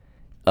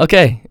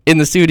Okay, in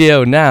the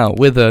studio now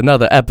with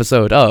another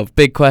episode of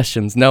Big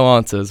Questions, No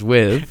Answers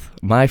with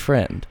my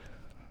friend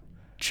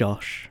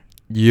Josh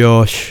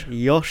There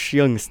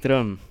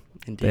Ljungström,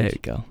 indeed. you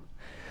go.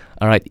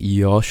 All right,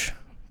 Josh,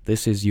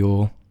 this is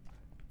your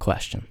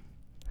question.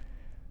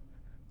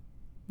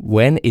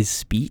 When is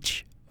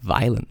speech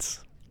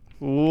violence?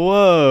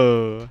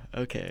 Whoa.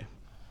 Okay.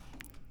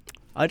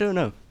 I don't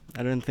know.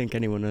 I don't think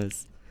anyone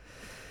knows.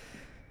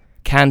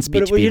 Can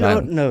speech be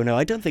violent? No,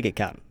 I don't think it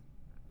can.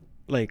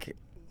 Like,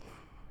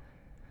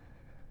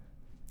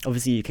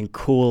 obviously you can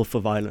call for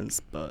violence,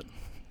 but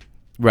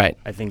Right.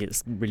 I think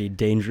it's really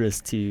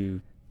dangerous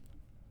to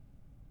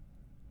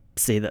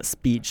say that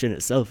speech in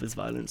itself is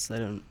violence.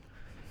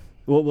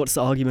 What's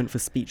the argument for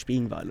speech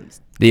being violence?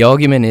 The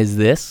argument is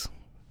this.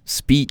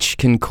 Speech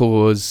can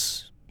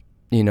cause,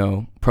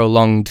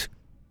 prolonged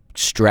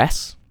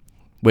stress,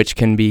 which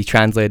can be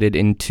translated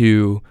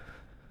into,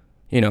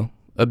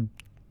 a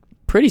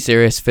pretty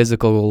serious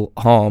physical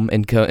harm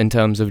in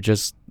terms of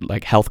just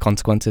like health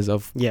consequences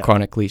of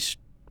chronically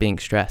being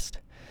stressed.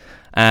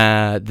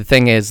 The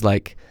thing is,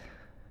 like,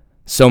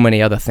 so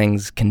many other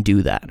things can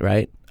do that,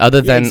 right?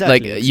 Other than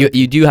exactly.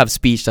 You do have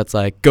speech that's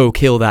like, go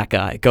kill that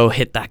guy, go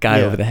hit that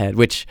guy over the head,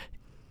 which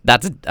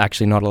that's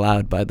actually not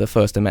allowed by the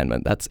First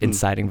Amendment. That's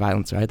inciting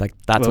violence, right? Like,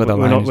 that's what the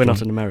line is. We're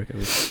not in America.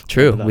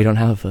 True, we don't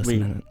have a First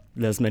Amendment.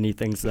 There's many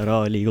things that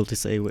are illegal to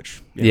say,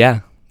 which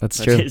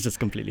that's true. It's just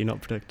completely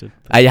not protected.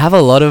 I have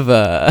a lot of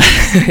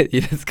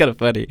it's kind of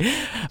funny.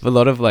 A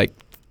lot of, like,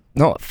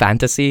 not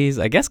fantasies,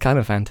 I guess kind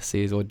of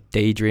fantasies or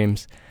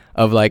daydreams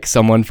of, like,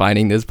 someone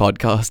finding this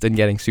podcast and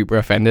getting super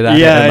offended at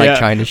it and, like,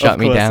 trying to shut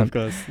me down. Of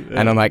course.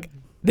 And I'm like,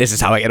 this is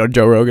how I get on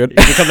Joe Rogan. You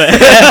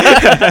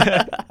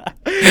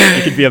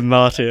could be a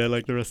martyr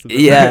like the rest of them.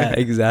 Yeah,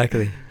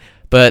 exactly.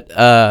 But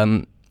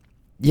I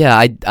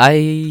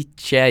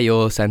share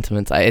your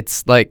sentiments.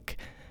 It's like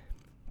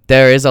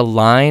there is a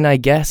line, I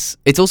guess.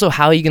 It's also,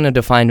 how are you going to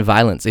define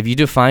violence? If you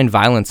define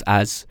violence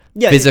as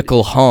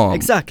physical harm.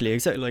 Exactly.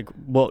 Like,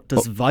 what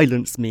does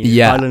violence mean?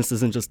 Yeah. Violence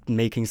isn't just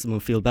making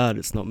someone feel bad.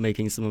 It's not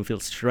making someone feel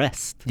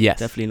stressed. Yes.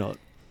 Definitely not.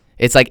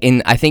 It's like, if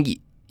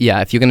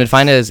you're going to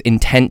define it as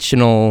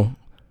intentional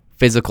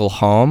physical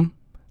harm,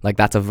 like,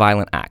 that's a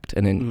violent act.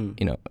 And then,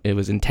 it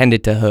was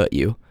intended to hurt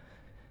you.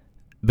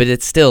 But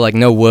it's still, like,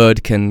 no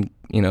word can,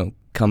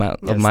 come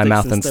out of my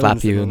mouth and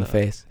slap you in the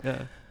face.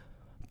 Yeah.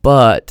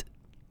 But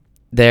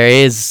there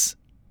is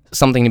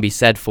something to be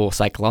said for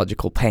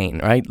psychological pain,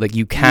 right? Like,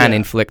 you can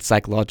inflict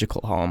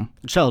psychological harm.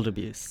 Child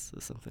abuse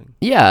or something.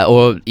 Yeah,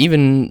 or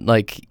even,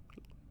 like,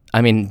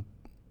 I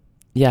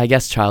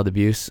guess child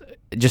abuse.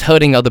 Just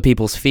hurting other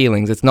people's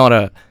feelings. It's not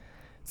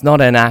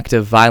an act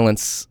of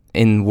violence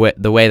in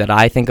the way that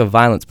I think of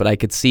violence, but I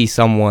could see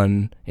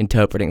someone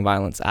interpreting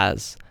violence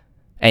as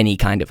any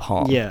kind of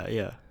harm.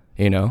 Yeah.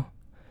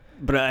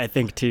 But I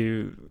think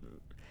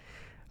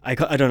I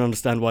don't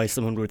understand why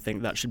someone would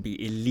think that should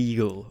be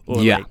illegal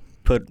or like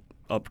put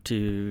up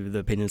to the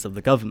opinions of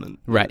the government.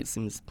 Right. It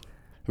seems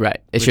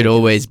right. It should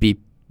always be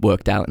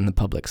worked out in the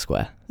public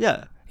square.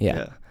 Yeah.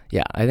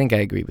 Yeah, I think I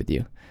agree with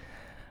you.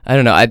 I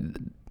don't know.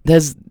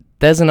 There's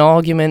an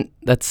argument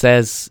that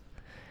says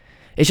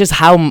it's just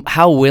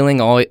how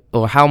willing or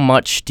how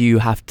much do you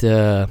have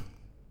to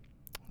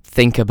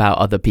think about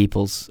other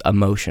people's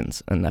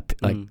emotions and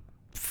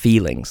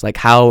feelings? Like,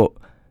 how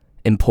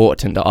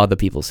important are other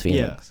people's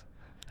feelings?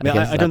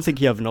 I don't think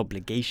you have an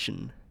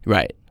obligation,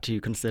 right, to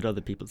consider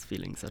other people's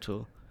feelings at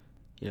all.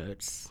 I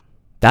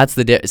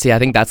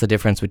think that's the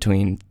difference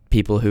between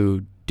people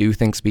who do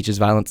think speech is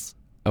violence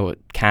or it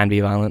can be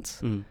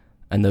violence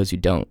and those who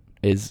don't.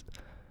 Is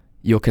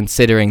you're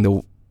considering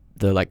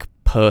the like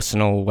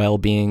personal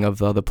well-being of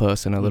the other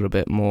person a little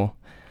bit more,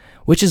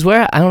 which is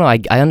where I don't know.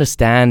 I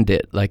understand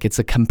it. Like, it's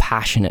a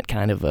compassionate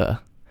kind of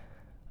a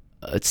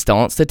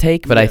stance to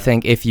take, but I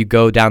think if you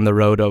go down the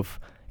road of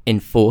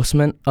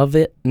enforcement of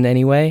it in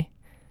any way,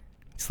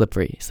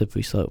 slippery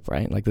slope,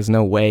 right? Like, there's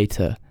no way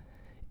to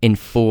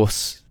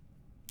enforce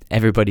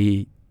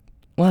everybody.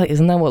 Well,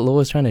 isn't that what law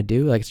is trying to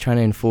do? Like, it's trying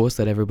to enforce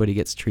that everybody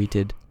gets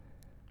treated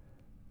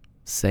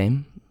the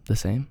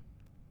same.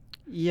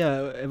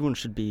 Yeah, everyone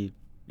should be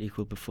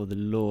equal before the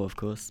law, of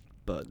course,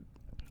 but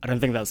I don't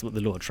think that's what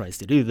the law tries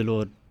to do. The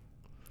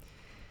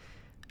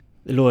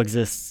law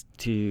exists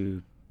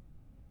to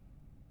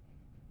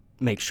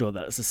make sure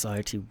that a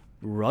society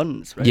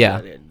runs, right?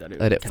 Yeah, that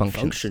it can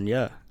functions. function,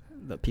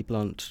 that people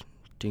aren't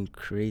doing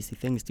crazy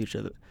things to each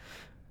other.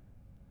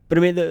 But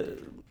I mean,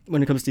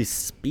 when it comes to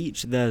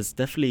speech, there's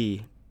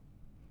definitely,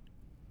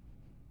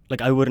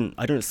 like, I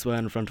don't swear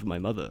in front of my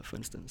mother, for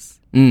instance,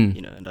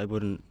 and I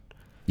wouldn't.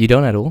 You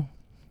don't at all?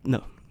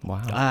 No.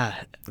 Wow.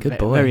 Good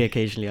boy. Very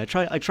occasionally, I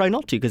try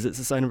not to, because it's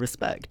a sign of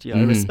respect.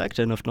 I respect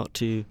her enough not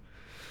to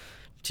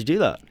do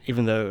that,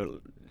 even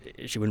though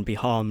she wouldn't be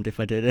harmed if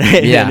I did it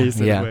in any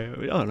sort of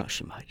way. Oh no,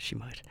 she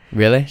might.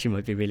 Really? She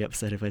might be really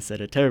upset if I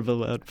said a terrible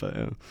word,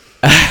 but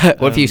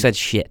what if you said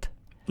shit?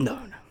 No,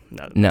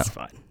 that's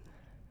fine.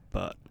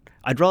 But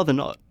I'd rather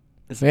not.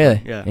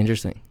 Really? Yeah.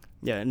 Interesting.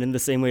 Yeah, and in the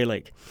same way,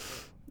 like,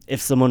 if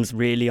someone's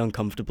really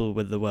uncomfortable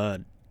with the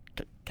word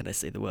can I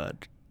say the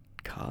word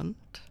can't?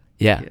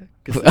 Yeah.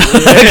 'Cause-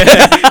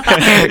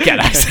 Can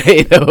I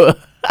say the word?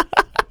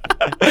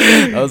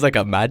 That was like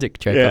a magic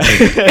trick. I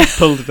think. Yeah.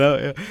 Pulled it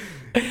out, yeah.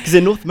 Because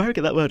in North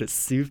America, that word is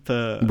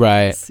super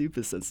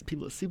sensitive.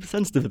 People are super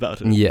sensitive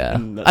about it. Yeah.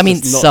 and that's I mean,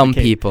 just not some the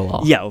case. people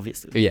are. Yeah,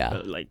 obviously. Yeah.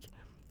 But, like,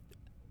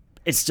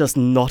 it's just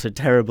not a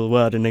terrible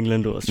word in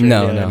England or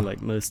Australia. No. And,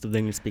 like, most of the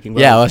English-speaking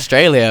Yeah, world.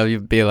 Australia,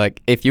 you'd be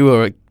like, if you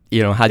were, had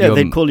Yeah, your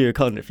they'd call you a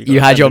cunt if you got you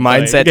had your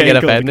offended by mindset to getting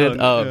get called a offended.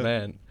 cunt, Oh yeah.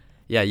 man,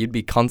 yeah, you'd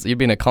be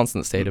in a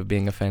constant state of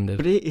being offended.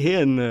 But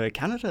here in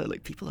Canada,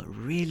 like, people are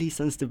really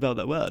sensitive about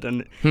that word,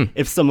 and Hmm.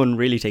 if someone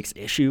really takes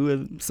issue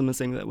with someone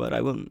saying that word,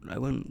 I won't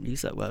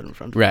use that word in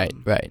front of Right,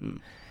 them. right. Mm.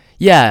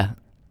 Yeah,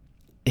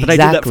 But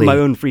exactly. I do that for my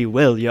own free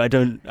will.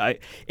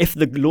 If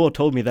the law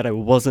told me that I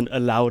wasn't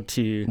allowed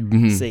to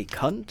Mhm. say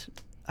cunt,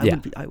 Yeah.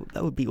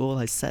 that would be all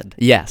I said.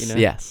 Yes, you know?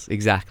 yes,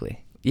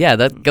 exactly. Yeah,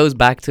 that goes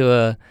back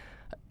to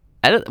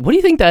what do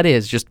you think that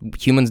is? Just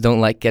humans don't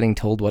like getting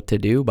told what to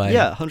do by.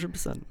 Yeah,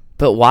 100%.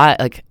 But why?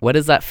 Like, where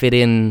does that fit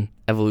in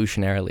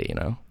evolutionarily?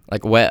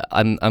 Like where?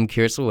 I'm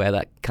curious of where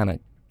that kind of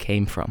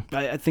came from.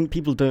 I think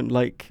people don't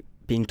like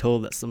being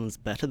told that someone's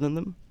better than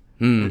them.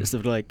 Mm. It's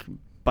sort of like,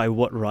 by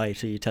what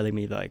right are you telling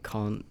me that I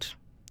can't?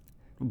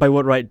 By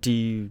what right do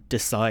you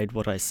decide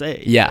what I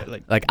say? Yeah,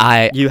 Like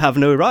I. you have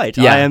no right.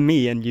 Yeah. I am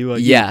me, and you are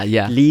you. Yeah,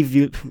 yeah.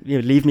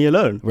 Leave me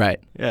alone. Right.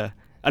 Yeah,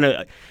 I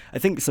know. I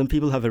think some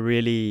people have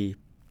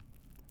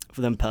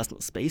for them, personal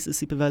space is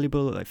super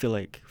valuable. I feel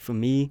like for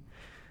me,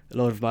 a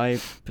lot of my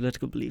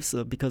political beliefs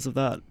are because of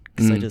that.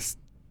 Because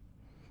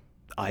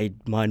I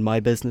mind my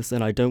business,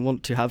 and I don't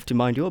want to have to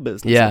mind your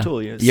business Yeah. at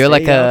all. You're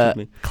like stay out of a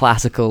me.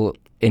 classical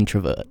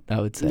introvert, I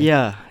would say.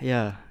 Yeah.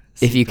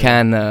 If you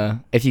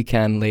Super. if you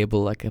can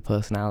label like a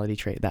personality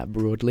trait that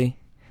broadly.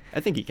 I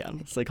think you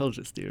can.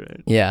 Psychologists do,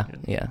 right? Yeah.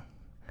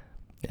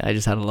 I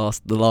just had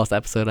the last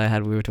episode I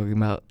had, we were talking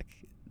about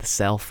the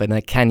self, and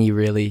like, can you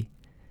really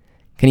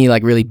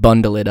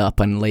bundle it up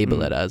and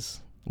label it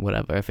as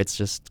whatever, if it's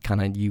just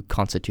kind of you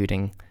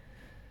constituting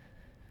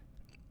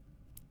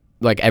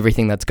like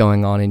everything that's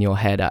going on in your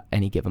head at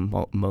any given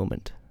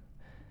moment.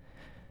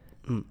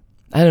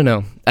 I don't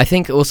know. I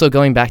think also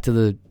going back to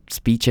the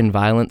speech and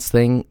violence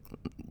thing,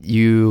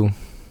 I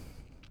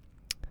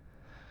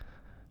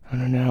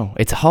don't know.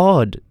 It's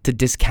hard to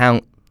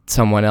discount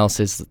someone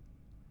else's,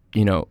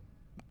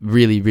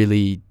 really,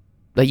 really,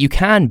 like, you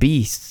can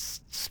be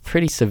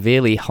pretty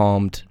severely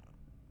harmed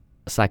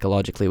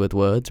psychologically with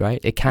words, right?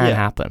 It can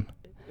happen.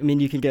 I mean,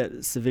 you can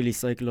get severely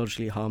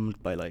psychologically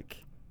harmed by, like,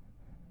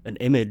 an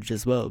image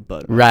as well,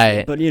 but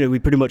Right. But we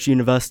pretty much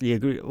universally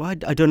agree. Well,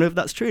 I don't know if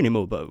that's true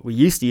anymore, but we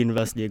used to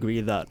universally agree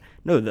that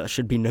no, there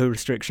should be no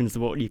restrictions to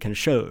what you can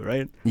show,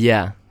 right?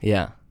 Yeah.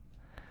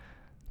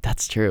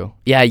 That's true.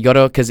 Yeah, you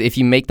gotta, because if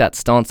you make that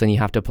stance, then you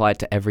have to apply it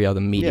to every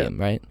other medium,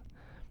 right?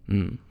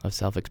 Of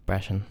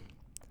self-expression.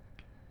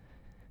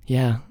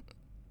 Yeah,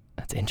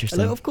 that's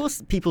interesting. And, of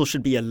course, people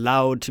should be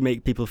allowed to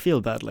make people feel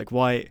bad. Like,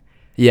 why?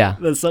 Yeah.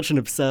 That's such an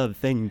absurd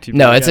thing to.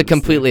 No, be it's a against.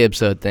 completely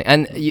absurd thing.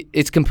 And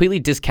it's completely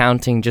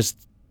discounting just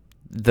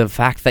the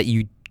fact that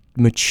you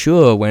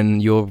mature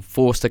when you're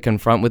forced to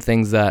confront with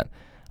things that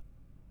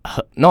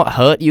not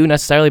hurt you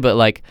necessarily, but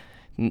like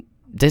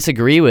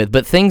disagree with.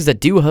 But things that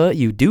do hurt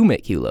you do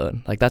make you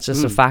learn. Like, that's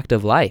just a fact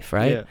of life,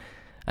 right? Yeah.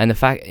 And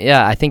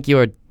I think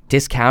you're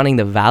discounting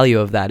the value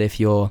of that if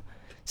you're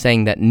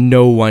saying that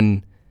no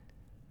one,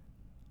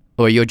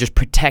 or you're just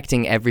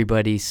protecting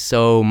everybody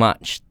so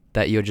much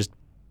that you're just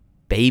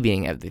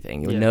babying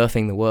everything. You're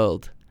nerfing the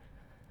world.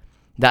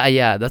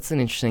 That's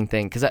an interesting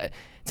thing, because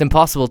it's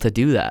impossible to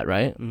do that,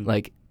 right?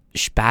 Like,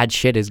 bad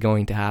shit is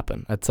going to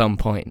happen at some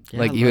point. Yeah,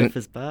 like, life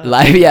is bad.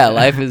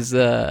 Life is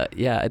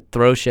it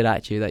throws shit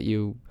at you that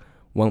you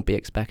won't be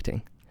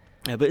expecting.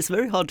 Yeah, but it's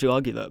very hard to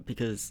argue that,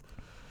 because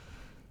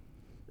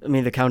I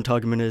mean, the counter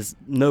argument is,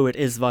 no, it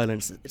is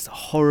violence. It's a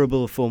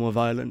horrible form of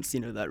violence,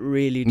 that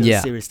really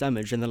does serious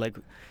damage. And they're like,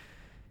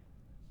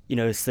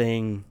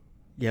 saying,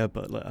 yeah,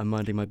 but like, I'm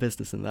minding my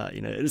business in that.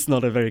 It's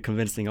not a very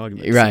convincing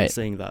argument, right?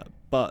 Saying that,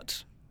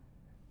 but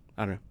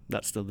I don't know.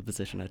 That's still the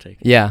position I take.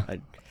 Yeah.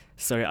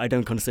 I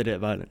don't consider it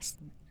violence.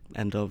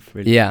 End of,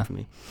 really. Yeah. For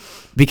me.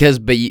 Because,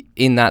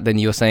 in that, then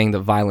you're saying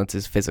that violence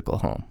is physical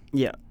harm.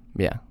 Yeah.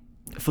 Yeah.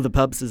 For the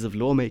purposes of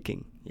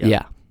lawmaking.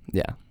 Yeah.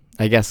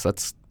 I guess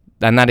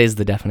and that is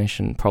the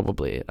definition,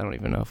 probably. I don't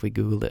even know if we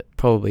Googled it.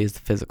 Probably is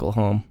the physical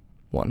harm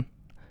one.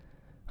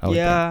 I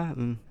don't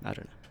know.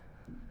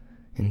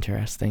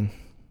 Interesting.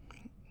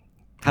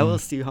 How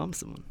else do you harm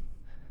someone?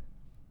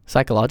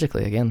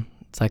 Psychologically, again.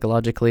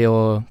 Psychologically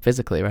or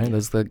physically, right?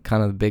 Those are the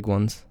kind of the big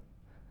ones.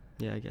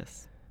 Yeah, I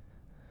guess.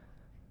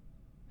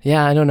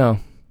 Yeah, I don't know.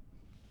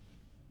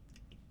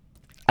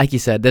 Like you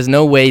said, there's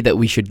no way that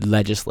we should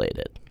legislate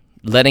it.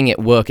 Letting it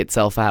work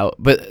itself out.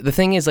 But the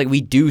thing is, like, we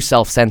do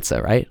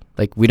self-censor, right?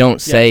 Like, we don't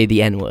say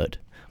the N-word.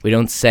 We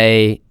don't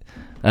say...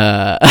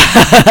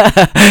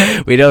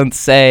 we don't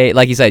say...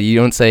 Like you said, you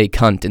don't say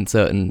cunt in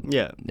certain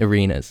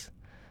arenas.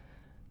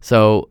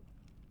 So,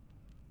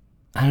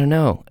 I don't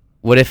know.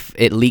 What if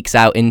it leaks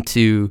out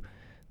into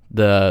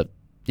the,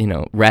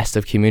 rest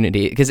of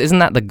community. Because isn't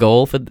that the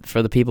goal for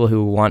the people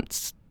who want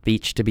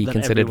speech to be That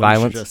considered everyone should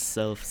violence? just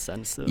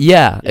self-censor.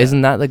 Yeah, Yeah.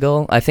 isn't that the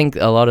goal? I think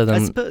a lot of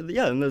them.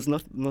 And there's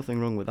nothing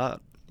wrong with that,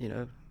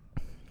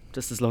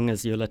 just as long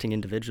as you're letting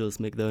individuals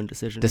make their own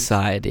decisions.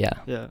 Decide, yeah.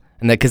 Yeah.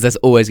 And because there's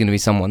always going to be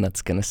someone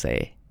that's going to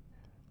say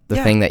the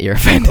Yeah. thing that you're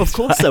offended Of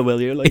course by. there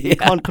will. You Yeah.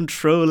 can't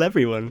control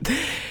everyone.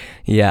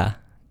 Yeah.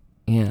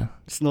 Yeah.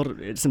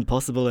 It's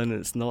impossible, and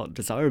it's not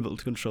desirable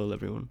to control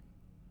everyone.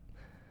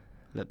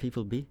 Let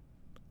people be.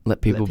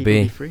 Let people Let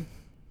be. free.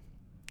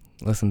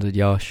 Listen to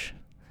Yosh.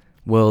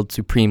 World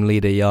Supreme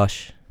Leader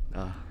Yosh.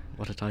 Ah,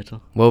 what a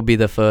title. What would be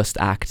the first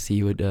act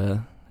you would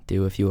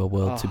do if you were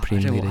World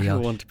Supreme I Leader don't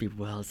Yosh? want to be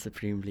World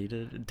Supreme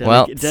Leader.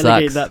 Well, Delegate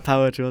sucks. that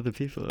power to other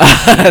people.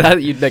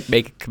 You'd like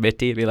make a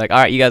committee and be like, all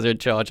right, you guys are in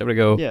charge. I'm going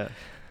to go. Yeah.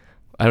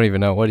 I don't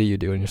even know. What do you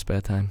do in your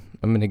spare time?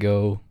 I'm going to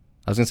go.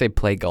 I was going to say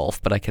play golf,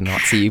 but I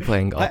cannot see you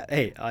playing golf.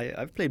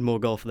 I've played more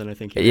golf than I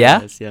think you Yeah?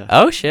 realize. Yeah.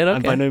 Oh, shit. Okay.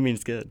 I'm by no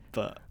means good,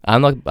 but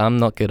I'm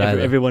not good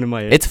either. everyone in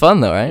my It's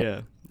fun though, right?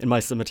 yeah. In my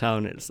summer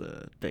town, it's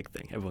a big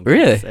thing. Everyone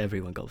Really? golfs.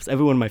 Everyone golfs.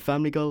 Everyone in my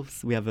family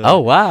golfs. We have Oh,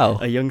 wow.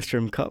 a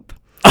Youngstrom Cup,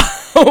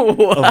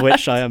 What? of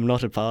which I am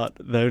not a part.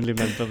 The only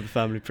member of the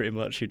family, pretty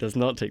much, who does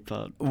not take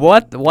part.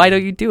 What? Why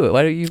don't you do it?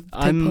 Why don't you take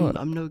part?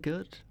 I'm no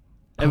good.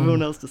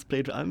 Everyone Oh. else just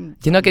played.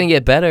 You're not going to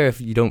get better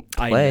if you don't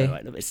play.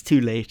 I know. It's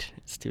too late.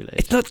 It's too late.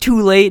 It's not too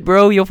late,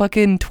 bro. You're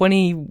fucking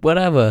 20,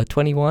 whatever,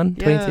 21,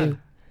 22. Yeah.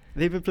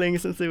 They've been playing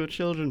since they were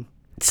children.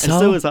 So, And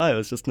so was I. I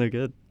was just no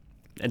good.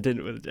 I did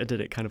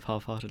it kind of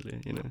half-heartedly,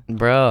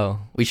 bro,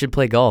 we should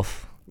play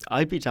golf.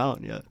 I'd be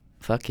down, yeah.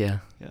 Fuck yeah.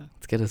 Yeah.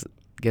 Let's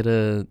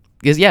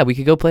because yeah, we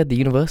could go play at the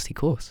university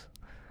course.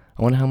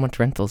 I wonder how much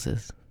rentals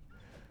is.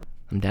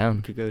 I'm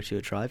down. Could go to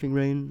a driving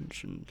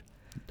range, and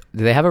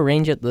Do they have a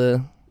range at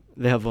the...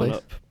 they have one Place?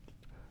 up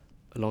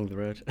along the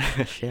road.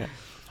 Shit.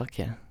 Fuck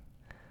yeah.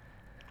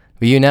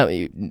 But you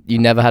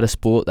never had a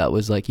sport that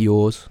was like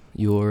your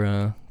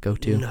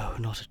go-to? No,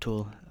 not at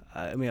all.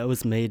 I mean, I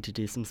was made to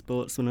do some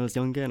sports when I was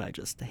younger, and I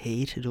just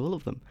hated all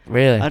of them.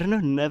 Really? I don't know,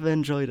 never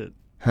enjoyed it,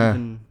 Huh.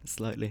 even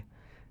slightly.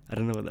 I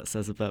don't know what that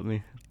says about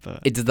me,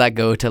 but Does that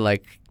go to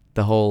like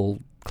the whole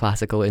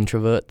classical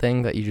introvert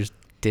thing that you just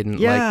didn't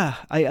like? yeah,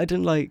 I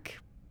didn't like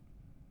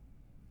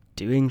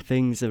doing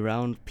things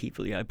around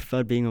people. Yeah, I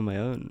preferred being on my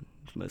own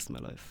for most of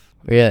my life.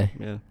 Really?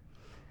 Yeah.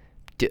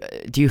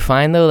 Do you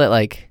find though that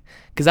like,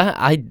 because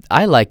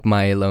I like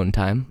my alone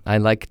time. I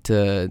like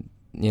to,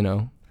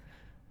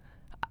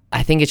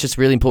 I think it's just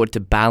really important to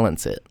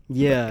balance it.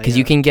 Yeah. Because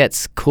you can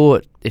get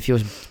caught if you're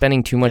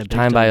spending too much big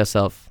time by time.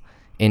 yourself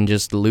in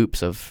just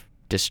loops of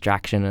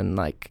distraction and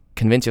like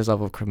convince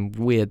yourself of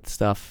weird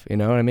stuff. You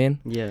know what I mean?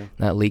 Yeah.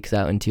 That leaks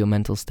out into your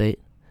mental state.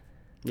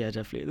 Yeah,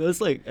 definitely. There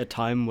was like a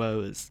time where I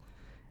was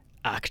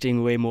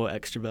acting way more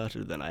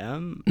extroverted than I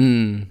am.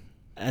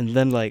 And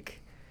then like,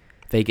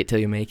 Fake it till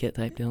you make it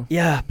type deal.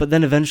 yeah, but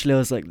then eventually I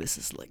was like, this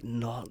is like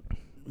not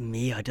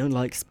me. I don't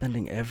like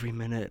spending every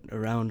minute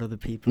around other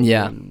people.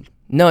 Yeah. And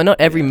No,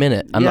 not every yeah.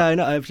 minute. I'm yeah, not, I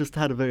know. I've just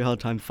had a very hard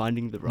time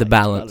finding the right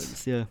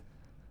balance. Yeah.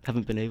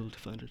 Haven't been able to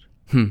find it.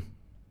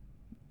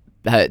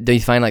 Do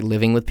you find like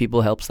living with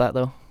people helps that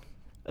though?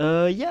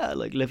 Yeah,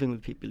 like living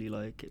with people you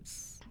like,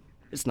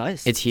 it's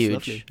nice. It's huge,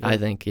 lovely, I yeah.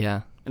 think.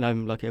 Yeah. And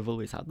I'm lucky I've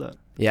always had that.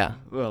 Yeah.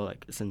 Well,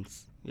 like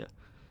since Yeah.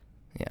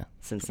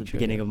 the True.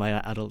 beginning of my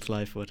adult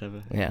life or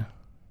whatever. Yeah.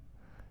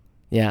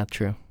 Yeah.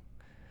 True.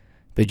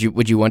 But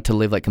would you want to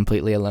live like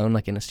completely alone,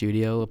 like in a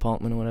studio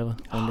apartment or whatever?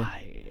 one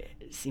day?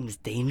 It seems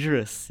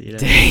dangerous,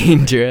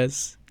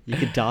 Dangerous. You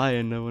could die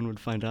and no one would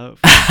find out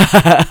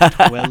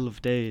for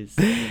 12 days.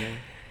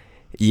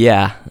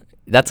 Yeah.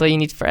 That's why you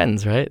need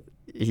friends, right?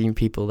 You need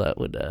people that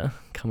would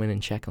come in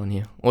and check on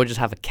you, or just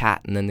have a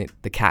cat, and then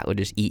the cat would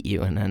just eat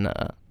you, and then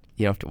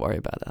you don't have to worry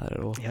about that at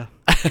all. Yeah.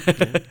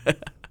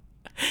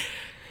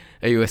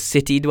 Are you a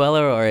city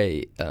dweller or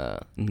a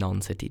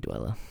non-city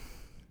dweller?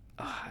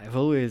 I've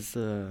always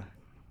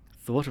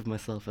thought of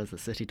myself as a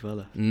city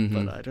dweller, Mhm.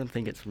 but I don't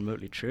think it's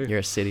remotely true. You're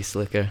a city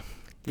slicker.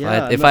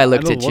 Yeah, If I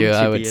looked at you,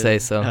 I would say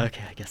so.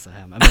 Okay, I guess I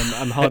am.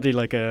 I'm hardly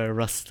like a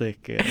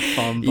rustic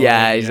farm boy.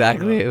 Yeah,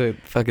 exactly. With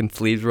fucking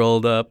sleeves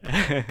rolled up,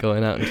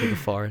 going out into the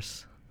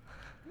forest.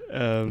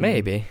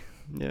 Maybe.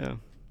 Yeah.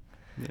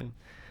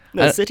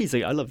 No, I- cities.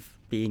 I love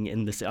being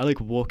in the city. I like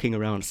walking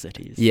around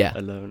cities. Yeah.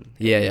 Alone.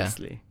 Yeah, yeah.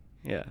 honestly.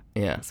 Yeah.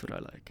 Yeah. That's what I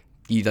like.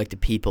 You like to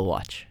people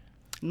watch?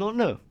 No.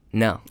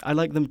 No. I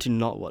like them to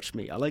not watch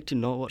me. I like to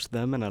not watch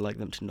them, and I like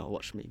them to not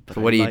watch me. But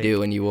So what I do you like do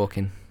when you walk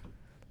in?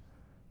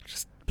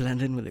 Just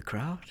blend in with the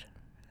crowd,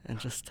 and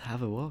just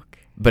have a walk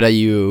But are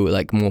you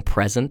like more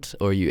present,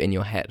 or are you in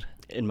your head?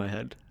 in my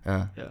head.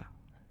 Yeah.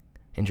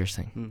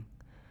 Interesting. Hmm.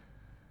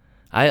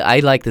 I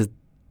like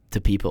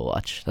to people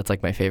watch. That's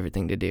like my favorite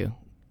thing to do.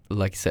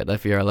 Like you said,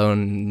 if you're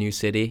alone in a new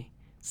city,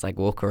 it's like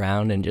walk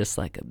around and just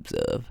like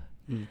observe.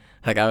 Mm.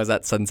 Like I was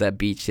at Sunset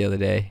Beach the other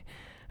day,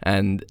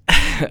 and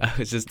I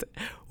was just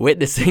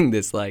witnessing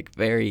this like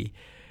very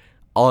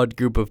odd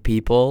group of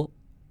people,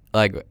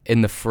 like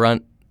in the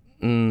front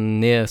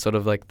near sort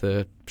of like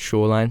the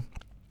shoreline.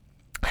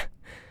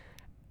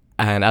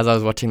 And as I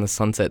was watching the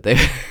sunset, they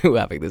were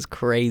having this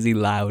crazy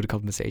loud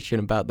conversation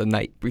about the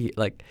night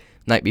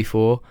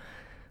before.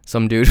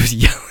 Some dude was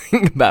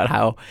yelling about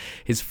how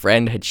his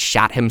friend had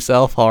shat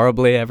himself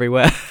horribly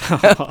everywhere.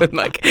 And,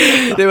 like,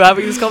 they were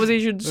having this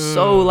conversation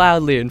so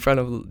loudly in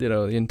front of,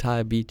 the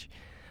entire beach.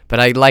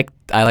 But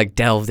I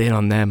delved in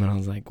on them, and I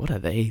was like, what are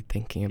they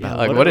thinking about?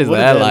 Yeah, what is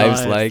their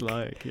lives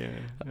like? Yeah.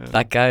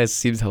 That guy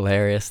seems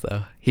hilarious,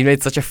 though. He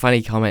made such a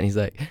funny comment. He's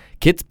like,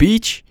 Kitts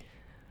Beach?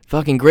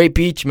 Fucking great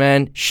beach,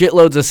 man.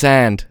 Shitloads of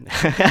sand.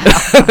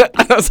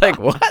 I was like,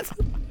 what?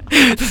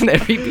 Doesn't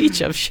every beach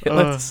have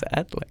shitloads of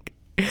sand? Like,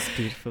 it's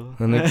beautiful.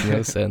 That makes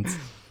no sense.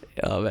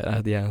 Oh,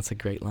 man. Yeah, that's a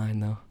great line,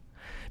 though.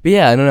 But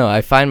yeah, I don't know.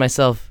 I find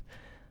myself...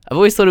 I've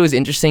always thought it was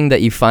interesting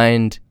that you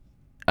find...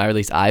 Or at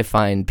least I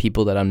find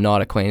people that I'm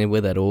not acquainted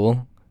with at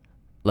all,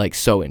 like,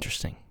 so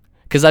interesting.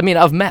 Because, I mean,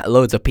 I've met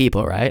loads of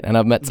people, right? And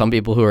I've met some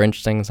people who are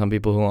interesting and some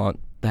people who aren't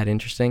that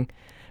interesting.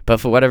 But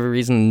for whatever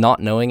reason, not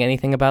knowing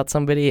anything about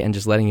somebody and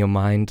just letting your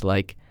mind,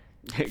 like...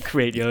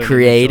 create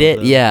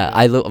it. Yeah,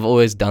 I've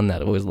always done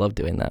that. I've always loved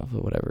doing that for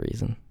whatever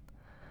reason.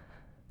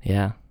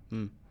 Yeah.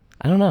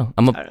 I don't know.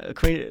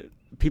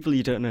 People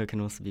you don't know can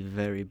also be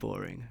very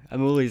boring.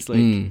 I'm always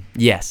like...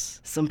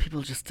 yes. Some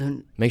people just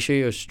don't... Make sure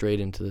you're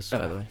straight into this,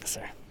 by the way.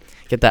 Sorry.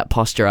 Get that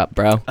posture up,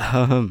 bro.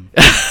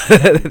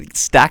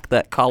 Stack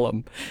that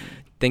column.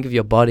 Think of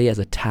your body as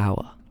a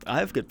tower. I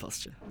have good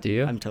posture. Do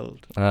you? I'm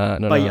told.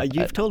 No.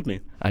 You've told me.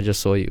 I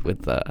just saw you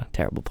with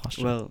terrible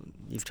posture. Well,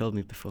 you've told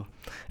me before.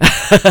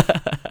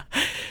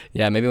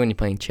 Yeah, maybe when you're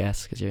playing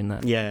chess, because you're in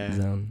that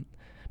zone.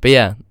 But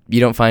yeah,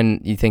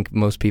 you think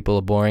most people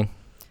are boring?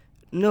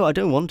 No, I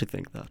don't want to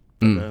think that.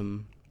 But,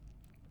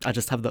 I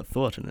just have that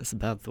thought, and it's a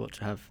bad thought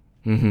to have.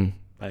 Mm-hmm.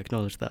 I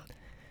acknowledge that.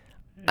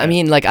 I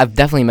mean, like, I've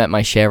definitely met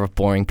my share of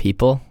boring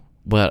people,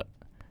 but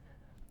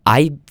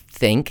I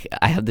think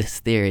I have this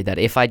theory that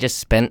if I just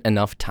spent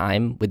enough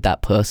time with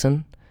that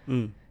person,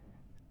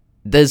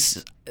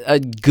 there's a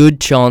good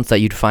chance that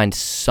you'd find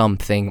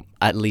something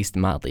at least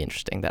mildly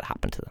interesting that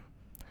happened to them.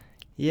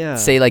 Yeah.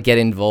 Say, like, get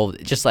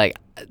involved. Just, like,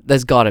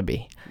 there's gotta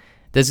be.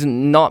 There's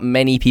not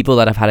many people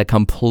that have had a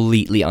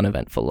completely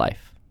uneventful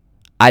life.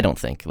 I don't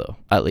think, though,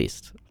 at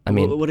least. I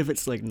mean... What if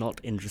it's, like,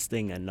 not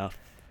interesting enough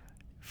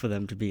for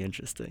them to be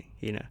interesting,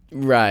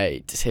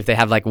 Right. If they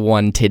have, like,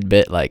 one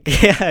tidbit, like...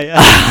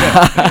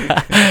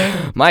 Yeah.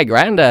 My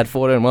granddad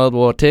fought in World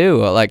War II,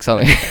 or, like,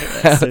 something.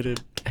 So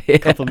did a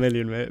couple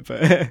million, mate,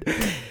 but...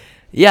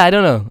 Yeah, I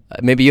don't know.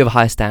 Maybe you have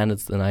higher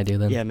standards than I do,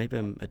 then. Yeah, maybe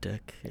I'm a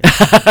dick.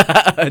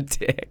 Yeah. A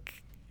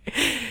dick.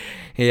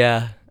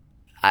 Yeah.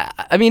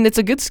 I mean, it's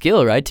a good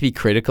skill, right? To be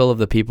critical of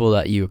the people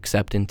that you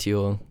accept into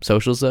your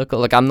social circle.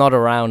 Like, I'm not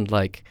around,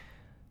 like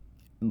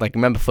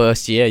remember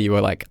first year, you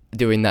were, like,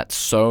 doing that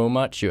so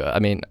much. I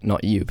mean,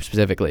 not you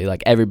specifically.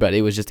 Like,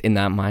 everybody was just in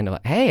that mind of,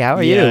 like, hey, how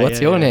are you? What's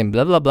your name?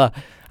 Blah, blah, blah.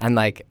 And,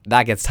 like,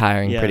 that gets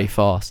tiring pretty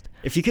fast.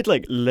 If you could,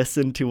 like,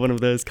 listen to one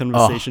of those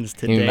conversations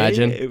today, can you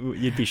imagine?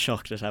 You'd be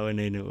shocked at how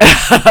inane it was.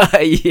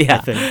 Yeah. I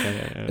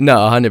think, No,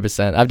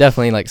 100%. I've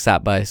definitely, like,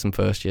 sat by some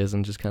first years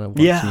and just kind of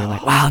watched and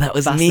like, wow, that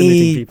was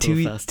me 2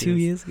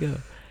 years ago.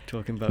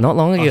 Talking about not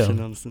long ago.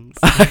 Nonsense.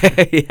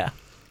 Yeah.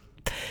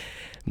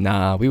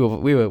 Nah, we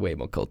were way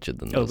more cultured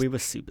than those. Oh, we were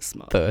super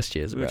smart. First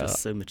years, we bro. were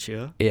just so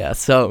mature. Yeah,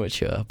 so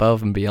mature,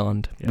 above and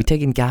beyond. Yeah. We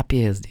taking gap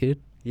years, dude.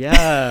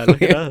 Yeah,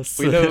 look at us.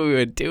 We know what we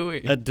were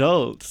doing.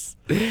 Adults.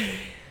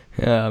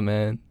 Yeah,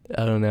 man.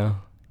 I don't know.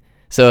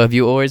 So have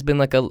you always been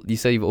you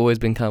said you've always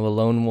been kind of a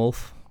lone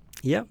wolf?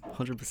 Yeah,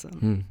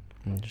 100%.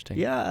 Interesting.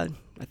 Yeah,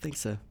 I think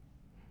so.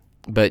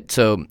 But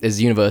so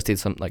is university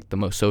like the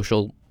most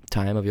social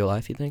time of your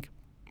life, you think?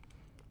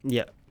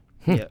 Yeah.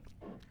 Yeah.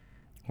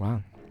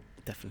 Wow.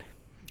 Definitely.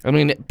 I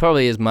mean, it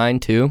probably is mine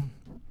too.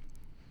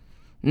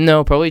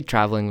 No, probably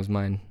traveling was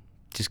mine,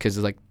 just because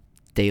of, like,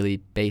 daily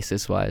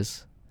basis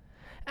wise.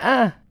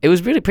 It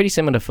was really pretty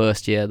similar to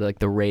first year, like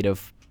the rate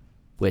of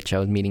which I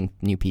was meeting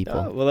new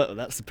people. Well,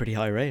 that's a pretty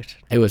high rate.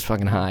 It was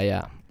fucking high,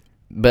 yeah.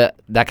 But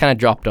that kind of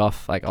dropped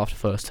off, like, after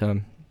first term.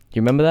 Do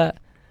you remember that?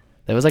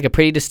 There was, like, a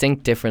pretty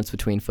distinct difference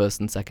between first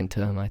and second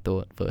term, I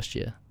thought, first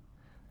year.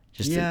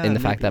 Just in the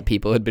fact that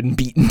people had been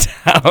beaten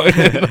down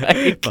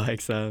like, by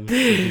exams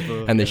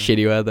and the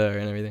shitty weather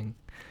and everything.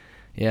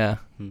 Yeah.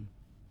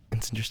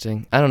 It's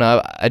interesting. I don't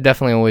know. I've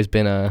definitely always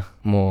been a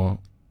more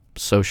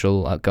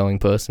social, outgoing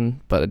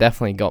person, but I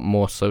definitely got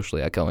more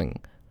socially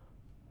outgoing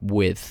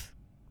with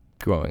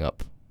growing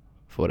up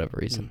for whatever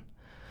reason.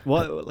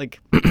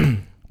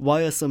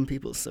 Why are some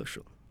people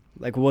social?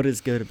 Like, what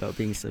is good about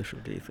being social,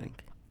 do you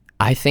think?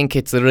 I think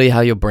it's literally how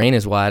your brain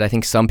is wired. I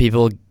think some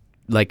people,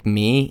 like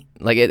me,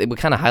 like we're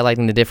kind of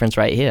highlighting the difference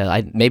right here.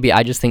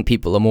 I just think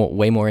people are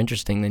way more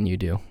interesting than you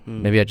do.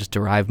 Maybe I just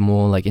derive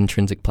more, like,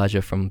 intrinsic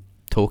pleasure from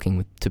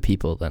talking to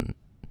people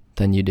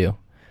than you do.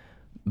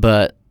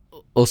 But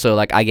also,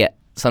 like, I get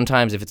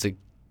sometimes if it's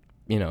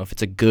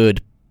a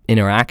good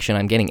interaction,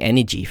 I'm getting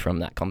energy from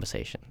that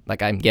conversation.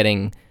 Like, I'm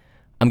getting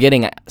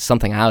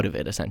something out of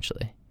it,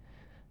 essentially.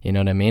 You know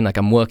what I mean? Like,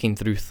 I'm working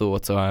through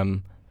thoughts, or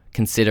I'm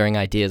considering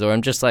ideas, or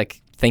I'm just,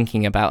 like,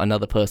 thinking about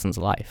another person's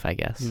life, I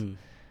guess.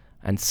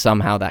 and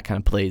somehow that kind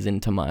of plays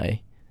into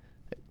my,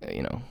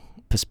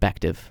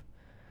 perspective.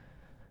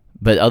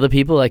 But other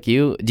people like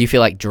you, do you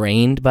feel like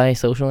drained by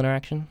social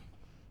interaction?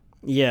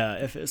 Yeah,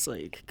 if it's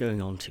like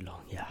going on too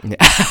long, yeah.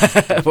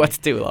 What's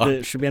too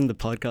long? Should we end the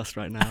podcast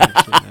right now?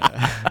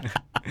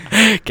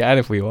 Actually, Can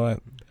if we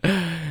want.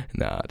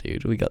 Nah,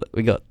 dude, we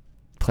got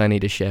plenty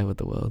to share with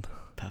the world.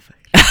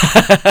 Perfect.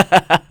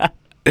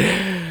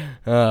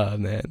 Oh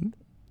man,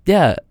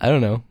 yeah. I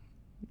don't know.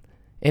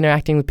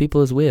 Interacting with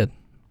people is weird.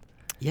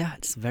 Yeah,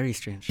 it's very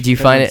strange. Do you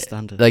Don't find it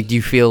understand like? Do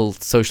you feel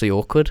socially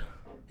awkward?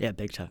 Yeah,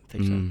 big time,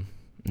 big time.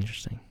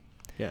 Interesting.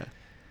 Yeah,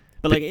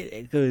 but like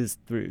it goes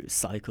through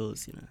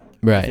cycles, you know.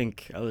 Right. I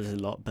think I was a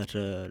lot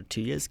better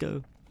 2 years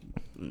ago.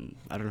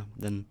 I don't know.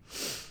 Then.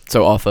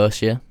 So our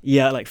first year.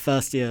 Yeah, like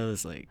first year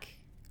was like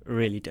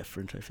really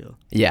different. I feel.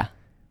 Yeah.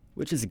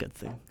 Which is a good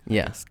thing.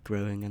 Yeah. Just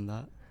growing in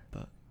that,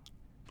 but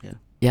yeah.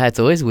 Yeah, it's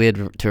always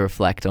weird to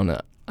reflect on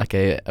it,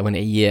 when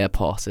a year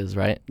passes,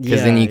 right?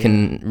 Because then you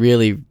can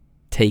really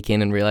take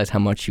in and realize how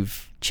much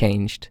you've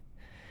changed.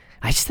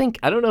 I just think,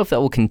 I don't know if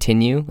that will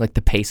continue, like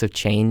the pace of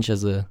change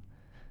as a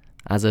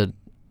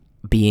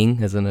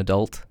being, as an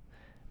adult.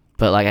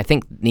 But like, I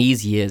think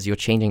these years you're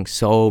changing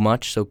so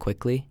much so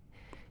quickly.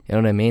 You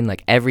know what I mean?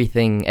 Like every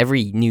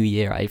new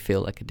year I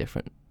feel like a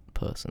different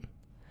person.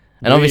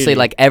 And obviously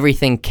like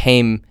everything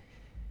came,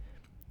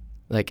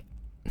 like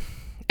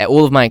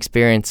all of my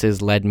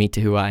experiences led me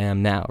to who I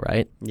am now,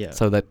 right? Yeah.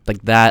 So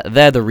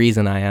they're the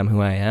reason I am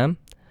who I am,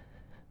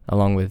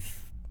 along with,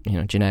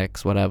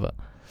 genetics, whatever.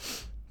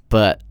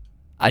 But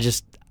I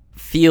just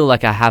feel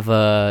like I have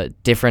a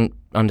different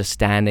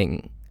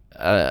understanding,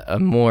 a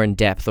more in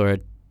depth, or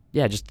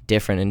just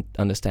different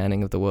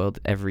understanding of the world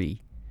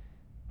every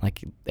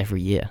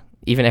year,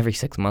 even every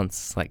 6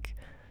 months. Like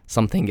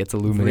something gets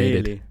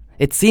illuminated. Really?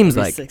 It seems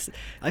Every like 6.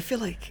 I feel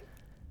like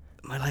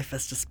my life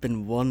has just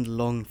been one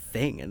long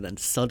thing, and then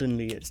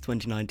suddenly it's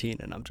 2019,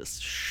 and I'm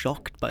just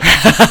shocked by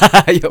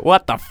that.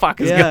 What the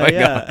fuck is going on?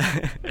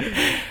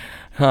 Yeah.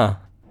 Huh.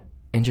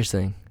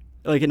 Interesting.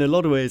 Like in a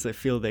lot of ways, I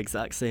feel the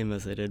exact same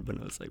as I did when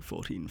I was like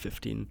 14,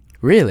 15.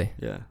 Really?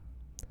 Yeah.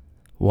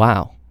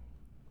 Wow.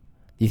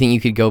 You think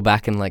you could go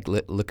back and like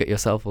look at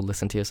yourself or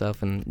listen to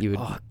yourself, and you would?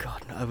 Oh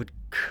God, no, I would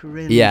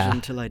cringe Yeah.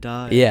 until I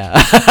died. Yeah.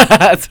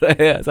 That's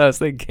what I was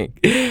thinking.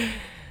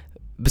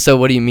 So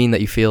what do you mean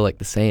that you feel like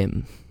the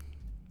same?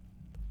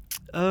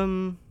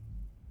 I'm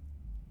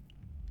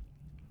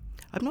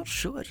not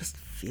sure. I just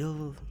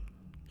feel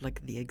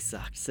like the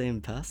exact same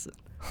person.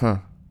 Huh.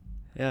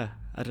 Yeah,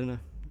 I don't know,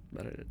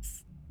 but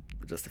it's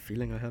just a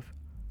feeling I have.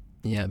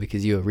 Yeah,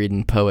 because you were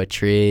reading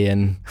poetry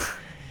and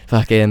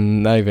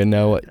fucking, I don't even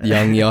know what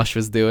young Yosh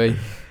was doing.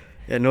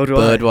 Yeah, nor do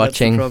Bird I.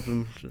 watching. That's the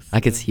problem.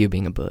 I could see you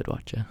being a bird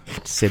watcher,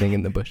 sitting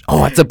in the bush.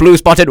 Oh, it's a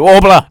blue-spotted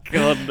warbler!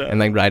 God, no. And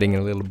like writing in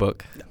a little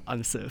book.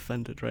 I'm so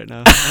offended right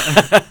now.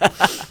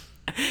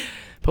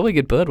 Probably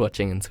good bird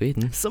watching in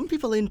Sweden. Some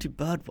people are into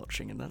bird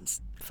watching, and that's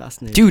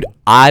fascinating. Dude,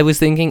 I was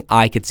thinking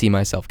I could see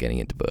myself getting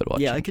into bird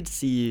watching. Yeah, I could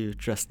see you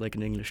dressed like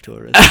an English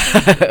tourist.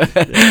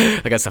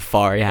 Like a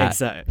safari hat.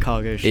 Exact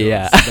cargo shorts.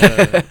 Yeah.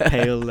 The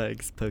pale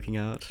legs poking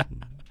out.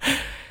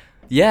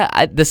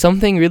 Yeah, there's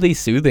something really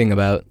soothing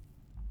about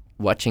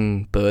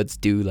watching birds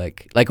do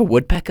like a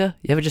woodpecker.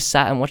 You ever just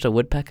sat and watched a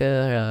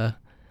woodpecker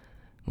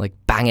like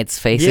bang its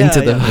face into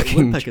the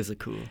fucking... Woodpeckers are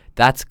cool.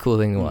 That's a cool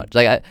thing to watch.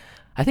 Like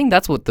I think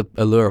that's what the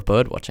allure of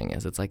bird watching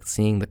is. It's like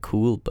seeing the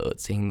cool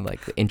birds, seeing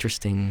like the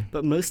interesting...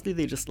 But mostly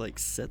they just like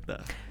sit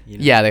there. You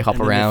know? Yeah, they hop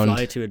and then around. They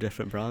fly to a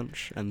different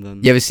branch, and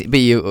then... You ever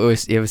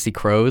see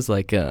crows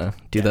like do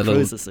the crows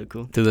little... are so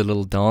cool. Do the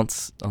little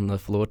dance on the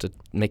floor to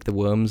make the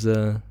worms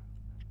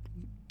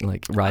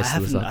like rise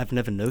to the side. I've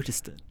never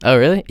noticed it. Oh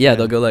really? Yeah, Yeah.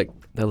 they'll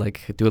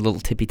do a little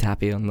tippy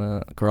tappy on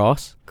the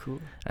grass, Cool.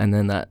 and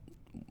then that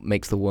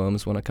makes the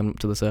worms want to come up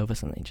to the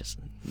surface, and they just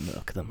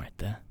milk them right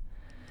there.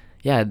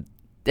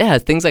 Yeah,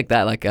 things like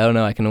that. Like I don't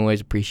know, I can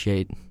always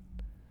appreciate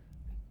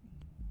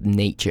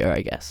nature,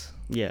 I guess.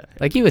 Yeah.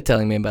 Like you were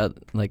telling me about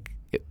like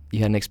you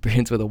had an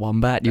experience with a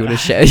wombat. You want to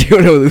share? You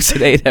want to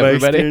elucidate My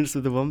everybody? experience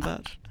with the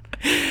wombat.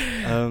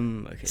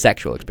 Okay.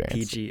 Sexual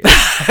experience. PG.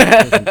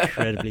 I was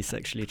incredibly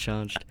sexually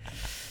charged.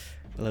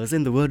 Well, I was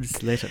in the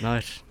woods late at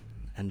night,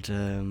 and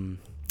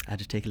I had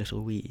to take a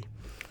little wee.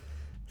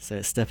 So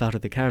I step out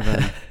of the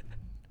caravan,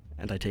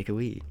 and I take a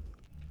wee.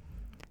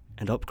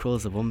 And up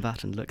crawls a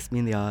wombat and looks me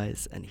in the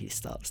eyes, and he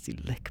starts to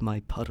lick my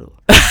puddle.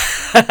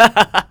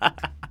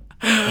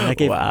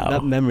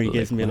 That memory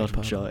gives me a lot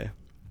of joy.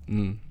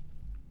 Mm.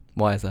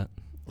 Why is that?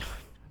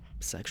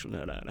 Sexual,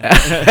 no.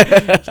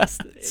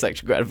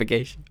 Sexual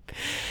gratification.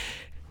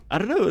 I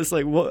don't know. It's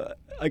like what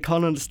I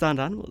can't understand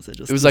animals. It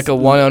was like a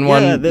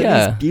one-on-one. Yeah,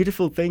 they're these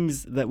beautiful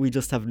things that we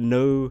just have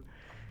nothing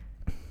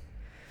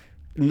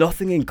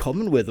in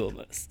common with,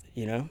 almost.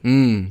 You know.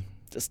 Mm.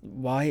 Just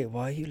why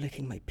are you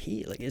licking my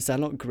pee? Like, is that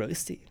not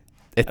gross to you?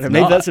 It's not.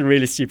 Maybe that's a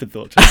really stupid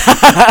thought.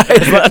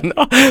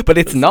 But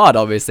it's not,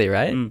 obviously,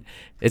 right? Mm.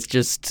 It's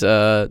just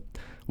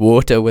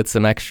water with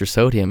some extra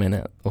sodium in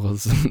it.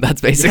 That's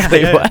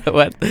basically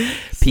what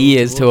pee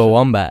is to a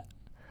wombat.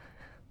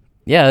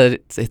 yeah,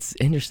 it's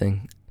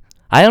interesting.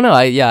 I don't know.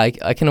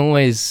 I can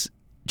always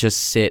just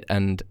sit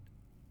and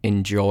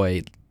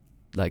enjoy,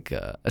 like,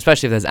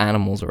 especially if there's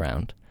animals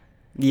around.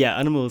 Yeah,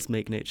 animals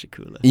make nature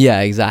cooler.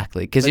 Yeah,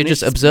 exactly. Because But you're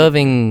just nature's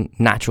observing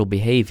natural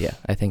behavior.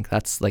 I think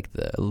that's like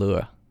the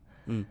allure.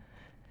 Mm.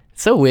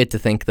 It's so weird to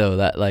think though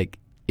that, like,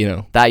 you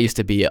know, that used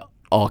to be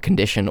our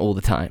condition all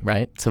the time,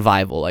 right?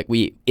 Survival. Like,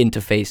 we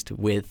interfaced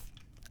with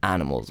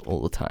animals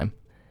all the time.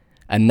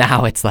 And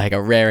now it's like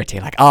a rarity.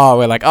 Like,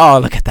 we're like,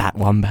 look at that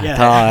wombat. Yeah.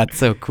 Oh, that's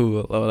so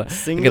cool.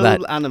 Single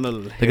that. animal.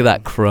 Look at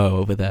that crow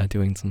over there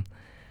doing some.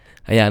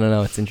 Yeah, I don't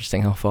know. It's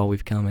interesting how far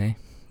we've come, eh?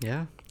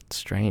 Yeah. It's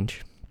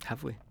strange.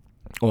 Have we?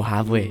 Or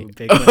have we? Ooh,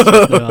 big question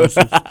with no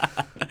answers.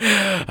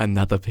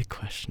 Another big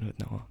question with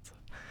no answer.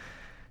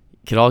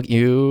 Could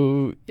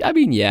argue. I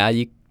mean, yeah.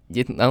 I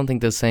don't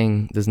think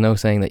there's no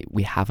saying that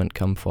we haven't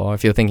come far.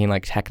 If you're thinking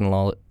like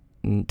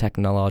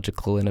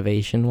technological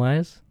innovation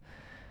wise,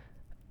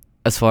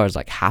 as far as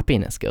like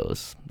happiness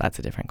goes, that's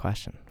a different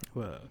question.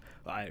 Well,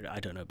 I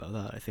don't know about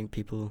that. I think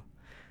people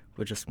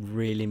were just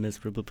really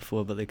miserable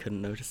before, but they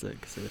couldn't notice it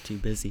because they were too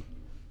busy.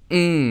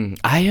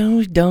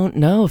 I don't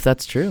know if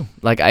that's true.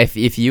 Like,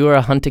 if you were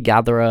a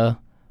hunter-gatherer,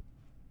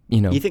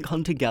 you know. You think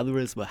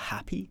hunter-gatherers were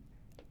happy?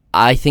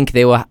 I think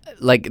they were,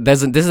 like,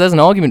 there's an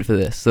argument for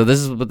this. So this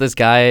is what this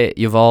guy,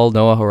 Yuval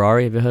Noah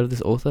Harari, have you heard of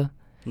this author?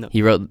 No.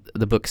 He wrote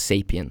the book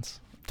Sapiens.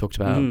 Talked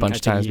about it a bunch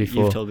of times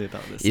before. You've told me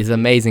about this. It's an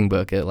amazing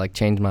book. It, like,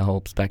 changed my whole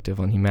perspective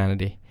on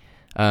humanity.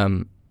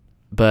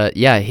 But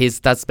yeah,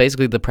 that's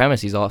basically the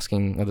premise he's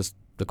asking, or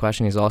the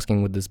question he's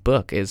asking with this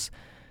book is,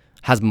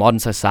 has modern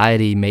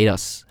society made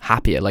us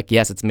happier? Like,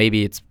 yes, it's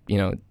you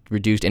know,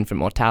 reduced infant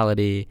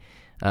mortality,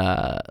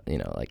 you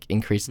know, like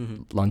increased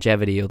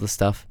longevity, all this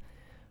stuff,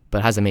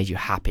 but has it made you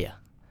happier?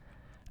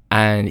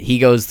 And he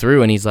goes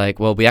through and he's like,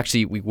 well, we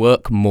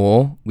work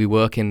more, we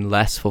work in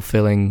less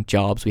fulfilling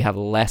jobs, we have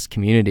less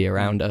community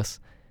around us.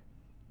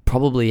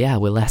 Probably, yeah,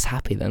 we're less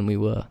happy than we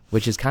were,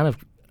 which is kind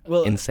of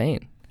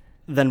insane.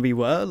 Than we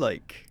were,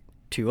 like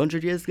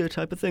 200 years ago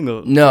type of thing?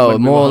 Or no,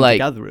 more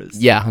like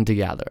hunter-gatherers? Yeah,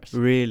 hunter-gatherers.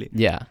 Really?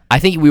 Yeah. I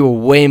think we were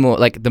way more,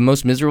 like, the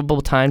most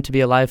miserable time to be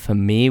alive for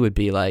me would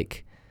be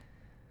like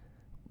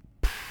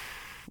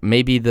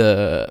maybe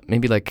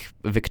like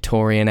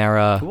Victorian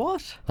era.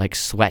 What? Like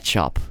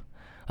sweatshop.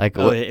 Like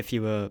if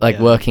you were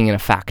working in a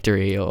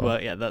factory or.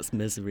 Well, yeah, that's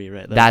misery,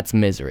 right? That's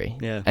misery.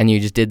 Yeah. And you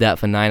just did that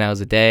for 9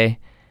 hours a day,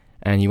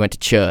 and you went to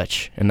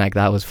church, and like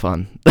that was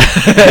fun.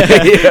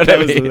 That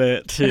was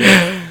lit.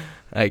 Yeah.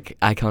 Like,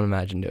 I can't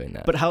imagine doing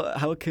that. But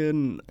how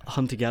can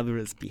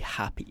hunter-gatherers be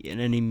happy in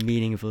any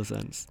meaningful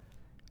sense?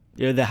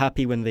 You know, they're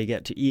happy when they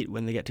get to eat,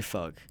 when they get to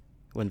fuck,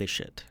 when they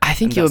shit. I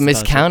think you're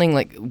miscounting.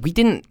 Like, we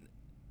don't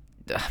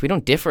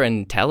differ in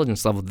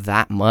intelligence level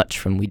that much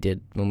from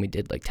when we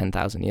did like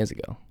 10,000 years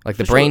ago. Like,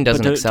 the brain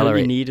doesn't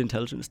accelerate. Don't we need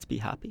intelligence to be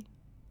happy?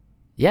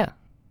 Yeah.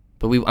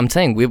 But I'm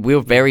saying we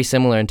were very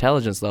similar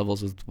intelligence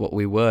levels with what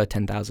we were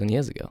 10,000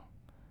 years ago.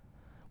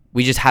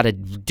 We just had a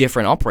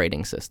different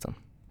operating system.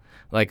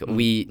 Like,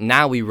 we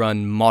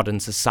run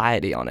modern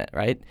society on it,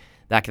 right?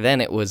 Back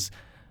then it was,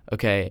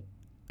 okay,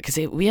 because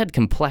we had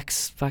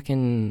complex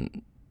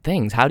fucking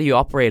things. How do you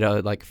operate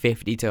a, like,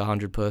 50 to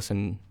 100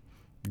 person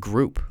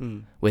group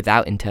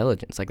without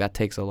intelligence? Like, that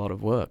takes a lot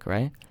of work,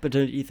 right? But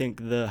don't you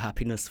think the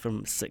happiness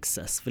from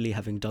successfully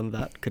having done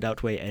that could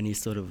outweigh any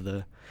sort of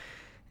the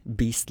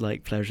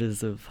beast-like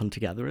pleasures of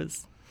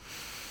hunter-gatherers?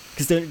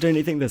 Because don't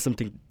you think there's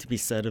something to be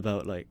said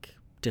about, like,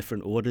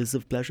 different orders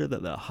of pleasure,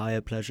 that there are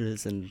higher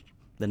pleasures and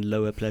then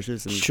lower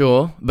pleasures? And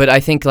sure, but I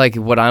think, like,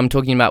 what I'm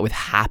talking about with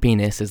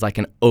happiness is like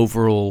an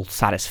overall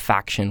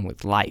satisfaction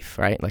with life,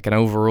 right? Like an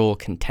overall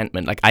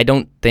contentment. Like, I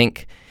don't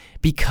think,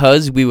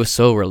 because we were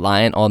so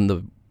reliant on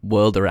the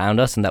world around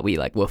us and that we,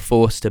 like, were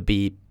forced to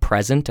be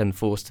present and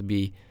forced to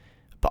be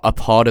a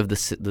part of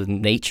the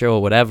nature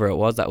or whatever it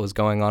was that was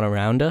going on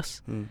around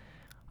us.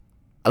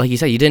 Like you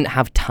said, you didn't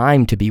have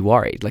time to be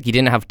worried. Like, you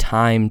didn't have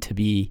time to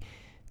be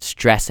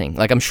stressing.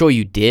 Like, I'm sure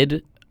you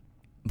did,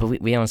 but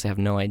we honestly have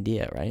no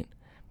idea, right?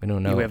 We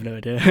don't know. We have no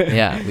idea.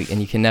 Yeah, and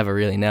you can never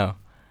really know.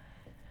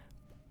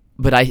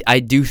 But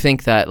I do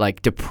think that,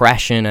 like,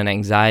 depression and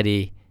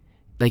anxiety,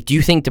 like, do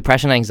you think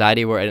depression and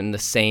anxiety were in the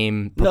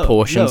same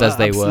proportions as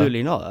they were?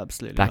 Absolutely not.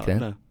 Absolutely back not. then?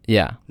 No.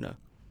 Yeah. No.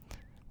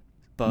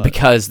 But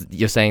because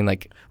you're saying,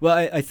 like... Well,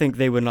 I think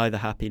they were neither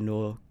happy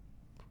nor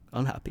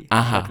unhappy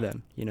back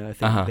then. You know, I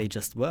think they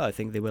just were. I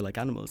think they were like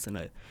animals,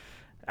 and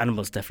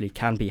animals definitely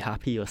can be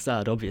happy or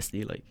sad,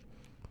 obviously. Like,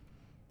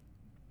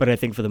 but I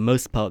think for the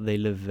most part, they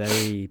live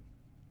very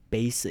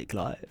basic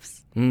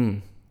lives.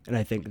 And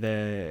I think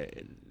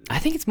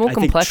it's more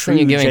complex than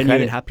you're giving genuine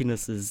credit.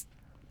 Happiness is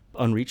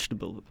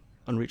unreachable.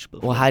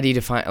 Well, how do you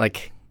define,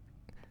 like,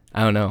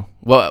 I don't know.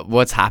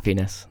 What's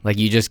happiness? Like,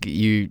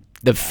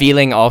 the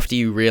feeling after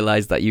you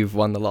realize that you've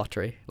won the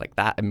lottery, like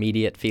that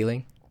immediate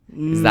feeling?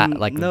 Is that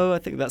like... No, I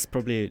think that's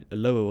probably a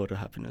lower order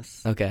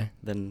happiness. Okay.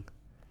 Than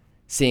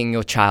seeing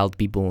your child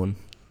be born.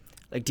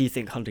 Like, do you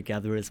think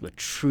hunter-gatherers were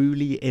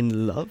truly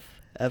in love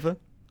ever?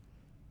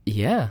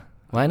 Yeah.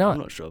 Why not? I'm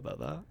not sure about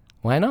that.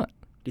 Why not?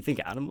 Do you think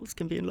animals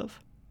can be in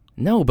love?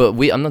 No, but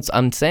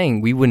I'm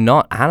saying we were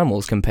not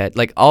animals compared.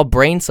 Like, our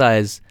brain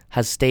size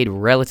has stayed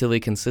relatively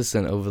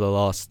consistent over the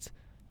last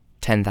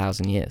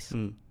 10,000 years.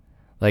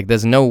 Like,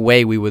 there's no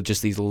way we were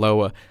just these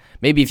lower.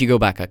 Maybe if you go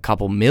back a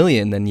couple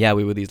million, then yeah,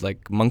 we were these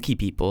like monkey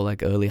people,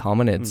 like early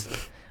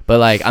hominids. But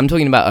like, I'm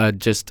talking about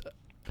just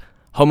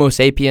Homo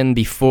sapien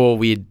before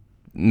we'd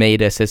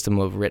made a system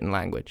of written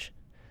language.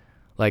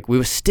 Like, we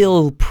were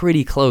still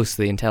pretty close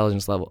to the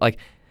intelligence level. Like,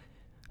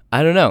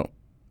 I don't know.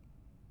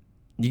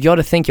 You got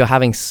to think you're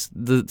having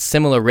the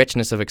similar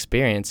richness of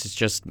experience. It's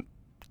just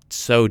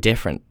so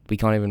different. We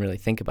can't even really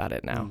think about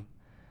it now.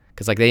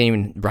 Because, like, they didn't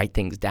even write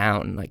things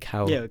down. Like,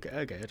 how... Yeah,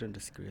 okay, I don't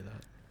disagree with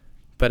that.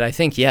 But I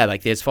think, yeah,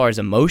 like, as far as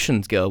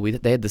emotions go,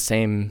 they had the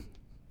same,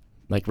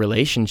 like,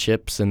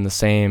 relationships and the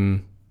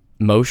same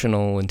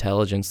emotional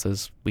intelligence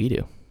as we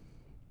do.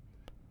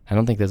 I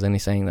don't think there's any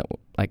saying that,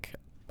 like,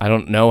 I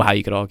don't know how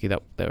you could argue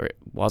that there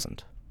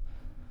wasn't.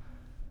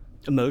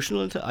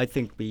 Emotional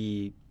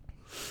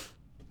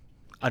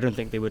I don't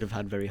think they would have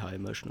had very high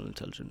emotional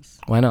intelligence.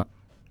 Why not?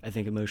 I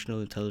think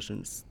emotional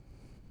intelligence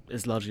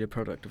is largely a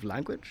product of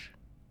language.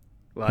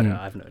 Well, I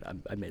don't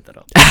know, I made that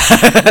up.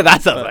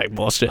 That sounds like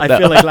bullshit. I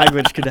feel like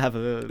language could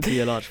be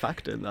a large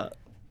factor in that.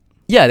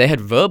 Yeah, they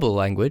had verbal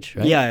language,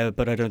 right? Yeah,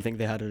 but I don't think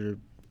they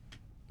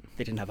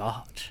didn't have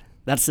art.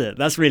 That's it.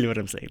 That's really what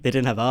I'm saying. They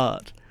didn't have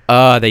art.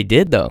 They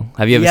did, though.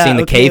 Have you ever seen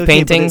the cave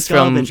paintings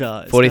from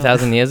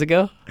 40,000 years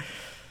ago?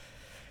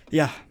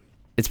 Yeah.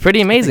 It's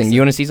pretty amazing. So. You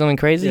want to see something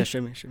crazy? Yeah,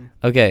 show me.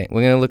 Okay,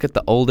 we're going to look at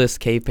the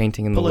oldest cave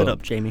painting in the world. Pull it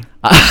up, Jamie.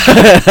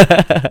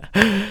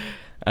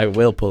 I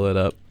will pull it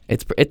up.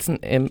 It's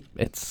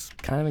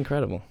kind of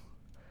incredible.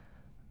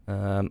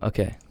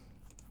 Okay.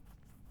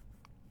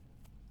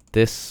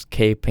 This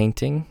cave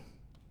painting,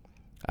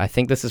 I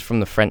think this is from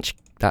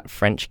that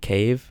French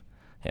cave.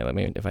 Hey,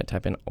 if I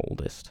type in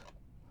oldest.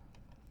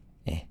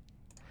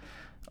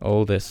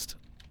 Oldest.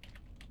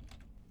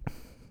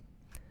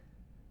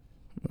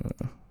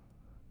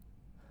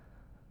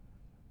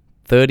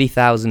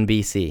 30,000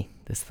 BC,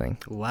 this thing.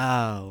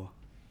 Wow.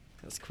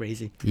 That's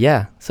crazy.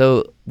 Yeah,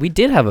 so we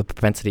did have a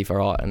propensity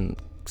for art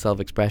and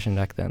self-expression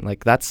back then.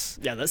 Like, that's...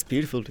 Yeah, that's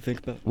beautiful to think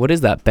about. What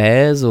is that,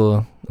 bears?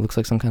 Or it looks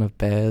like some kind of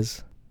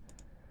bears.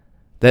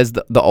 There's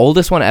the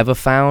oldest one ever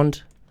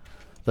found,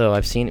 though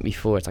I've seen it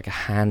before. It's like a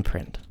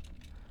handprint.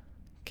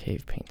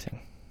 Cave painting.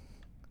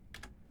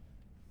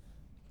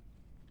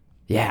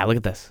 Yeah, look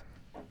at this.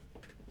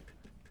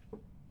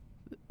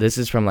 This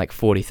is from like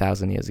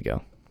 40,000 years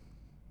ago.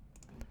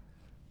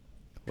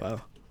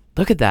 Wow.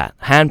 Look at that.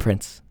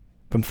 Handprints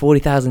from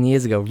 40,000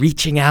 years ago,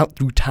 reaching out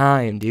through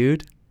time,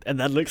 dude. And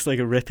that looks like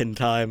a rip in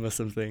time or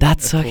something.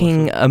 That's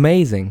fucking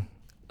amazing.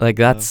 Like,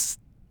 that's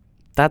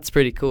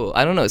pretty cool.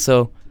 I don't know.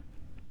 So,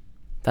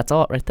 that's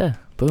art right there.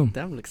 Boom.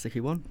 Damn, looks like he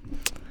won.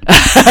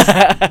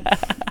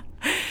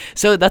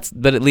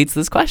 But it leads to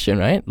this question,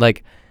 right?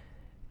 Like,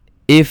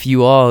 if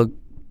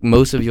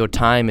most of your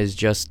time is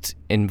just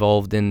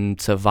involved in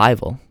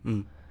survival,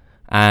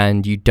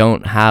 and you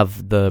don't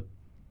have the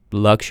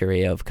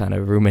luxury of kind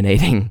of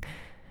ruminating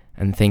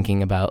and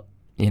thinking about,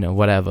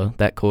 whatever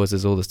that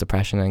causes all this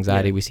depression and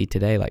anxiety we see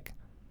today, like,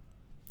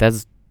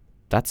 that's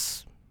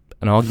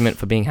an argument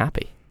for being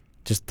happy.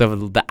 Just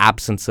the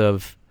absence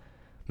of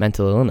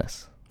mental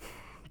illness.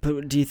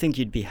 But do you think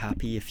you'd be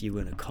happy if you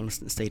were in a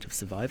constant state of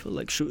survival?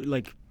 Like,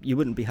 you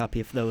wouldn't be happy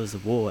if there was a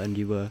war and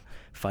you were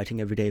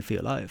fighting every day for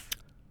your life.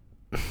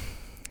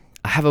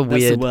 I have a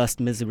weird... That's the worst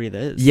misery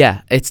there is.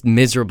 Yeah, it's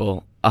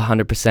miserable,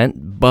 100%,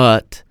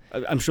 but...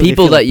 I'm sure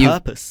people they feel that you...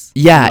 purpose.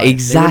 Yeah, like,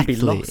 exactly.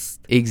 They wouldn't be lost.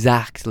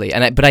 Exactly.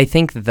 But I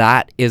think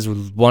that is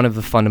one of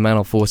the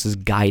fundamental forces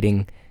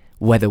guiding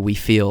whether we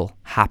feel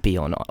happy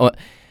or not.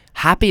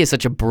 Happy is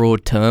such a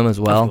broad term as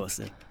well. Of course,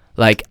 yeah.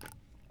 Like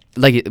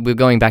we're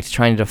going back to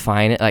trying to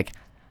define it. Like,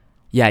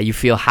 yeah, you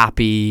feel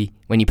happy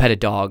when you pet a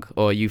dog,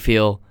 or you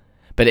feel...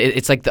 But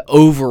it's like the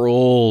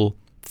overall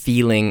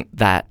feeling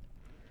that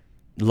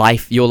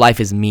your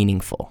life is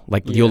meaningful.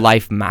 Like, your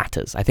life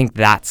matters. I think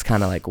that's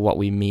kind of like what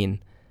we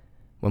mean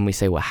when we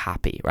say we're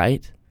happy,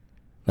 right?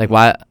 Like,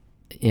 why...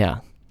 Yeah.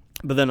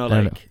 But they're not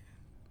like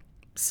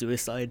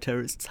suicide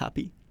terrorists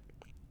happy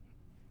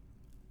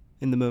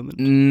in the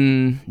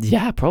moment.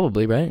 Yeah,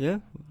 probably, right? Yeah.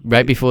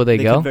 Right before they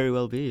go? Could very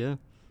well be, yeah.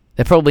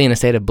 They're probably in a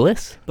state of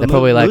bliss. But they're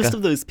probably most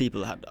of those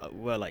people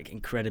were like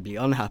incredibly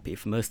unhappy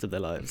for most of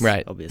their lives.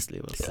 Right.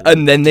 Obviously.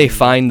 And then they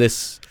find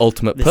this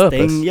ultimate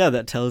purpose. Thing,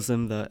 that tells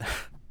them that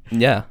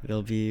yeah,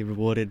 they'll be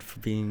rewarded for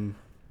being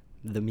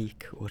the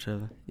meek or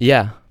whatever.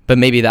 Yeah, but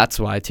maybe that's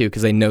why too,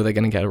 because they know they're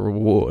going to get a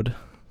reward.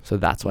 So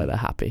that's why they're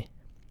happy.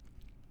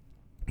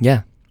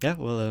 Yeah. Yeah,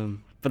 well,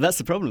 but that's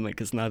the problem,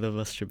 because neither of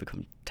us should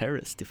become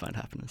terrorists to find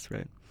happiness,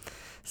 right?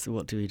 So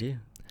what do we do?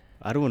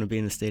 I don't want to be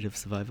in a state of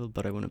survival,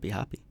 but I want to be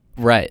happy.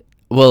 Right.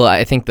 Well,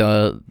 I think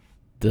the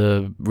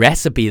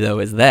recipe, though,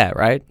 is there,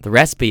 right? The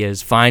recipe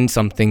is find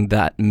something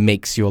that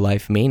makes your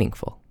life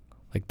meaningful.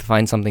 Like, to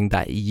find something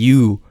that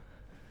you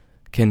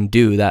can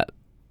do that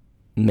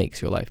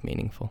makes your life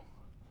meaningful.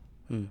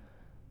 Okay.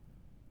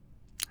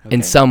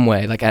 In some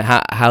way. Like,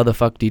 how the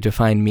fuck do you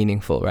define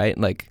meaningful, right?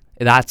 Like,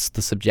 that's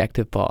the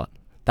subjective part.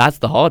 That's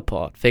the hard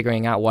part,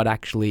 figuring out what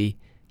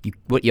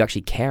you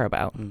actually care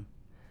about.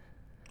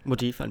 What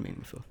do you find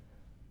meaningful?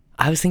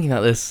 I was thinking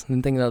about this. I've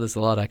been thinking about this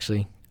a lot,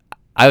 actually.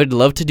 I would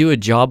love to do a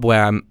job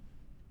where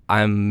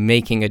I'm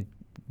making a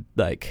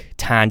like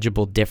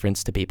tangible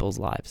difference to people's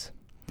lives.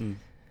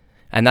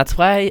 And that's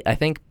why I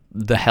think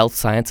the health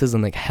sciences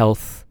and like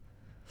health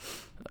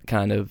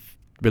kind of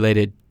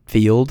related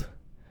field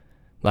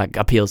like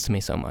appeals to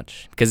me so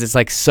much, because it's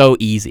like so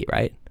easy,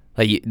 right?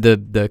 Like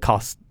the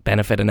cost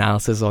benefit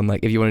analysis on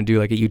like if you want to do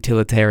like a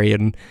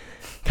utilitarian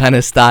kind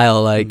of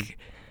style, like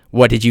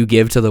what did you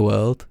give to the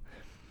world?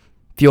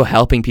 If you're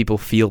helping people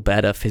feel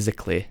better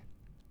physically,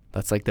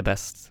 that's like the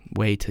best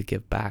way to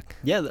give back.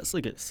 Yeah, that's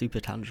like a super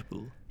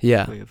tangible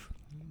way of.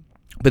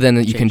 But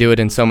then you can do it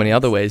in so many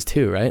other ways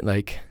too, right?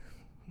 Like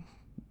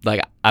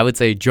I would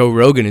say Joe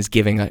Rogan is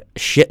giving a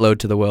shitload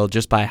to the world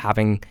just by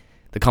having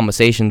the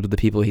conversations with the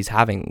people he's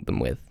having them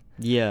with.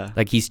 Yeah.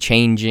 Like he's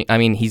changing. I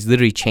mean, he's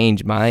literally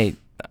changed my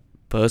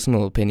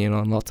personal opinion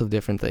on lots of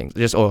different things.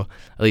 Just, or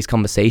at least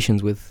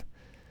conversations with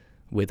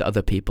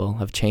other people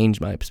have changed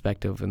my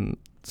perspective on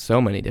so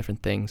many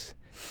different things.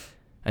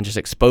 And just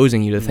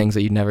exposing you to things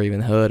that you'd never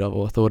even heard of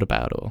or thought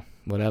about or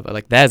whatever.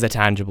 Like there's a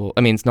tangible,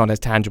 I mean, it's not as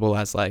tangible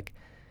as like,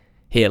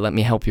 here, let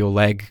me help your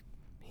leg,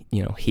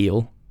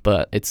 heal.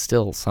 But it's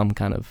still some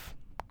kind of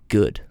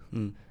good.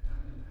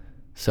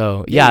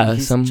 So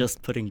he's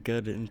just putting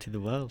good into the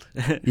world.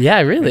 Yeah,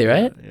 really,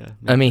 right? Yeah.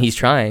 I mean, he's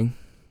trying.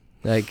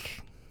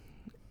 Like,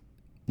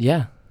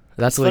 yeah,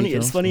 that's what funny.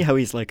 It's funny how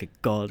he's like a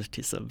god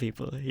to some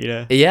people.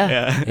 Yeah.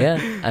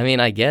 I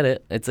mean, I get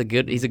it.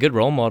 He's a good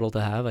role model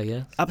to have, I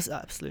guess.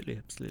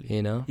 Absolutely.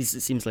 He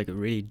seems like a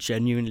really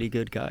genuinely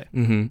good guy.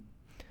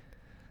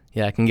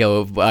 Yeah, I can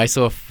go. I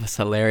saw a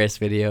hilarious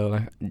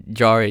video.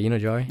 Jari, you know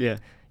Jari? Yeah.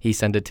 He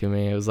sent it to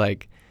me. It was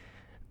like,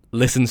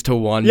 listens to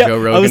one Joe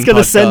Rogan podcast. I was going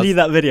to send you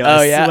that video.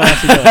 Oh, yeah?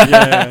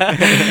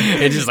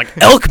 It's just like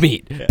elk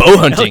meat, bow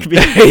hunting. Elk meat.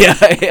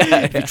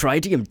 Have you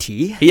tried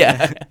DMT?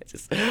 Yeah.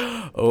 Just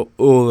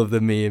all of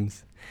the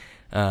memes.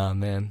 Oh,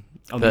 man.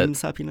 Are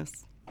memes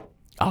happiness?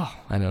 Oh,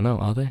 I don't know.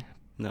 Are they?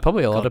 No.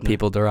 Probably a lot of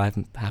people derive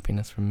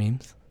happiness from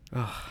memes.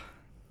 Oh,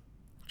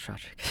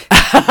 tragic.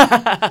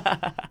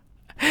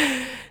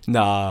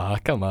 Nah,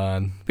 come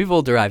on.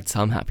 People derive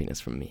some happiness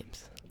from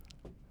memes.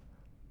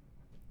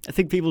 I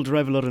think people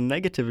derive a lot of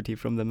negativity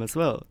from them as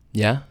well.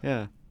 Yeah?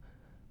 Yeah.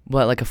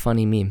 What, like a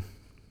funny meme?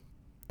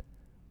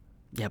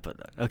 Yeah, but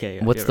okay.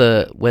 Where's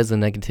the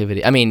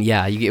negativity? I mean,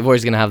 yeah, you're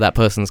always going to have that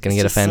person that's going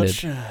to get offended. It's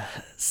such a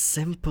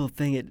simple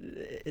thing.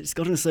 It's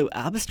gotten so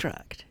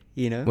abstract,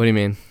 What do you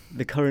mean?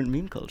 The current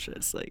meme culture.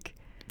 It's like...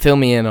 Fill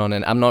me in on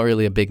it. I'm not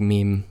really a big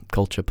meme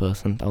culture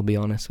person, I'll be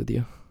honest with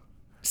you.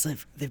 It's like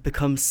they've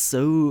become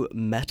so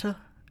meta.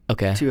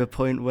 Okay. To a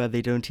point where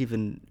they don't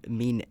even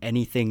mean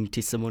anything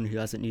to someone who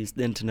hasn't used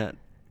the internet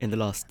in the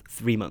last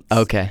 3 months.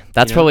 Okay.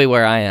 That's probably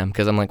where I am,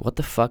 because I'm like, what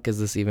the fuck is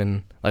this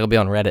even? Like, I'll be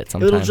on Reddit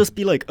sometimes. It'll just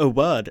be like a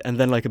word, and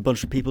then like a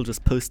bunch of people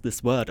just post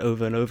this word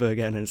over and over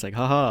again, and it's like,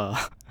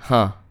 haha.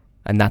 Huh.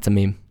 And that's a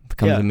meme.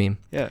 Becomes a meme.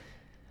 Yeah.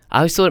 I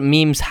always thought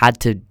memes had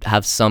to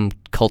have some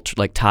culture,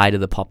 like tie to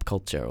the pop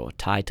culture or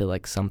tie to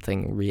like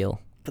something real.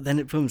 But then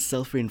it becomes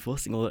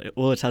self-reinforcing.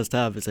 All it has to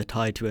have is a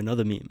tie to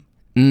another meme.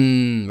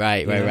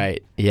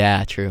 Right.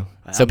 Yeah, true.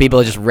 So people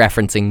are just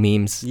referencing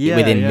memes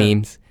within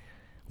memes.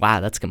 Wow,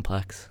 that's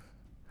complex.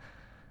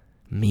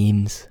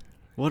 Memes.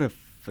 What a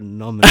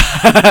phenomenon.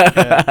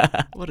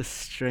 What a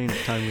strange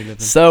time we live in.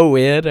 So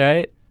weird,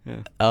 right?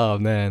 Yeah. Oh,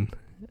 man.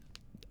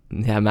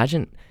 Yeah,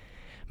 imagine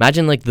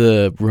like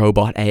the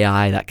robot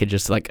AI that could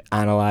just like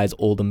analyze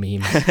all the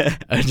memes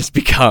and just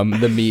become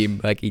the meme.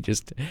 Like he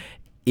just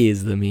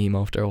is the meme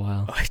after a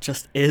while. Oh, it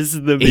just is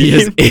the meme. He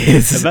just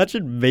is.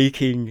 Imagine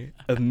making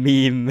a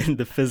meme in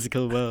the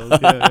physical world.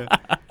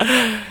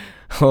 Yeah.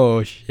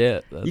 Oh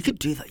shit! You could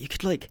do that. You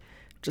could like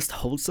just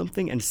hold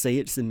something and say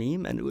it's a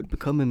meme, and it would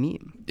become a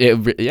meme.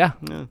 Yeah,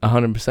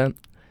 100%.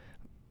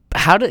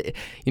 How do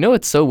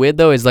what's so weird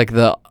though is like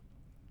the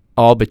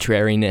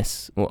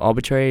arbitrariness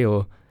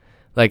or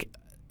like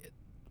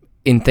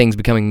in things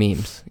becoming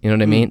memes. You know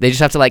what I mean? They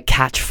just have to like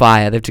catch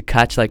fire. They have to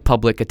catch like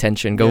public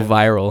attention, go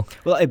viral.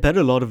 Well, I bet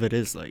a lot of it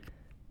is like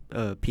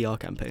PR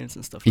campaigns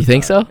and stuff. You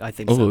think so? I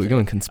think so. Oh, we're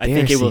going conspiracy. I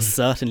think it will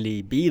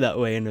certainly be that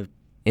way in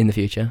the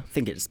future. I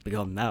think it's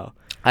begun now.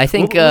 I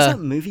think what was that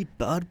movie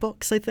Bird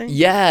Box? I think.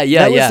 Yeah.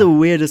 That was the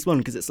weirdest one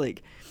because it's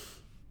like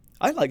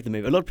I like the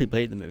movie. A lot of people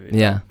hate the movie.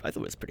 Yeah. I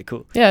thought it was pretty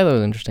cool. Yeah, that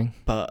was interesting.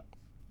 But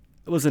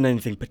it wasn't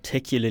anything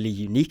particularly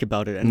unique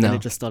about it, and then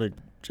it just started.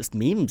 Just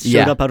memes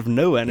showed up out of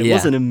nowhere, and it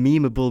wasn't a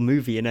memeable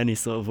movie in any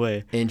sort of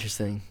way.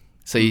 Interesting.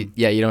 So you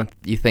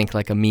think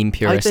like a meme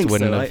purist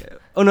wouldn't have?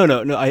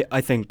 No.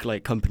 I think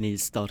like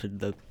companies started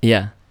the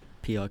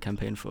PR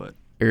campaign for it.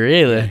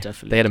 Really? Yeah,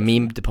 definitely. They had a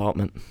meme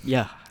department.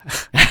 Yeah.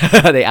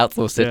 They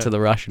outsourced it to the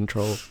Russian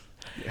trolls.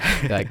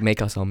 Like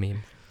make us all memes.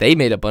 They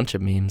made a bunch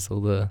of memes.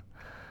 All the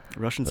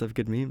Russians have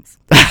good memes.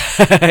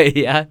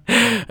 Yeah.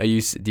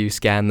 Do you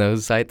scan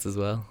those sites as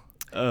well?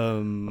 Like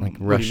what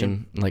do you Russian,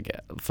 mean? like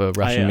for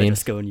Russian I memes?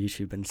 just go on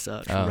YouTube and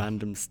search Oh.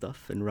 random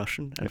stuff in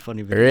Russian, and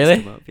funny videos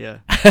Really? come up. Yeah.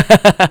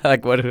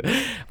 Like what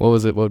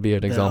was it? What would be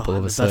an example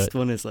of a The search? best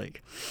one is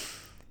like,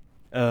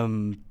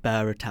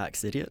 bear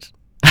attacks idiot.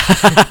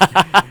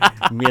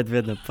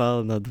 Медведь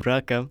напал на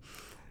дурака.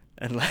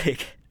 And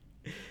like,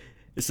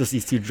 it's just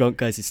these two drunk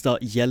guys who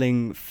start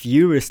yelling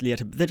furiously at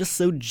him. They're just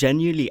so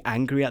genuinely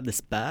angry at this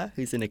bear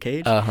who's in a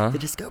cage. They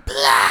just go,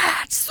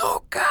 "Blad,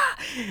 suka,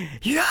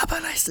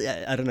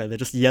 yabana." I don't know. They're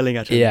just yelling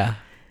at him. Yeah.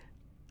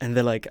 And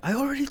they're like, "I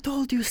already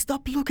told you,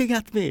 stop looking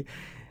at me."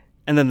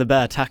 And then the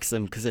bear attacks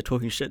them because they're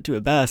talking shit to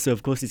a bear. So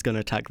of course he's gonna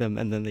attack them.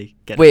 And then they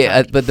get Wait,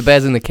 attacked. but the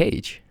bear's in the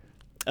cage.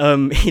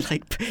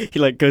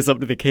 He goes up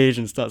to the cage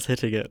and starts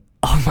hitting it.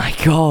 Oh my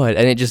god!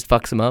 And it just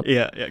fucks him up.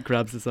 Yeah,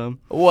 grabs his arm.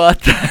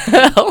 What the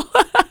hell?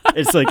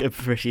 It's like a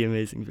pretty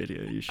amazing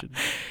video. You should.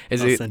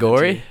 Is I'll it send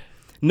gory? to you.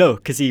 No,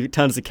 because he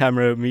turns the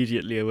camera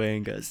immediately away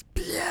and goes,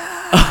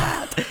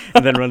 "Blood,"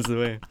 and then runs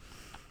away.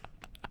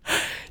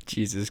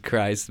 Jesus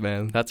Christ,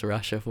 man, that's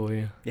Russia for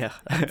you. Yeah.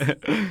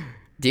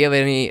 Do you have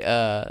any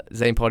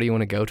Zane Potter you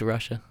want to go to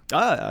Russia?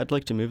 I'd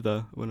like to move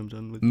there when I'm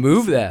done with.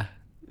 Move there.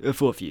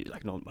 For a few,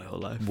 like not my whole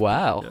life.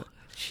 Wow. Yeah.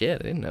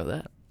 Shit, I didn't know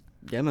that.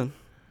 Yeah, man.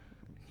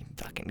 You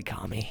fucking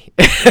commie.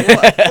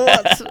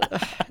 What?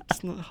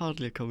 It's not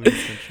hardly a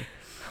communist country.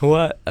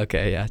 What?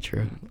 Okay, yeah,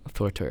 true.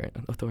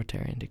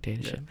 Authoritarian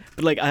dictatorship. Yeah.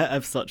 But like, I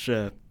have such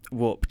a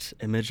warped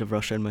image of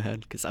Russia in my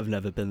head because I've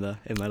never been there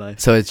in my life.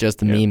 So it's just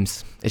the Yeah.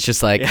 memes. It's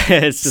just like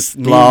It's just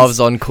Slavs memes.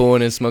 on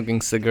corners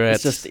smoking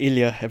cigarettes. It's just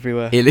Ilya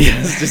everywhere.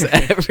 Ilya's just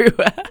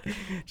everywhere.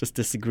 Just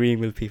disagreeing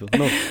with people.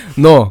 No.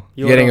 No,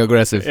 You're getting a-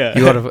 aggressive. yeah.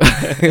 You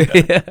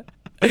yeah.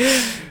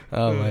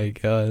 Oh my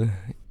god,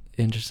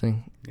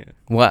 interesting. Yeah.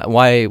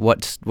 Why?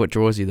 What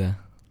draws you there?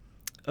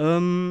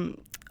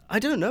 I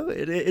don't know.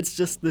 It's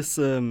just this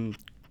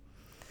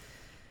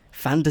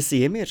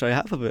fantasy image I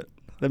have of it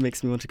that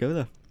makes me want to go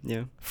there.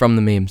 Yeah. From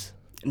the memes.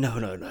 No,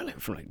 like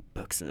from like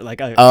books.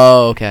 Like I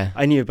Oh, okay.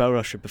 I knew about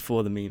Russia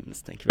before the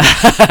memes. Thank you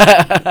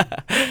very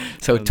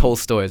much. So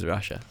Tolstoy is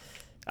Russia.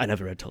 I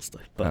never read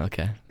Tolstoy, but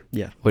Okay.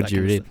 yeah. What that did you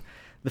kind of read? stuff.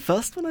 The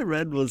first one I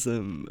read was a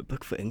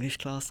book for English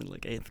class in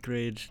like 8th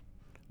grade.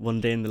 One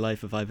Day in the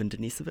Life of Ivan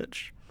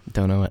Denisovich.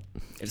 Don't know it.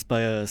 It's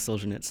by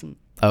Solzhenitsyn.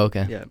 Oh,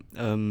 okay. Yeah.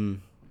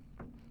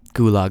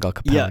 Gulag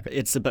Archipelago. Yeah,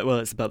 it's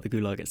about the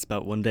Gulag. It's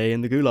about one day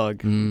in the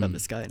Gulag, about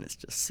this guy, and it's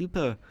just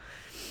super.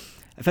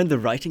 I find the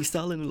writing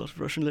style in a lot of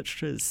Russian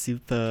literature is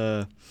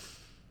super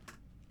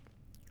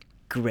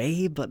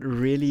grey, but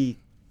really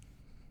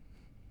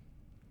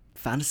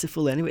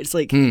fanciful. Anyway, it's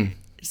like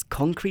it's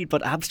concrete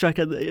but abstract.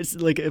 It's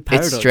like a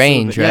paradox. It's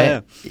strange, a little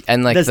right? bit. Yeah.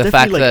 And like There's the definitely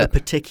fact like a that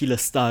particular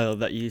style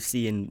that you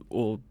see in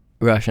all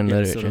Russian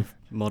literature. sort of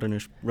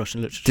modernish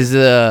Russian literature. Does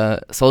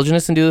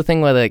Solzhenitsyn do the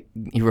thing where like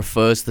he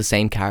refers to the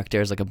same character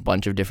as like a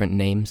bunch of different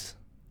names?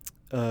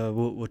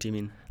 What do you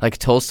mean? Like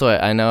Tolstoy,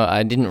 I know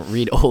I didn't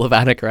read all of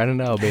Anna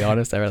Karenina, I'll be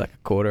honest. I read like a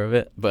quarter of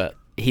it, but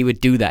he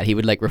would do that. He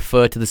would like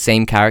refer to the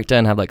same character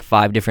and have like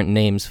 5 different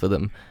names for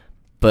them,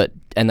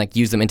 and like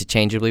use them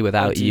interchangeably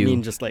without Do you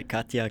mean just like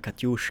Katya,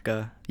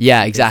 Katyushka?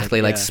 Yeah, things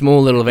exactly. Like yeah.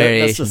 small little That's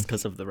variations. just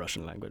because of the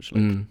Russian language.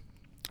 Like,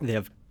 they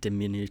have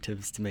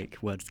diminutives to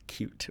make words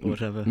cute or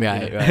whatever.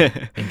 Right, you know?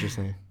 right.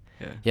 Interesting.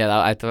 Yeah. Yeah,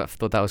 I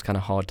thought that was kind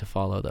of hard to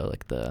follow though.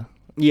 Like the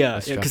Yeah,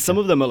 the because some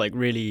structure. of them are like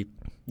really,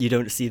 you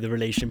don't see the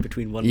relation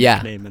between one yeah,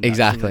 nickname and that, you know?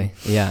 exactly.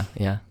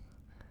 Yeah.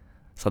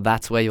 So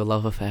that's where your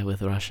love affair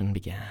with Russian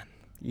began.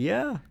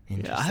 Yeah. I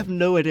Interesting. have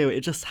no idea.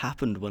 It just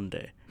happened one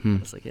day. I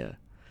was like, yeah.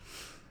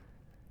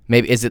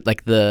 Maybe is it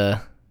like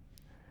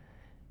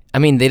I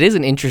mean, it is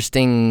an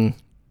interesting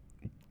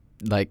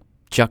like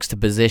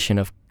juxtaposition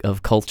of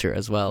culture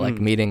as well. Like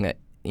meeting a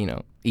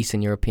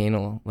Eastern European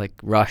or like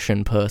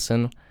Russian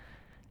person,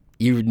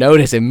 you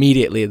notice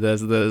immediately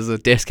there's a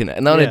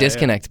disconnect. Not a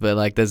disconnect, but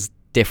like there's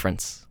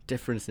difference.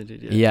 Difference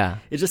indeed. Yeah.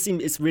 It just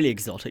seems it's really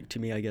exotic to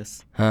me, I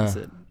guess. Huh. Is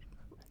it?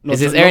 Is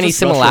ju- there any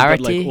just Russia, but,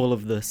 similarity? like all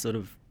of the sort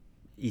of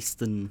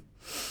Eastern.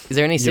 Is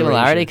there any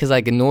similarity? Because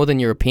like Northern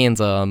Europeans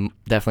are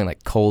definitely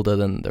like colder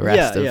than the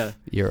rest of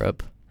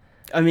Europe.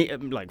 I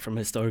mean, like from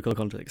historical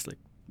context, like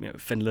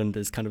Finland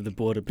is kind of the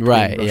border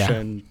between Russia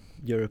and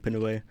Europe in a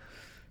way.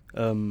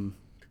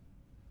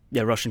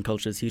 Russian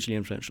culture is hugely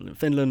influential in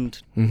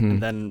Finland,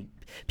 and then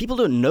people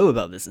don't know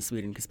about this in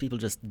Sweden because people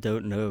just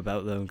don't know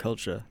about their own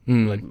culture.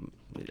 Like,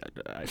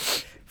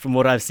 from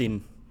what I've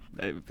seen,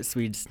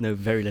 Swedes know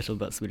very little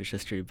about Swedish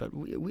history, but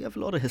we have a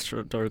lot of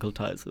historical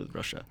ties with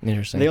Russia.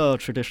 Interesting. They are a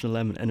traditional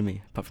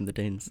enemy, apart from the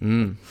Danes.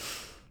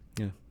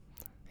 Yeah.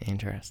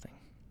 Interesting.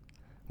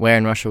 Where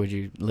in Russia would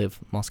you live?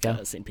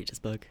 Moscow? St.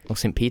 Petersburg. Oh,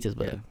 St.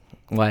 Petersburg. Yeah.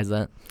 Why is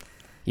that?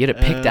 You had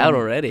it picked out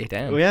already.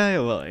 Damn.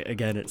 Well,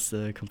 again, it's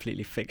a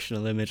completely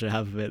fictional image I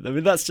have of it. I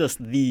mean, that's just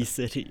the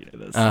city.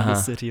 That's the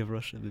city of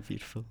Russia, the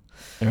beautiful.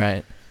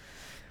 Right.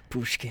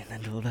 Pushkin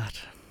and all that.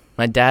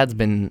 My dad's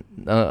been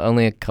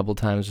only a couple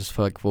times just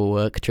for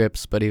work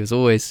trips, but he was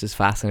always just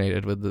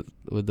fascinated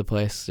with the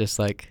place. Just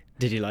like.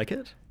 Did you like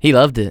it? He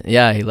loved it.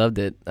 Yeah, he loved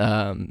it.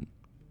 Yeah,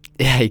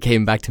 he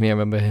came back to me. I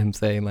remember him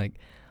saying like,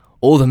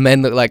 all the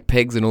men look like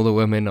pigs and all the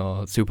women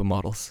are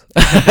supermodels.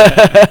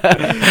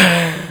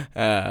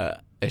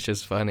 It's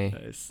just funny.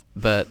 Nice.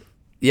 But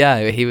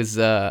yeah, he was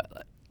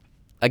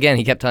again,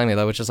 he kept telling me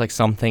there was just like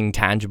something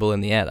tangible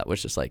in the air that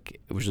was just like,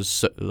 it was just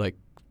so, like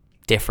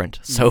different,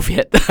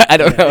 Soviet. I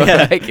don't know.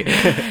 Yeah.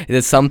 Like,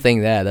 there's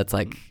something there that's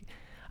like,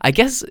 I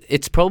guess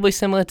it's probably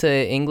similar to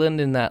England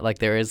in that like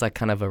there is like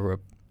kind of a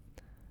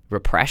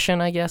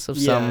repression, I guess, of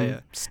some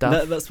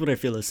stuff. That's what I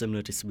feel is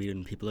similar to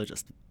Sweden. People are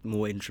just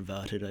more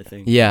introverted, I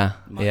think. Yeah,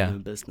 Mind yeah. their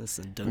own business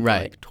and don't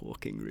Right. like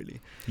talking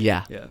really.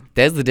 Yeah. Yeah.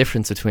 There's the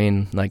difference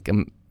between like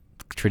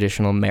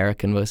traditional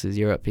American versus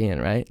European,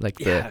 right?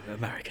 Like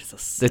Americans are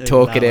so the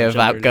talkative,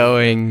 loud,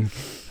 outgoing,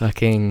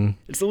 fucking.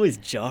 It's always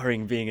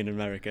jarring being in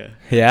America.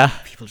 Yeah.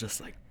 People just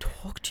like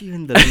talk to you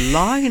in the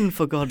line,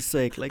 for God's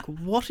sake. Like,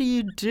 what are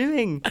you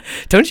doing?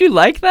 Don't you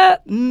like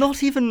that?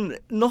 Not in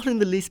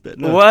the least bit.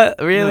 No. What?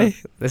 Really?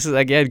 No. This is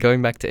again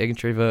going back to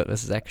introvert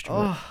versus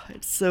extrovert. Oh,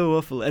 it's so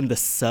awful. And the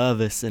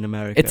service in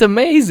America. It's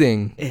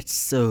amazing. It's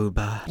so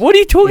bad. What are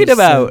you talking It's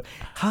so- about?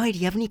 Hi, do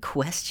you have any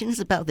questions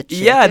about the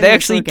chicken? Yeah, they It's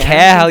actually organic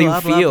care how and you blah,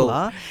 blah, feel.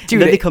 blah. Dude,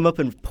 And then it- they come up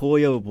and pour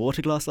your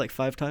water glass like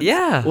 5 times.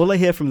 Yeah. All I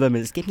hear from them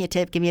is, give me a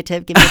tip, give me a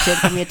tip, give me a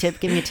tip, give me a tip,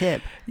 give me a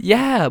tip.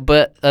 Yeah,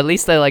 but at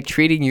least they're like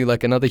treating you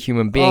like another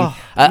human being. Oh,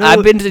 I've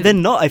no, been to. They're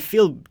not. I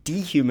feel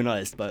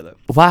dehumanized by them.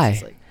 Why?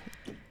 It's like,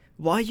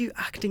 why are you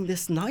acting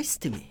this nice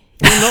to me?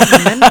 You're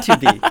not meant to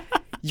be.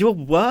 You're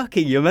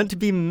working. You're meant to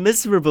be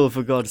miserable,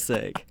 for God's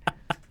sake.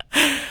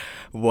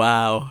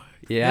 Wow.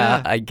 Yeah,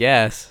 Yeah. I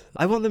guess.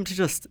 I want them to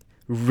just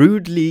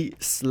rudely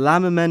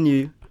slam a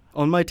menu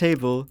on my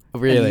table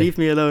Really? and leave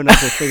me alone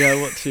as I figure out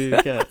what to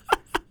get.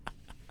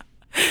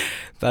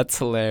 That's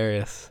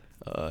hilarious.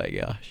 Oh my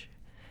gosh.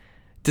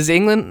 Does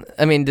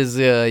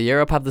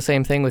Europe have the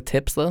same thing with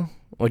tips though?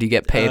 Or do you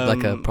get paid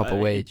like a proper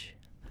wage?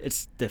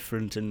 It's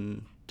different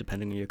in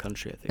depending on your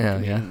country, I think. Yeah, I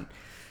mean, yeah.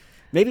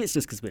 Maybe it's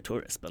just because we're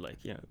tourists, but like,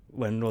 you know,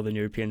 when Northern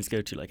Europeans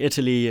go to like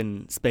Italy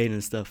and Spain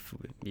and stuff,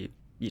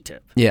 you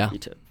tip. Yeah. You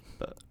tip.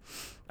 But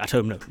at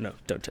home, no,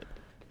 don't tip.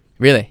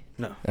 Really?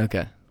 No.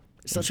 Okay.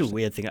 It's such a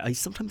weird thing. I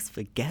sometimes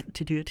forget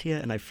to do it here,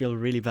 and I feel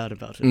really bad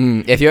about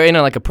it. If you're in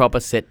like a proper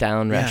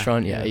sit-down Yeah,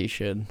 restaurant, yeah. you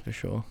should, for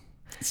sure.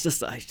 It's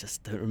just I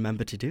just don't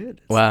remember to do it.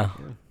 It's Wow. like,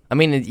 yeah. I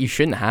mean, you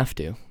shouldn't have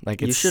to.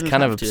 Like, You it's shouldn't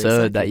kind of have to,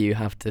 absurd that exactly. you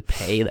have to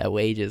pay their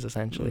wages,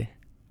 essentially.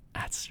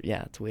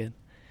 It's weird.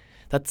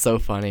 That's so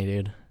funny,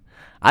 dude.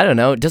 I don't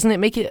know. Doesn't it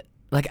make it,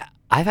 like,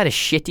 I've had a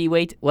shitty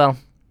wait. Well,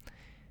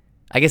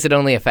 I guess it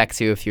only affects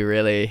you if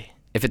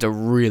it's a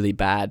really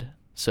bad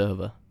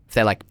server. If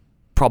they're, like,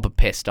 proper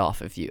pissed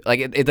off if you,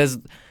 like,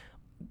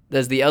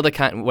 there's the other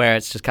kind where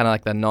it's just kind of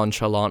like the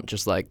nonchalant,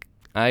 just like,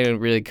 I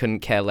really couldn't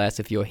care less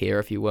if you're here,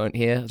 if you weren't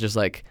here. Just,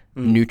 like,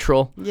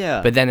 neutral.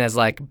 Yeah. But then there's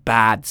like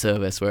bad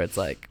service where it's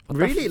like, what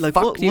the really, like,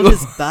 fuck what do you-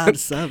 is bad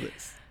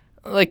service?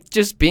 like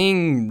just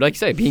being, like you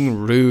say, being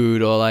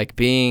rude or like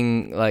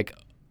being like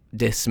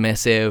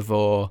dismissive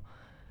or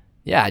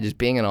just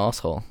being an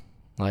asshole.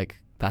 Like,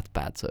 that's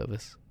bad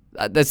service.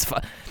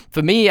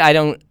 For me.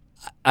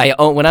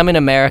 When I'm in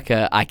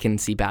America, I can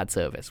see bad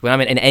service. When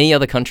I'm in any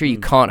other country, you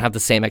can't have the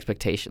same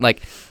expectation.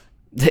 Like,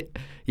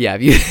 yeah,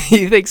 if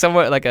you think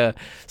somewhere like a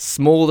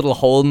small little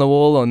hole in the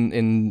wall in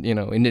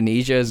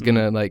Indonesia is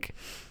gonna like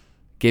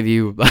give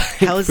you like,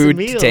 How's the food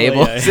to meal?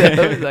 table, Yeah.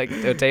 service, like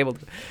a table,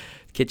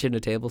 kitchen to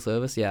table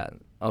service. Yeah,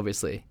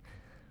 obviously.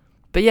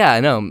 But yeah, I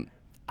know.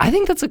 I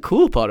think that's a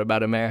cool part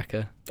about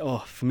America. Oh,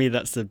 for me,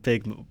 that's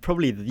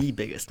probably the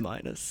biggest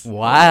minus.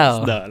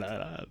 Wow.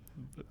 No.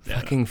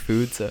 Fucking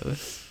food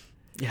service.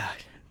 Yeah,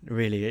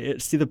 really.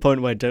 It's to the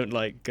point where I don't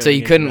like going So you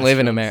into couldn't live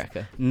in restaurants.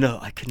 America? No,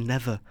 I could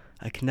never.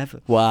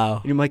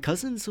 Wow. You know, my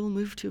cousins all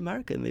moved to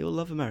America and they all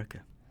love America.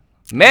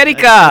 I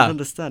America! don't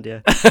understand,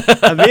 yeah.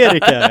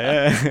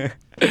 America,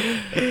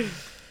 yeah.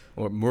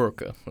 Or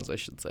America, as I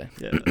should say.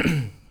 Yeah.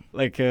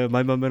 Like,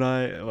 my mum and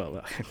I,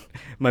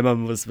 my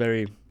mum was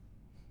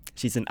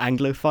she's an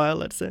Anglophile,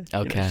 let's say. You know,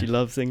 Okay. she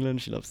loves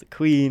England, she loves the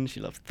Queen, she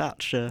loves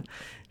Thatcher.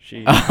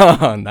 She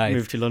Oh, nice.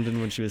 moved to London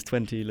when she was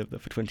 20, lived there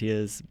for 20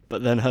 years.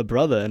 But then her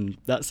brother and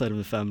that side of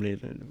the family,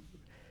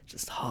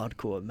 just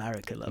hardcore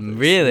America lovers.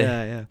 Really?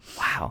 Yeah.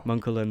 Wow. My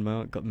uncle and my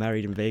aunt got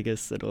married in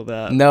Vegas and all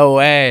that. No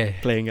way.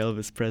 Playing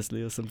Elvis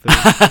Presley or something.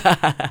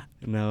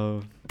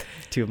 Now,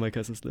 2 of my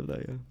cousins live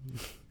there,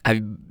 yeah.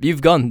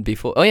 You've gone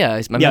before? Oh yeah,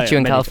 I met you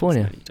in many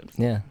California. times, many times.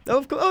 Yeah. Oh,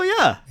 of course. Oh,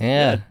 yeah.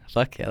 Yeah.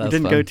 Fuck yeah, We that's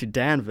didn't fun. go to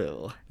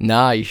Danville.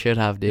 Nah, you should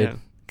have, dude. Yeah.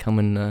 Come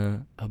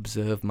and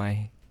observe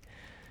my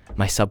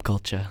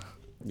subculture.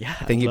 Yeah.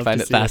 I think you'd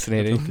find it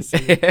fascinating.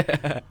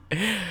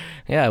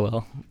 Yeah,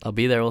 well, I'll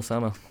be there all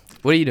summer.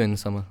 What are you doing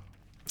this summer?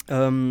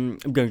 I'm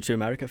going to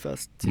America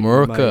first. To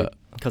America.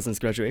 My cousin's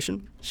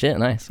graduation. Shit,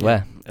 nice.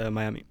 Yeah. Where?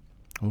 Miami.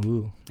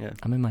 Ooh. Yeah.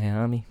 I'm in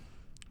Miami.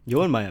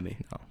 You're in Miami.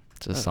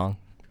 It's a Oh. song.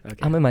 Okay.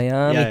 I'm in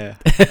Miami.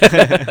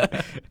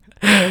 Yeah.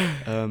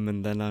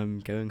 And then I'm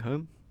going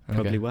home.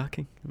 Probably Okay.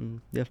 working.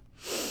 Yeah.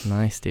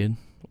 Nice, dude.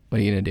 What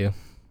are you gonna do?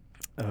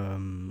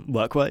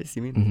 Work-wise,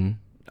 you mean? Mm-hmm.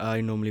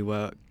 I normally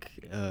work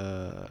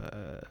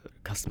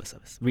customer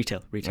service,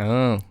 retail.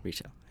 Oh.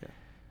 Yeah.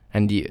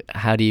 And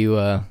how do you?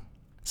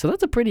 So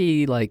that's a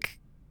pretty like,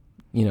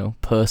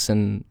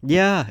 person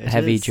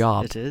heavy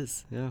job. It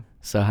is. Yeah.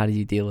 So how do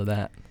you deal with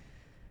that?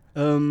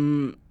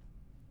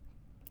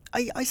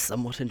 I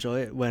somewhat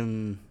enjoy it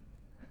when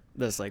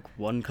there's like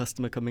one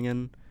customer coming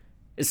in.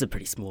 It's a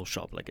pretty small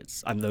shop. Like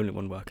I'm the only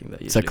one working there.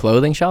 It's a usually.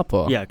 clothing shop,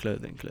 or Yeah,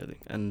 clothing,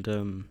 and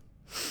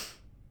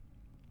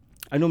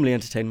I normally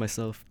entertain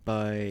myself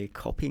by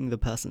copying the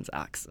person's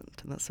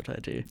accent, and that's what I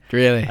do.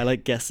 Really? I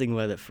like guessing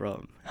where they're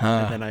from, Huh.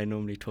 and then I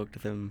normally talk to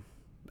them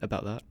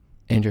about that.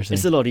 Interesting.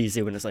 It's a lot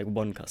easier when it's like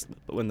one customer,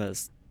 but when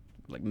there's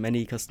like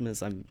many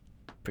customers, I'm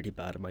pretty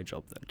bad at my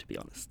job then, to be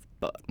honest.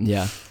 But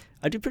Yeah.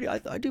 I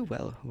do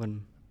well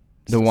when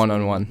it's The just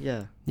one-on-one.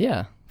 Yeah,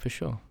 Yeah, for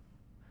sure.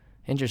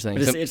 Interesting.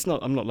 but So- it's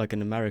not. I'm not like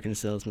an American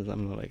salesman.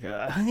 I'm not like,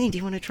 hey, do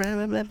you want to try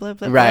blah blah blah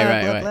blah Right, blah,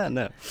 right, blah, right. blah.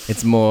 No.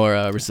 it's more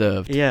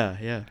reserved.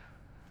 Yeah.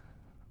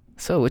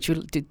 So what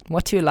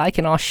do you like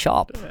in our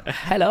shop?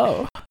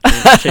 Hello.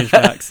 Change my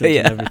accent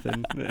Yeah. and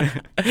everything.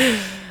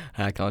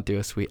 I can't do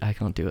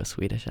a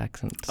Swedish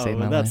accent. To Oh, save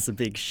well, my that's life. a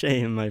big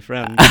shame, my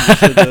friend. You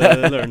should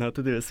learn how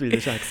to do a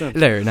Swedish accent.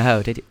 Learn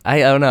how did you? I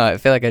don't know. I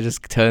feel like it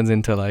just turns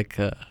into like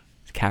a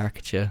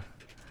caricature.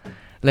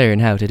 Learn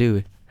how to do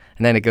it,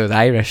 and then it goes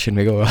Irish, and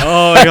we go.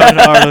 Oh my God,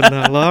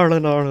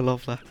 Ireland,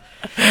 lovely.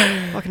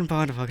 Fucking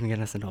point of fucking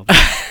getting us in Dublin.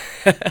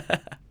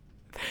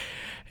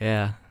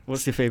 Yeah.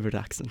 What's your favorite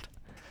accent?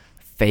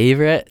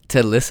 Favorite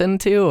to listen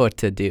to or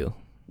to do?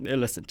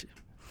 Listen to.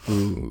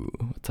 Ooh,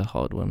 it's a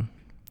hard one.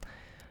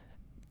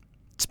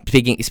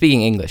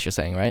 Speaking English, you're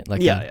saying, right?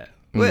 Like Yeah.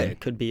 Well, Mm. it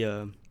could be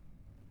a.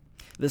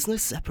 There's no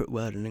separate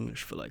word in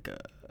English for like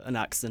an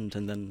accent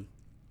and then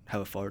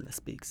how a foreigner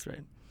speaks,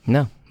 right?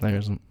 No, there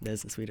isn't.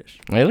 There's in Swedish.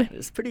 Really?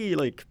 It's pretty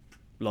like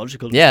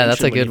logical. Yeah, that's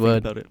a distinction good when you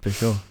think word about it. for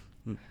sure.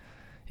 Mm.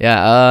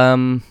 Yeah.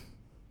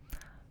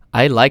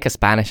 I like a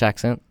Spanish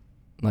accent,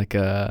 like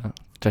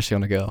especially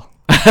on a girl.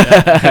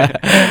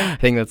 I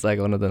think that's like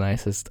one of the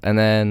nicest. And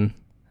then,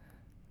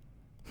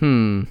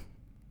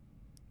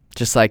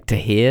 just like to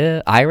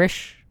hear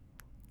Irish,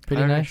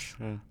 pretty Irish,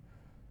 yeah.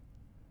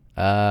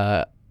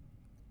 nice.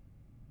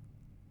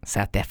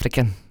 South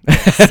African.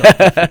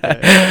 Africa,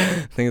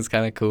 I think it's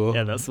kind of cool.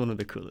 Yeah, that's one of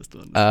the coolest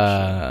ones.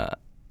 for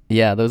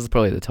Yeah, those are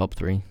probably the top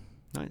three.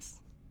 sure. Nice.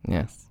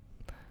 Yes.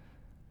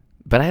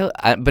 But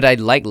I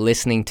like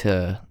listening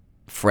to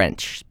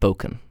French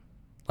spoken,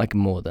 like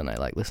more than I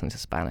like listening to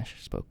Spanish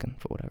spoken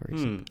for whatever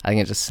reason. I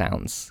think it just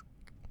sounds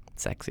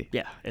sexy.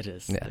 Yeah, it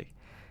is. Yeah. Like,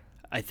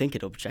 I think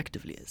it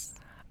objectively is.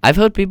 I've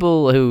heard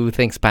people who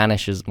think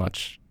Spanish is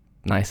much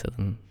nicer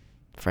than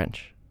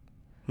French.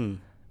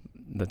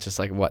 That's just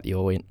like what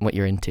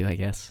you're into, I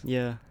guess.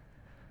 Yeah.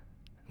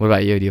 What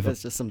about you? Do you have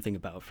There's just something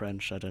about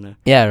French. I don't know.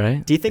 yeah,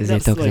 right? Do you think Is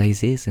that's it like?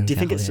 racist Do and you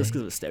think it's just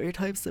Cavalier? because of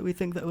stereotypes that we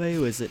think that way,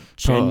 or is it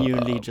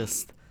genuinely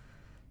just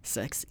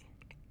sexy?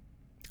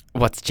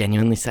 What's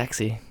genuinely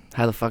sexy?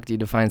 How the fuck do you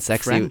define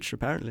sexy? French,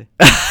 apparently.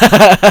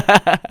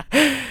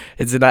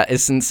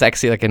 Isn't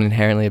sexy like an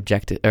inherently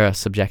objective or a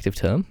subjective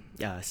term?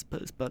 Yeah, I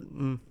suppose, but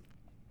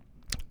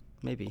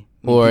maybe.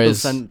 Or people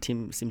is-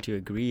 seem to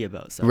agree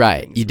about certain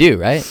Right, things. you do,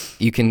 right?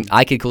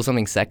 I could call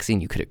something sexy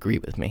and you could agree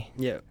with me.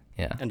 Yeah,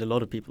 Yeah. and a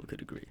lot of people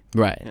could agree.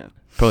 Right. Yeah.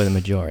 Probably the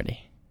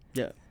majority.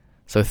 Yeah.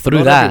 So through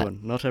Not that, everyone,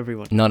 not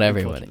everyone. Not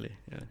everybody. unfortunately,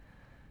 Yeah.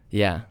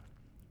 yeah.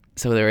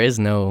 So there is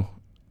no,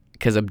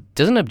 because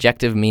doesn't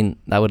objective mean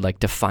that would like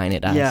define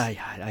it as? Yeah,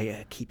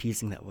 I keep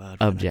using that word.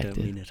 When I Objective.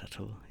 don't mean it at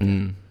all.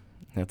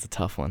 That's a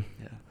tough one.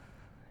 Yeah.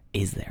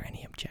 Is there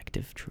any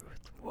objective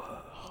truth? Whoa.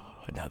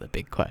 Another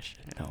big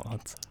question. No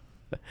answer.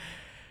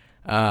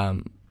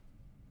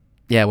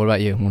 Yeah. What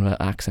about you? What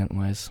about accent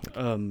wise? I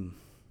don't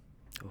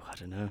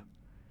know.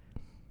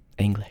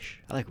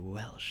 English. I like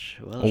Welsh.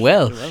 Welsh.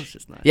 Welsh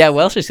is nice. Yeah,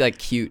 Welsh is like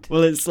cute.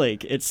 Well, it's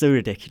like it's so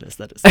ridiculous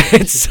that it's.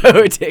 It's so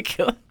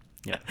ridiculous.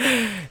 Yeah.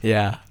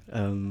 Yeah.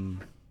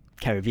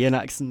 Caribbean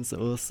accents are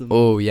awesome.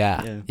 Oh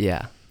yeah. Yeah.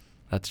 Yeah.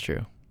 That's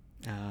true.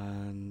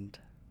 And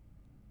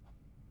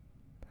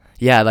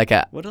Yeah, like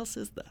a what else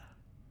is there?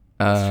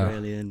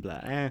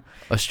 Australian,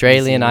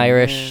 Australian,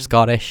 Irish, yeah.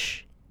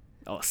 Scottish.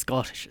 Oh,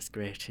 Scottish is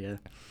great. Yeah.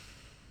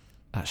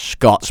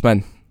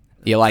 Scotsman.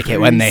 You like it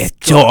when they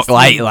Scotsman. talk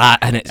like that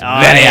and it's Oh,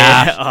 very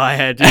yeah. harsh. Oh, I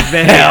had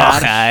very harsh.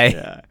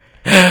 Okay.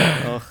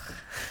 Yeah.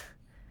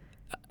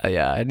 Oh.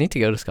 Yeah, I need to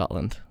go to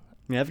Scotland.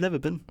 Yeah, I've never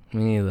been.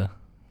 Me neither.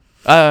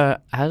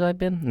 Had I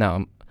been?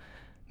 No.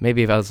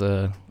 Maybe if I was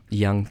a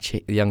young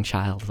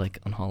child, like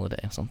on holiday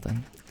or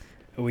something.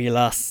 A wee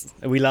lass.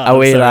 A wee lad. A I'm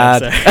wee sorry,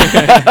 I'm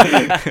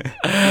lad.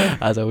 sorry.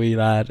 As a wee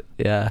lad,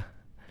 yeah.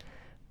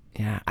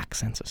 Yeah,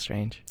 accents are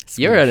strange. Swedish.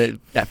 You're an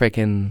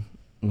African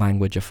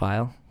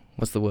languageophile.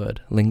 What's the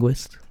word?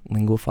 Linguist?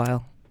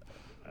 Linguophile?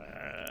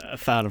 A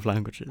fan of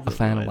languages. A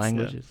fan of otherwise,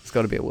 languages? There's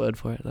got to be a word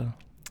for it, though.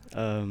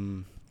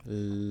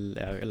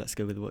 Let's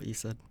go with what you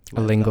said.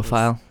 A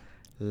linguophile?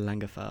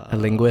 Langophile. A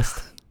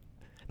linguist?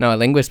 No, a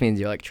linguist means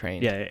you're like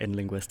trained. Yeah, in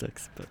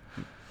linguistics, but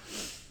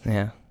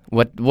Yeah.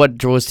 What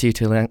draws you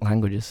to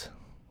languages?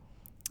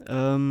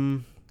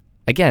 um,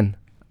 Again,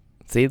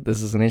 See,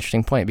 this is an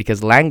interesting point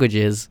because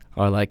languages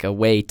are like a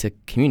way to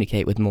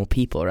communicate with more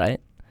people, right?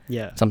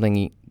 Yeah.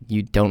 Something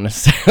you don't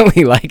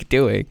necessarily like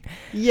doing.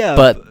 Yeah.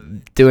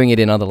 But doing it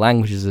in other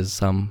languages is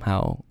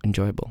somehow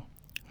enjoyable.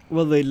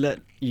 Well, they let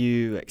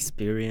you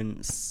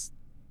experience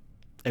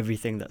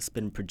everything that's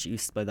been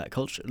produced by that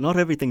culture. Not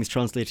everything's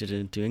translated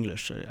into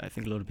English. I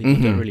think a lot of people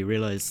don't really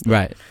realize that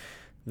Right.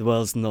 the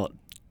world's not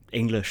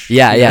English.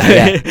 Yeah, you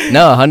know? yeah.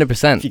 No,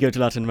 100%. If you go to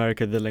Latin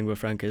America, the lingua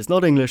franca is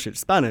not English, it's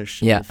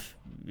Spanish. Yeah. If,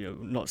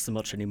 not so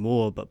much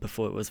anymore, but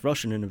before it was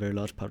Russian in a very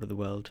large part of the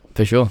world.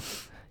 For sure.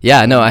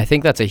 Yeah, no, I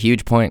think that's a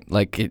huge point.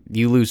 Like,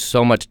 you lose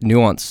so much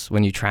nuance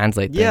when you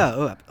translate things.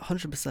 Yeah,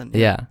 100%.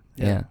 Yeah.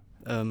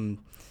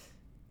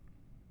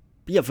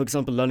 But yeah, for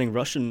example, learning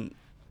Russian,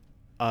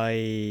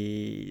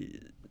 I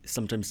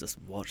sometimes just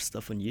watch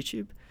stuff on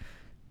YouTube,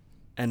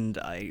 and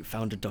I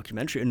found a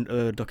documentary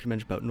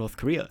about North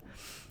Korea.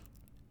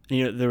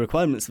 And, the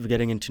requirements for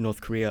getting into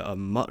North Korea are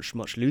much,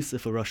 much looser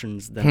for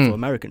Russians than for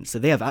Americans. So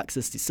they have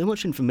access to so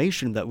much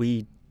information that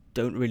we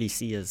don't really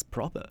see as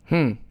proper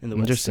in the West.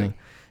 Interesting.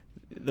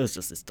 So there was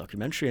just this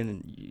documentary,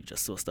 and you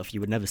just saw stuff you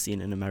would never see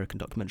in an American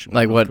documentary.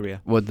 Like North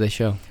Korea. what did they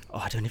show? Oh,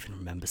 I don't even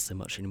remember so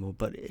much anymore,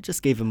 but it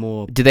just gave a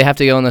more... Did they have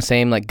to go on the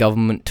same, like,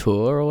 government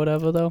tour or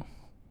whatever, though?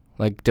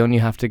 Like, don't you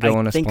have to go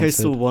on a I think I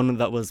saw sponsored... one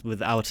that was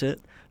without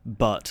it,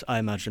 but I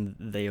imagine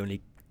they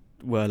only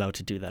were allowed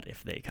to do that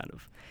if they kind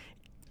of,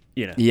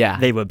 Yeah.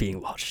 they were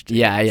being watched.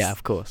 Yeah,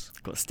 of course.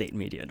 Got state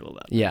media and all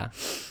that. Yeah.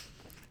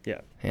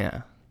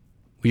 Yeah.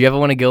 Would you ever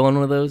want to go on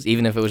one of those,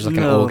 even if it was like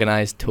an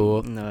organized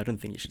tour? No, I don't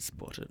think you should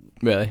support it.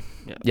 Really?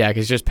 Yeah. Yeah,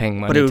 because just paying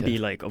money. But it would be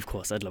like, of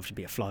course, I'd love to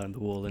be a fly on the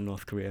wall in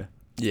North Korea.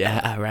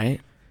 Yeah, right.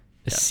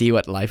 Just Yeah. see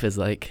what life is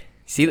like.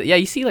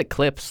 You see like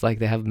clips, like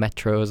they have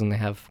metros and they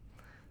have.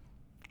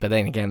 But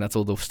then again, that's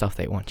all the stuff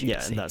they want you to Yeah,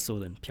 see. and that's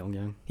all in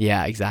Pyongyang.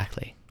 Yeah,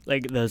 exactly.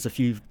 Like, there's a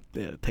few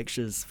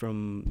pictures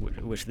from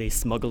which they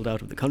smuggled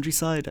out of the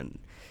countryside, and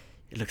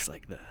it looks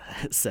like the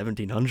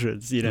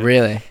 1700s,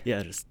 Really?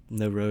 Yeah, just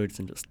no roads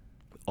and just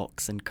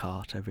ox and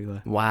cart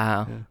everywhere.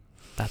 Wow. Yeah.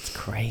 That's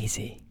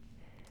crazy.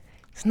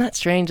 Isn't that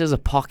strange? There's a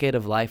pocket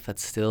of life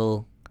that's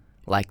still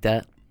like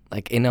that,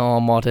 like in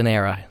our modern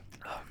era,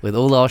 with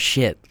all our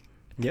shit.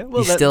 Yeah,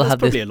 well, You still that's have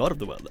probably this- a lot of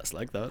the world that's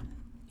like that.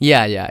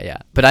 Yeah.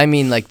 But I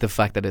mean, like the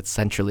fact that it's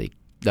centrally,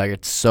 like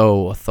it's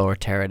so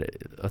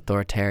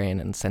authoritarian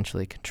and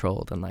centrally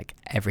controlled, and like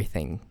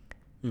everything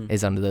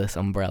is under this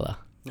umbrella.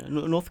 Yeah,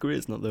 North Korea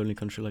is not the only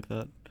country like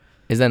that.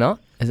 Is there not?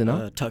 Is it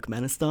not?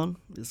 Turkmenistan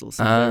is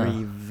also Ah.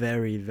 very,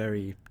 very,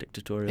 very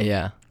dictatorial.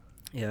 Yeah.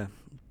 Yeah,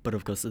 but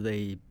of course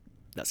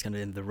that's kind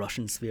of in the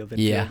Russian sphere of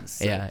Yeah. influence.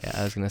 so Yeah.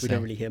 I was gonna We say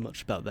don't really hear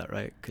much about that,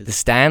 right? the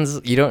stands.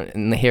 You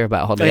don't hear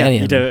about hardly yeah, any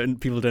you of them. don't.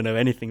 People don't know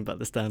anything about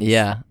the stands.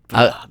 Yeah.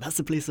 But, that's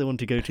the place I want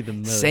to go to the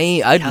most.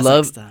 Same. I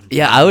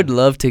Kazakhstan. would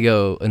love to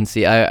go and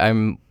see. I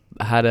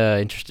had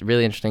a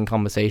really interesting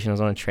conversation. I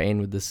was on a train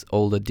with this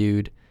older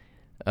dude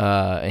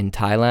in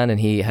Thailand, and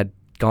he had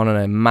gone on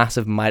a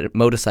massive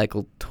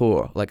motorcycle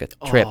tour, like a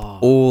trip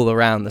all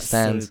around the That's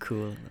stands. so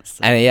cool. That's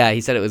so And yeah, he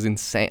said it was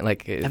insane.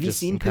 Like, it was Have you just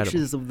seen incredible.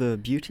 pictures of the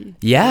beauty?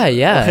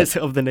 Yeah.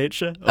 Of the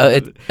nature?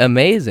 It's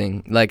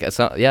amazing. Like,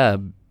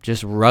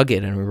 just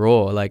rugged and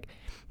raw. Like,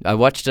 I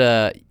watched.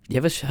 You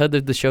ever heard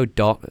of the show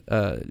Doc?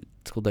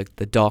 It's called like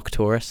The Dark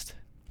Tourist.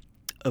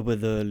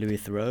 With Louis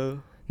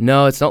Theroux?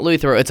 No, it's not Louis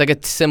Theroux. It's like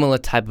a similar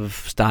type of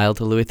style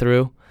to Louis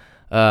Theroux.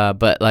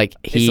 But like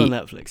It's on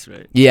Netflix,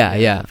 right?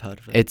 Yeah. I've heard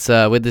of it. It's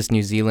with this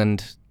New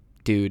Zealand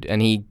dude,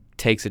 and he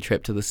takes a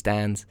trip to the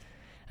stands,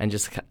 and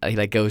just he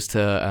like goes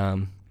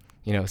to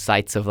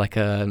sites of like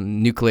a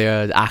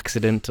nuclear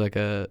accident, like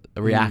a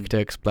reactor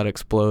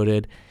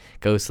exploded.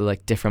 Goes to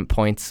like different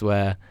points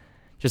where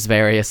just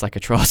various like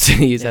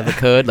atrocities have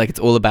occurred. Like, it's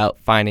all about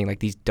finding like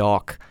these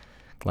dark,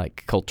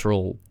 like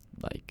cultural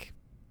like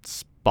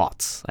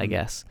spots, I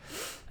guess.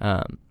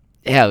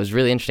 Yeah, it was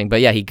really interesting. But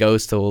yeah, he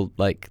goes to all,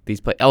 like these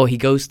places. Oh, he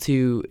goes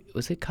to,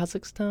 was it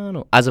Kazakhstan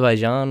or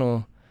Azerbaijan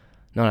or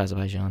not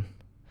Azerbaijan?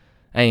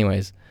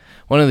 Anyways,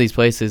 one of these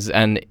places,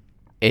 and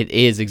it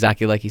is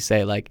exactly like you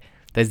say. Like,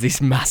 there's these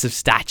massive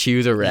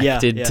statues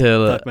erected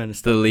to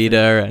the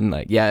leader, and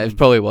like it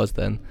probably was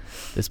then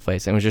this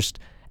place. And it was just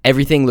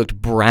everything looked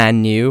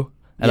brand new,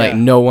 and like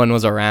no one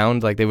was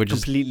around. Like, they were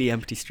just completely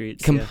empty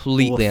streets.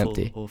 completely Awful,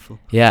 empty. Awful.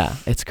 Yeah,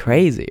 it's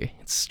crazy.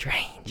 It's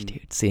strange,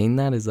 dude. Seeing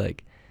that is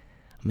like,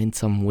 I'm in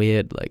some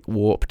weird, like,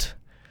 warped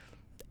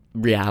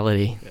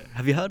reality. Yeah.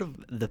 Have you heard of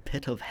the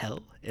Pit of Hell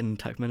in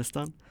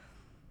Turkmenistan?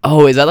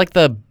 Oh, is that like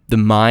the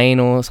mine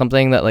or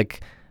something that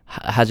like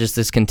has just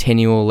this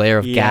continual layer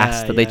of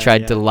gas that they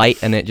tried to light,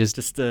 and it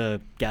just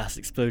a gas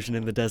explosion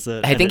in the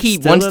desert. I think he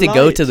wants to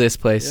go to this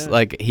place.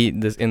 Like, in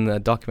the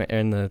document, or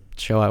in the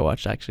show I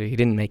watched, actually, he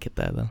didn't make it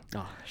there though.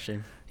 Oh,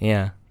 shame.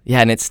 Yeah,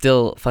 and it's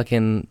still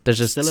fucking. There's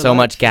just Still so alive,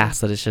 much gas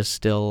that it's just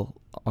still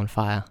on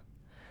fire.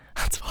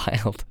 That's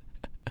wild.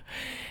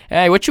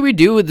 Hey, what should we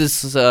do with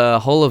this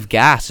hole of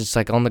gas? It's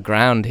like on the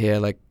ground here.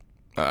 Like,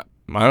 I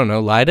don't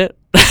know, light it.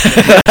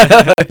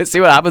 See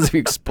what happens if you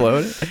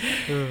explode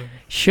it.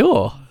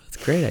 Sure, it's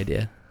a great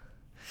idea.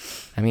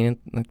 I mean,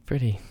 it's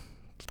pretty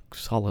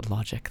solid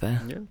logic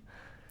there. Yeah.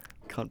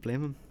 Can't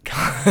blame him.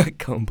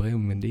 Can't blame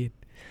him, indeed.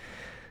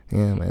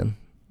 Yeah, man.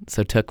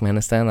 So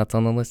Turkmenistan, that's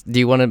on the list. Do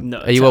you want to? No,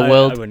 are you a I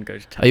world? wouldn't go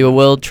to Are you a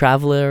world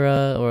traveler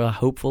or a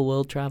hopeful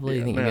world traveler?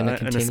 You think you're gonna an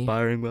continue?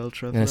 aspiring world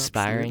traveler. An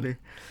aspiring? Absolutely.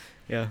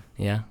 Yeah.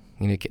 Yeah.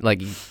 You know,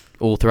 like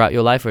all throughout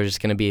your life, or just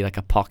gonna be like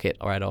a pocket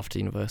right after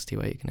university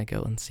where you're gonna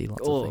go and see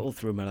lots of things. All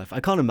through my life. I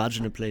can't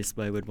imagine a place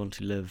where I would want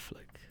to live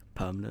like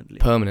permanently.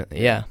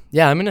 Permanently, yeah.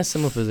 Yeah, I'm in a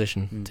similar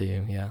position Mm. to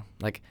you, yeah.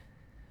 Like,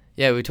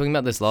 yeah, we were talking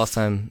about this last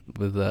time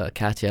with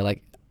Katya.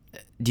 Like,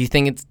 do you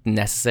think it's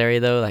necessary,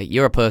 though? Like,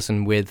 you're a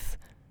person with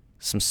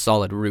some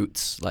solid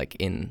roots, like,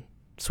 in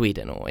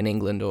Sweden or in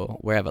England or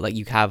wherever. Like,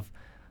 you have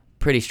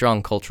pretty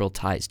strong cultural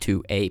ties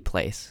to a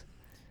place.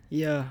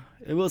 Yeah,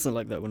 it wasn't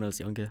like that when I was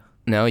younger.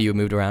 No, you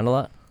moved around a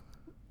lot?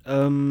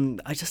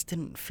 I just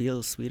didn't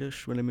feel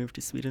Swedish when I moved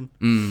to Sweden.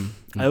 Mm.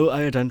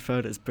 I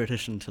identified as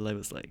British until I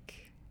was like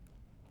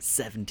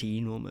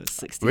 17, almost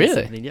 16. Really?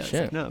 17. Yeah, it's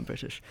Shit. like, no, I'm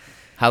British.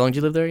 How long did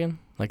you live there again?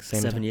 Like,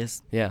 same 7 time?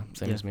 years. Yeah,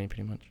 same Yeah. as me,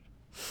 pretty much.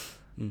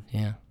 Mm.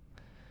 Yeah.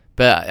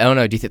 But I don't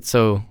know, do you think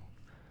so?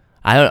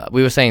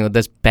 We were saying that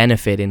there's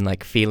benefit in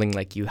like feeling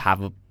like you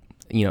have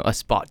a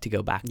spot to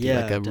go back to, Yeah,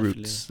 like a definitely.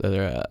 roots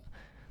or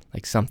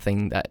like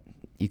something that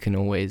you can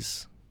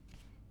always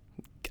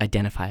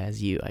identify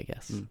as you, I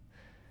guess. Mm.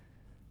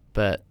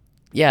 But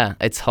yeah,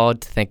 it's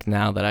hard to think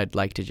now that I'd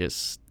like to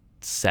just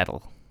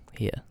settle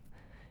here.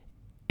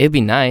 It'd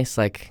be nice,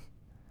 like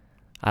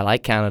I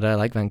like Canada, I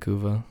like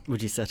Vancouver.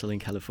 Would you settle in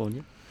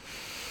California?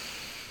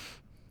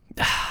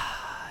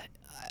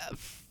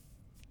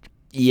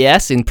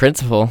 Yes, in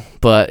principle,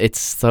 but it's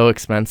so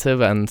expensive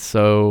and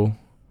so,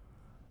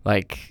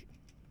 like,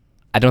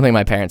 I don't think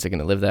my parents are going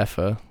to live there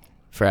for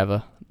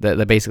forever.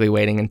 They're basically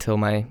waiting until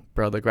my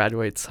brother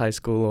graduates high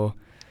school or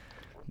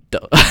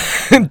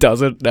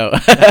doesn't. No,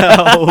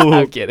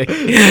 I'm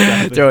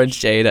kidding. Throwing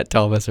shade at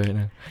Thomas right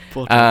now.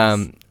 Poor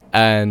Thomas.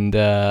 And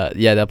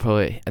yeah, they'll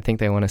probably. I think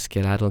they want to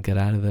get out of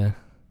there.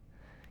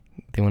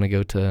 They want to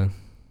go to.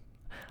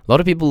 A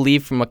lot of people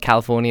leave from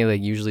California. They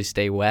usually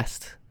stay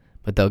west.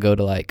 But they'll go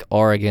to like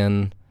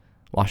Oregon,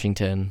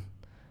 Washington,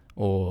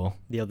 or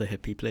The other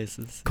hippie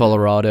places.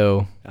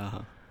 Colorado,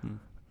 Uh-huh.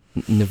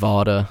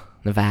 Nevada,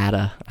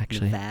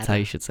 actually. That's how Nevada.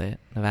 you should say it.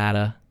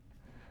 Nevada.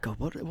 God,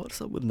 what's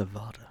up with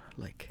Nevada?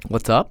 Like,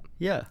 What's up?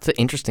 yeah. It's an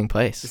interesting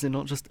place. Is it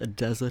not just a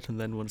desert and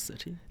then one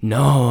city?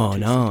 No,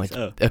 Two it's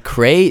cities? a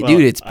crazy, Well,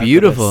 dude, it's I've got a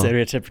beautiful.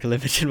 stereotypical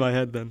image in my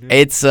head then. Yeah.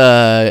 It's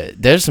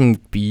there's some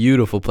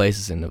beautiful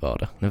places in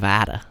Nevada.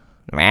 Nevada.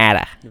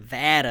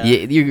 Nevada.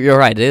 Yeah, you're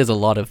right. It is a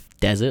lot of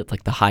desert,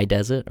 like the high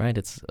desert, right?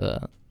 It's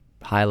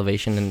high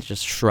elevation and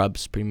just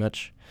shrubs pretty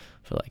much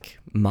for like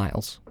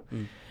miles.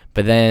 Mm.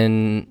 But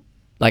then,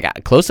 like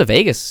close to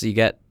Vegas, you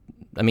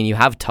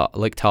have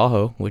Lake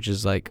Tahoe, which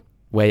is like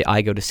where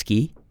I go to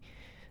ski.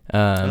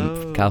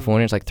 From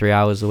California, it's like 3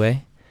 hours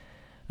away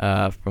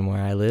from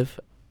where I live,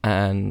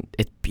 and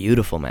it's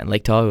beautiful, man.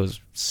 Lake Tahoe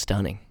is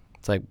stunning.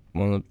 It's like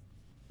one of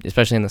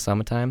especially in the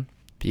summertime,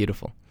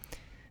 beautiful.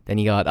 Then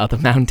you got other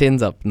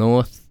mountains up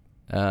north.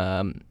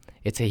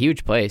 It's a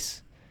huge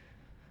place.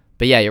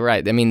 But yeah, you're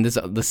right. I mean,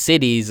 the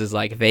cities is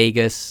like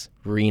Vegas,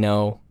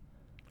 Reno,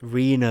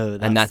 Reno.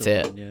 that's the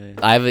it. one, yeah.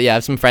 I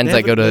have some friends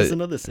that go There's to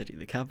another city.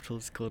 The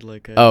capital's called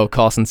like...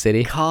 Carson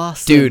City.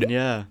 Carson. Dude.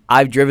 Yeah.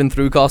 I've driven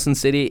through Carson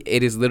City.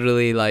 It is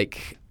literally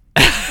like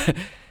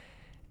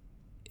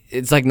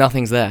it's like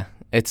nothing's there.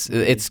 It's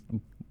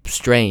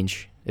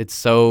strange.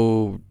 It's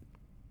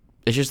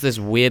just this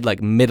weird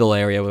like middle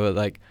area where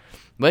like,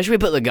 where should we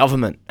put the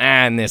government?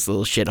 And this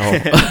little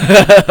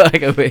shithole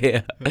like over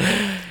here.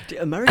 Dude,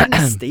 American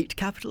state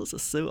capitals are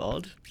so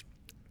odd.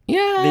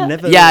 Yeah. They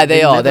never. They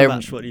are. Never They're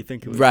match what you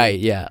think it would right.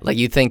 be. Yeah. Like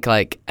you think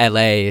like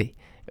L.A.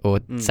 or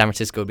Mm. San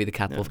Francisco would be the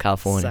capital of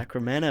California.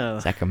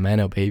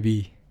 Sacramento.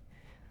 Baby.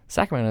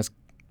 Sacramento's,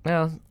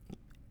 well,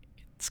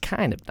 it's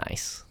kind of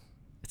nice.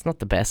 It's not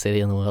the best city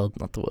in the world,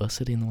 not the worst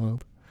city in the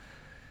world.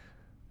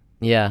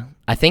 Yeah,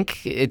 I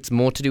think it's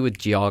more to do with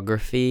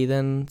geography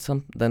than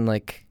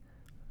like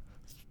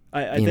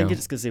I you think know.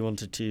 it's because they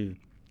wanted to.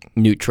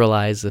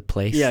 neutralize the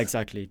place. Yeah,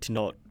 exactly. To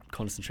not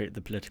concentrate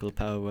the political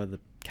power where the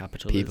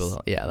capital is.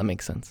 People. Yeah, that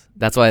makes sense.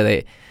 That's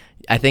why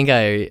I think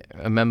I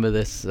remember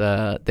this.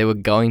 They were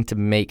going to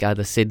make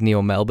either Sydney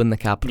or Melbourne the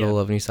capital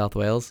of New South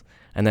Wales,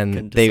 and then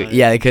Couldn't they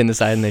decide. couldn't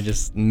decide, and they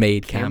just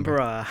made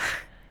Canberra.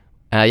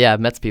 Yeah, I've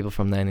met some people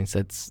from there, and he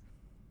said it's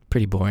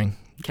pretty boring.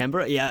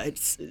 Canberra, yeah,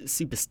 it's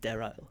super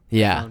sterile. I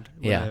Yeah, found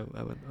when yeah,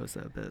 I was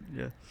there a bit,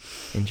 yeah.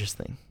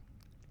 interesting.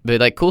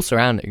 But like cool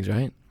surroundings,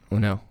 right? Or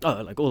no?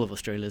 Oh, like all of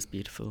Australia is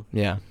beautiful.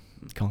 Yeah,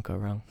 can't go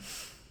wrong.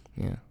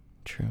 Yeah,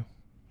 true.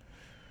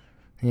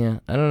 Yeah,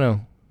 I don't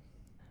know.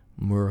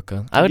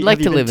 Murica. I would like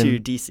to live in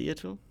in. DC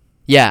at all?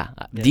 Yeah,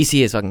 Yeah.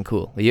 DC is fucking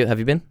cool. Have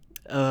you been?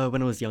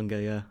 When I was younger,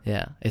 yeah.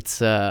 Yeah,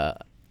 it's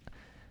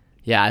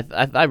yeah,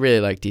 I really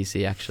like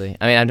DC actually.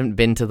 I mean, I haven't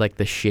been to like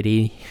the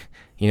shitty,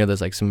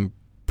 there's like some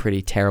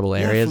pretty terrible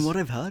Yeah, areas. from what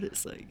I've heard,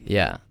 it's like...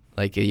 Yeah,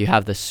 like you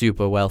have the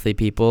super wealthy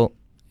people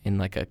in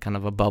like a kind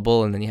of a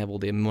bubble, and then you have all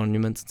the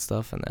monuments and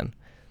stuff, and then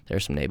there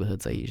are some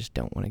neighborhoods that you just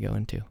don't want to go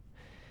into.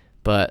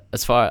 But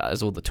as far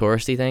as all the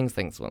touristy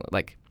things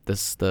like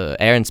the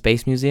Air and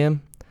Space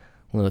Museum,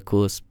 one of the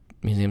coolest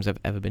museums I've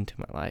ever been to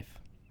in my life.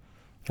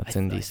 That's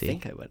in DC. I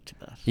think I went to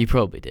that. You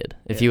probably did.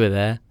 If you were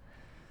there.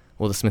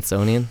 Or the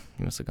Smithsonian.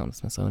 You must have gone to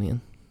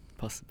Smithsonian.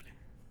 Possibly.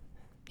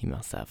 You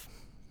must have.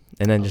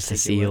 And then I'll just to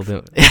take your see all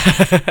word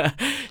the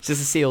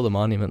just to see all the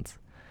monuments.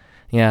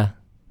 Yeah.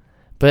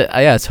 But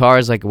yeah, as far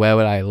as like where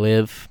would I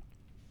live,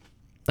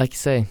 like you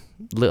say,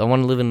 I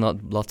want to live in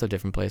lots of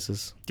different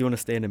places. Do you want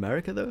to stay in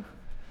America though?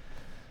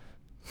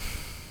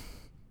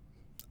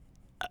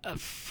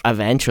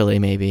 Eventually,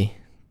 maybe.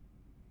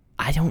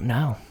 I don't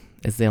know.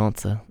 Is the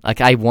answer.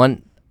 Like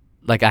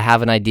I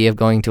have an idea of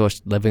going to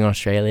living in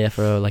Australia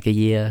for like a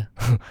year,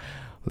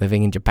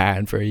 living in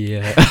Japan for a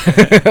year,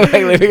 like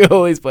living in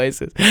all these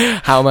places.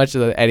 How much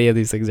of any of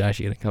these things are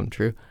actually going to come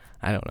true?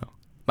 I don't know.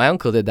 My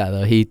uncle did that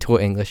though. He taught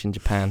English in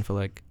Japan for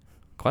like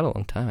quite a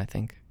long time. I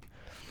think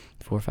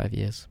 4 or 5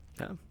 years.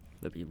 Yeah,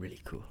 that'd be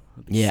really cool.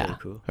 That'd be so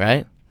cool.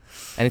 Right?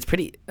 And it's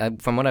pretty.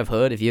 From what I've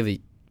heard, if you have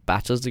a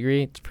bachelor's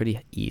degree, it's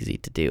pretty easy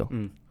to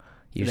do.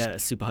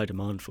 There's super high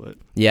demand for it.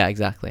 Yeah,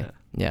 exactly.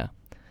 Yeah.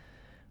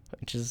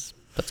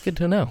 That's good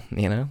to know,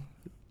 you know?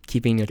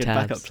 Keeping your good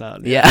tabs. Backup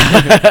plan.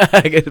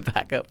 Yeah. Good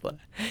backup plan.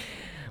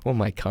 Well,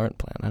 my current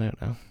plan, I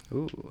don't know.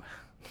 Ooh.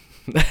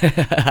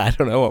 I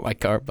don't know what my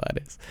current plan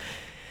is.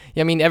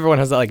 Yeah, I mean, everyone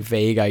has that like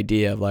vague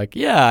idea of like,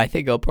 yeah, I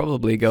think I'll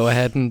probably go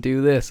ahead and do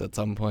this at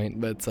some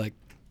point. But it's like,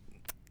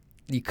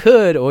 you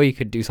could, or you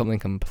could do something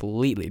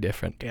completely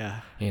different. Yeah.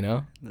 You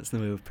know? That's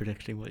no way of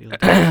predicting what you'll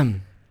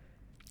do.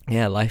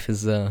 Yeah, life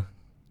is,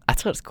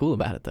 that's what's cool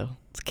about it though.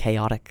 It's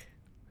chaotic.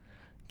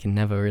 Can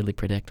never really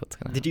predict what's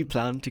gonna happen. Did you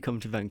plan to come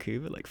to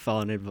Vancouver like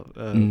far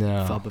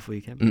no. far before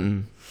you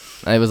came?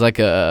 It was like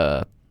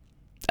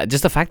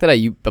just the fact that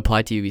I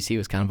applied to UBC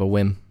was kind of a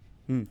whim.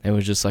 It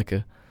was just like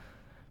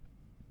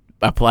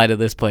apply to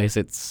this place.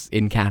 It's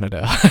in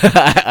Canada.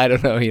 I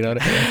don't know. You know,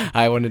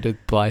 I wanted to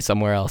apply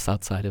somewhere else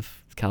outside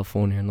of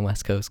California and the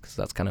West Coast because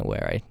that's kind of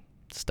where I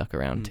stuck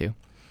around to.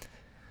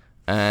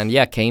 And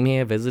yeah, came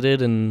here,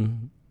 visited,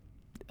 and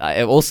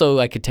I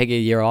could take a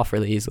year off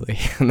really easily,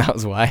 and that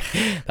was why.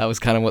 That was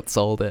kind of what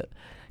sold it,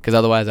 because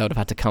otherwise I would have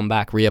had to come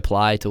back,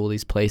 reapply to all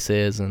these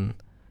places, and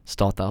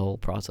start that whole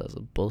process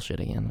of bullshit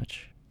again,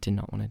 which I did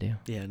not want to do.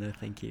 Yeah, no,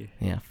 thank you.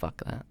 Yeah,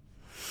 fuck that.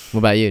 What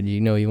about you? Do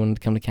you know you wanted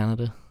to come to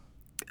Canada?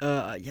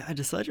 Yeah, I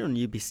decided on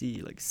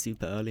UBC like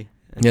super early.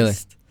 Really?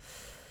 It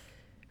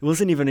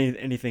wasn't even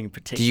anything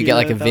particular. Did you get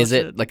like a about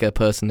visit, it. like a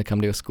person to come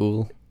to your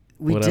school?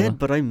 We whatever? did,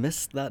 but I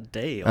missed that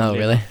day. Oh,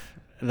 really? Enough.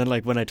 And then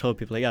like when I told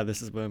people, like, yeah,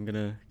 this is where I'm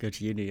gonna go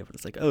to uni,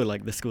 it's like, oh,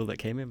 like the school that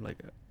came in,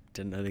 like,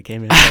 didn't know they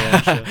came in.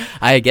 Sure.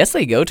 I guess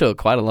they go to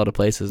quite a lot of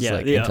places,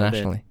 like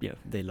internationally.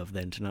 They love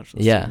their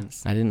international Yeah,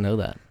 students. I didn't know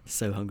that.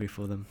 So hungry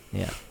for them.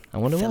 Yeah, I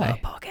wonder Fill why. our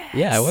pockets.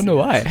 Yeah, I wonder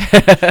why.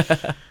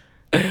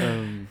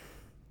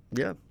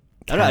 Yeah,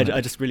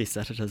 I just really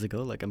set it as a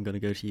goal. Like, I'm gonna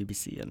go to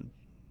UBC, and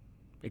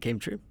it came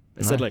true.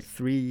 I said like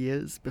 3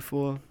 years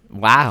before.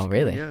 Wow,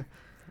 really? Yeah.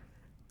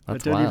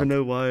 That's I don't wild. even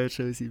know why I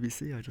chose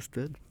UBC. I just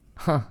did.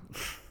 Huh.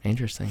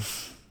 Interesting.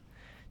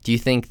 Do you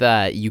think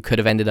that you could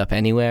have ended up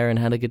anywhere and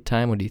had a good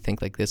time, or do you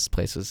think like this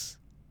place is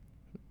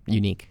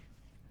unique?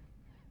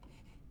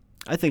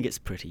 I think it's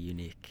pretty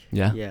unique.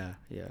 Yeah? Yeah.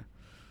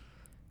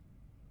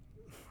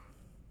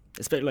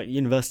 Especially like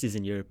universities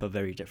in Europe are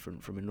very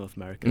different from in North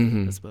America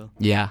as well.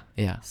 Yeah.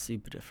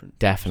 Super different.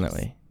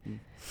 Definitely.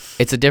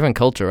 It's a different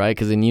culture, right?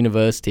 Because in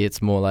university,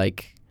 it's more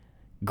like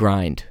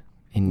grind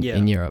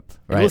in Europe,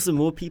 right? And also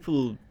more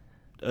people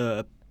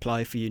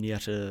apply for uni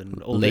at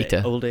an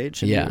old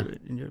age in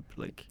Europe.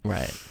 Like,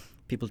 right.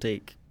 People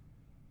take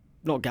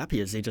not gap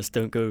years, they just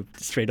don't go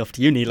straight off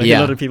to uni. Like a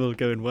lot of people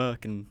go and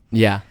work and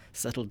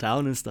settle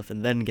down and stuff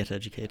and then get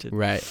educated.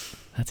 Right.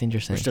 That's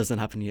interesting. Which doesn't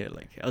happen here.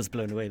 Like, I was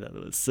blown away that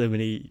there was so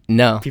many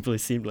people who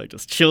seemed like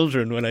just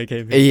children when I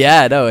came here.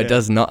 Yeah, no, it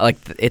does not. Like,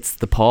 it's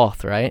the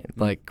path, right?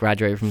 Like,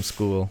 graduate from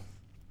school,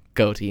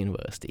 go to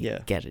university,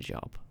 get a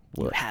job.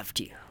 Work. You have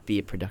to. Be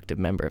a productive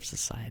member of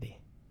society.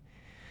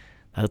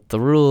 That's the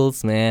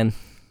rules, man.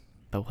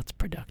 But what's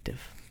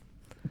productive?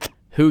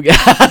 Who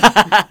gets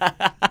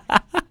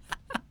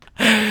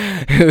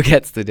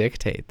to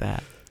dictate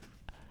that?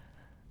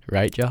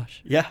 Right,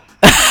 Josh? Yeah.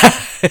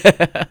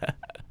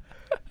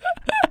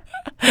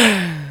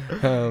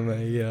 Oh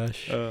my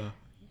gosh.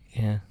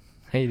 Yeah.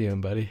 How you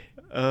doing, buddy?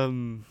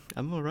 I'm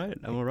all right.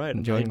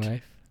 Enjoying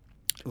life?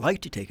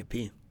 Like to take a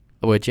pee.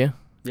 Would you?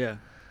 Yeah.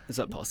 Is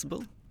that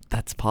possible?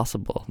 That's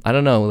possible. I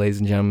don't know, ladies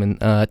and gentlemen.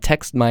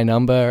 Text my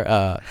number.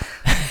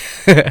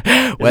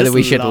 Whether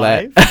we should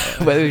let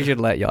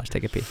Josh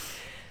take a pee.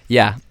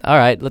 Yeah. All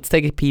right. Let's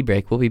take a pee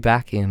break. We'll be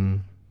back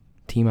in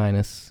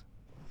T-minus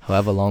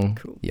however long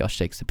Josh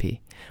takes to pee.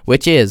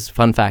 Which is,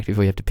 fun fact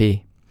before you have to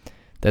pee,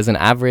 there's an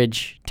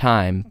average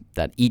time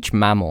that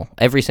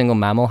every single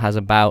mammal has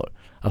about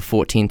a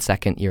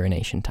 14-second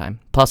urination time,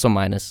 plus or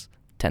minus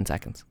 10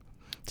 seconds.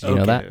 Did you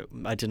know that?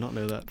 I did not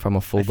know that. From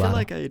a full bladder.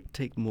 I feel like I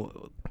take more.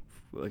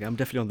 Like, I'm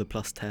definitely on the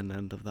plus 10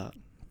 end of that.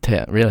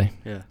 Really?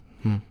 Yeah.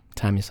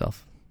 Time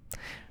yourself.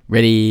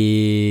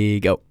 Ready,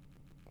 go.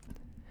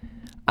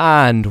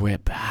 And we're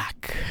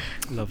back.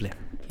 Lovely.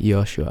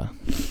 Joshua.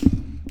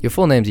 Your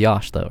full name's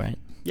Josh, though, right?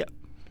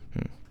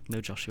 No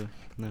Joshua.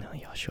 No. No,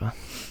 Joshua.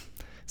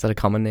 Is that a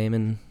common name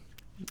in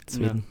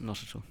Sweden? No,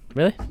 not at all.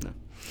 Really? No.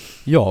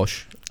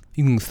 Josh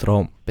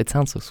Ingstrom. It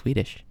sounds so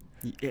Swedish.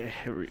 Yeah,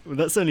 well,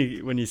 that's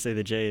only when you say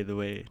the J the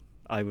way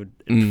I would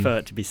prefer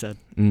it to be said.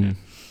 Mm.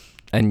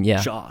 And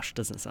yeah. Josh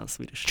doesn't sound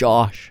Swedish.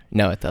 Josh.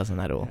 No, it doesn't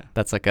at all. Yeah.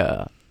 That's like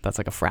a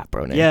frat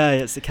bro name. Yeah,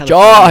 it's a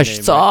California Josh, name,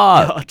 what's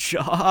up? Oh,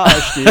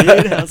 Josh,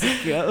 dude, how's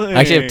it going? I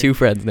actually have two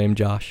friends named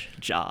Josh.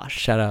 Josh.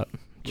 Shout out.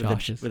 With,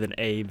 Josh. with an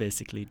A,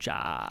 basically.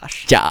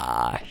 Josh.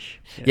 Josh.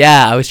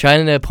 Yeah, I was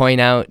trying to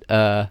point out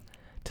to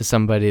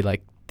somebody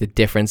like the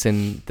difference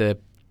in the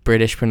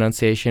British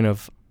pronunciation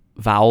of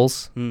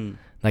vowels.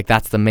 Like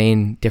that's the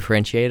main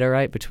differentiator,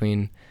 right,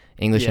 between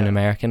English and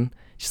American.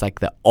 Just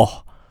like the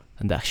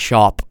and the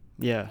sharp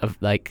of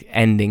like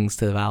endings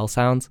to the vowel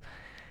sounds.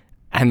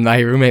 And my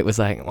roommate was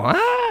like,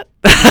 "What?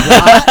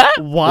 What?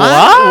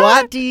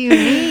 What do you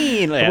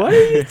mean? Like, what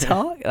are you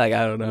talking? Like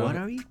I don't know. What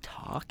are you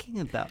talking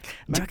about?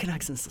 American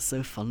accents are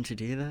so fun to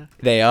do, though.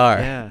 They are.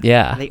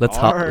 Yeah. They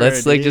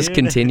Let's like just dude.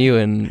 continue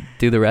and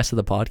do the rest of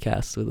the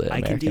podcast with the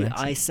American accent.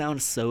 I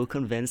sound so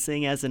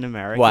convincing as an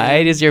American.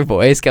 Why does your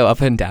voice go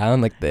up and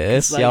down like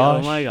this, It's like,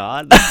 Josh? oh my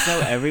god, that's how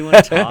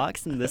everyone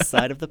talks in this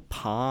side of the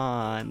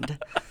pond.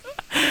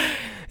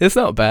 It's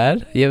not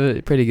bad. You have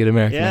a pretty good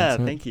American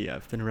accent. Yeah, thank you.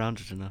 I've been around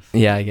it enough.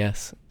 Yeah, I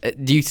guess.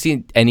 Do you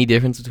see any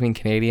difference between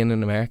Canadian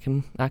and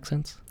American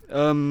accents?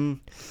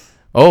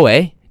 Oh,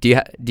 eh? Do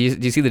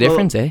you see the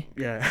difference, eh?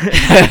 Yeah.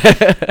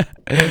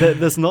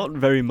 There's not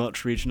very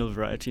much regional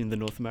variety in the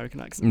North American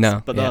accents.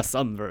 No, But there are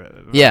some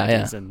varieties.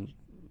 Yeah. And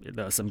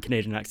there are some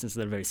Canadian accents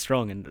that are very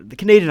strong. And the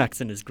Canadian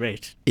accent is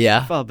great.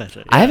 Yeah. Far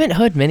better. I haven't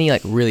heard many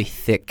like really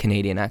thick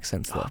Canadian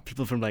accents though.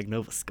 People from like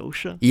Nova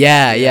Scotia.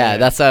 Yeah.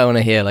 That's what I want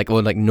to hear. Like,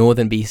 or like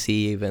Northern BC,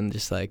 even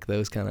just like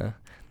those kind of.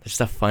 There's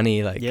just a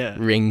funny like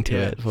ring to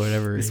it for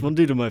whatever This reason. one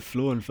dude on my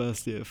floor in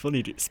first year,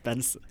 funny dude,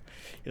 Spencer.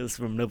 He was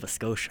from Nova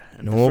Scotia.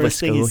 And Nova the first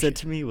thing he Scotia. said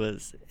to me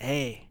was,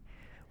 "Hey,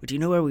 do you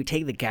know where we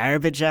take the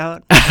garbage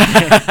out?"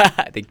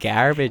 The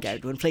garbage. Do you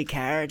want to play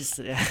cards?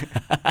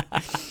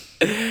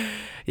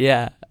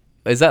 Yeah.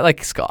 Is that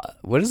like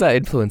what is that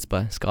influenced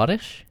by?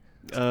 Scottish?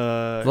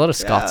 A lot of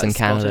Scots in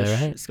Canada,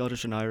 Scottish, right?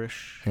 Scottish and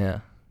Irish. Yeah.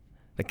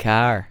 The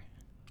car.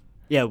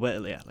 Yeah,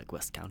 well, yeah, like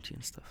West County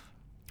and stuff.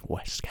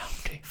 West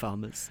County.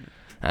 Farmers.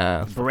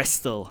 Uh,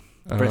 Bristol.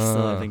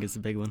 Bristol, I think, is the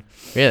big one.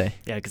 Really?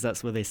 Yeah, because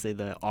that's where they say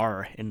the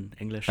R in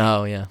English.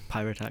 Oh, yeah.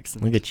 Pirate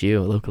accent. Look at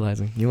you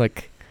localizing. You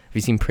like, have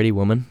you seen Pretty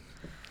Woman?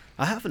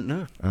 I haven't,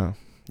 no. Oh,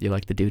 you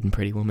like the dude in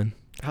Pretty Woman?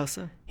 How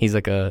so? He's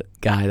like a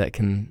guy that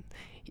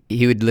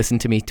he would listen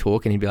to me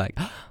talk and he'd be like,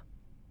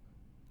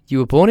 "You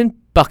were born in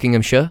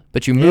Buckinghamshire,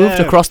 but you moved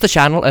across the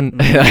channel and..."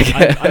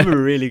 I'm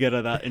really good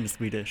at that in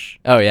Swedish.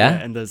 Oh, yeah?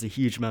 And there's a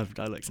huge amount of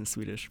dialects in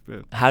Swedish.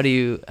 But How do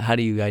you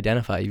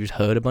identify? You just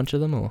heard a bunch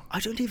of them, or? I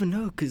don't even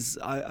know, because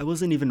I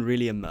wasn't even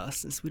really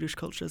immersed in Swedish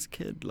culture as a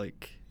kid.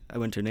 Like, I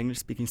went to an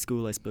English-speaking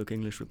school. I spoke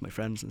English with my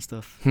friends and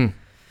stuff.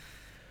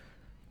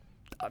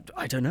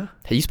 I don't know.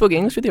 You spoke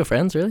English with your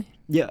friends, really?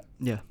 Yeah.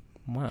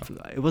 Wow.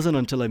 It wasn't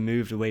until I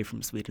moved away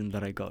from Sweden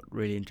that I got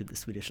really into the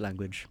Swedish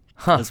language.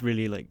 Huh. I was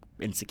really like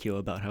insecure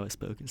about how I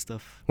spoke and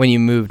stuff. When you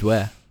moved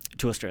where?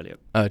 To Australia.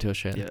 Oh, to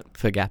Australia. Yeah.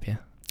 For gap year.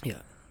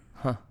 Yeah.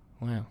 Huh.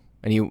 Wow.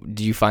 And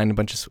did you find a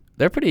bunch of...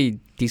 They're a pretty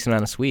decent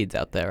amount of Swedes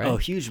out there, right? Oh,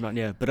 huge amount,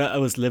 yeah. But I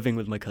was living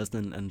with my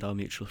cousin and our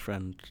mutual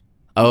friend.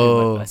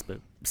 Oh. I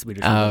spoke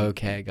Swedish. Oh,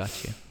 okay.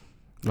 Got you.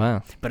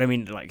 Wow. But I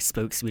mean, like,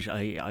 spoke Swedish.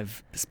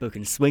 I've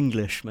spoken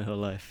Swinglish my whole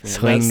life.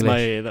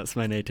 Swinglish. That's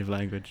my native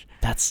language.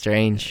 That's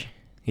strange.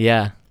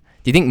 Yeah.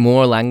 Do you think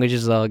more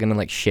languages are gonna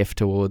like shift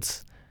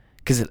towards?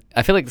 Because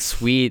I feel like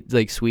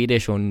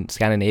Swedish or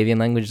Scandinavian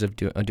languages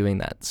are doing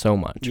that so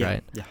much,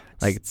 right? Yeah.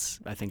 Like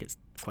I think it's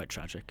quite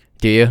tragic.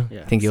 Do you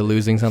Yeah, think you're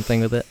losing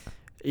something with it?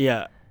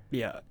 Yeah.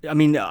 I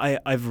mean,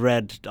 I've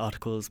read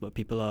articles where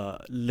people are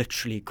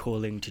literally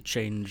calling to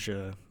change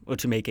or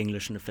to make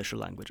English an official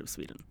language of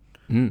Sweden.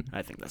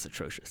 I think that's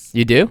atrocious.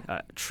 You do?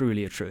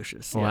 Truly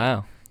atrocious. Yeah.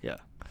 Wow. Yeah.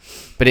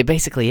 But it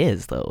basically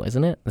is, though,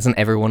 isn't it? Doesn't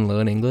everyone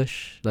learn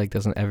English? Like,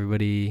 doesn't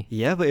everybody...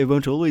 Yeah, but it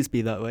won't always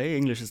be that way.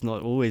 English is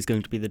not always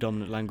going to be the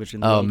dominant language in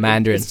the world.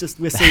 Mandarin. It's just,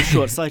 we're so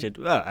short-sighted.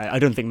 Well, I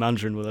don't think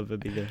Mandarin will ever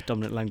be the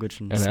dominant language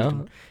in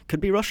Sweden.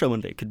 Could be Russia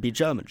one day. Could be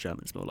German.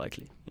 German's more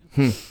likely.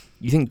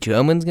 You think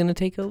German's going to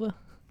take over?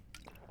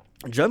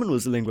 German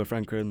was the lingua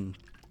franca in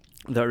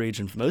that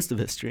region for most of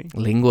history.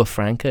 Lingua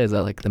franca? Is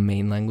that like the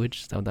main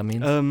language? Is that what that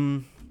means?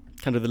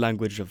 Kind of the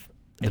language of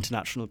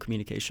international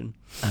communication.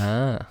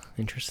 Ah,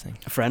 interesting.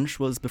 French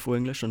was before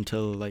English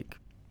until like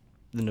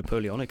the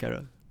Napoleonic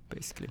era,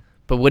 basically.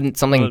 But wouldn't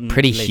something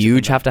pretty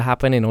huge have to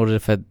happen in order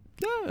for...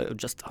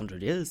 just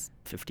 100 years,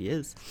 50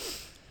 years.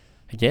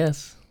 I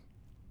guess.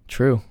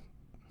 True.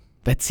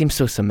 That seems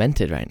so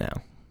cemented right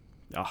now.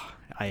 Oh,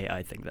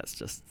 I think that's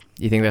just...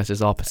 You think that's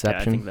just our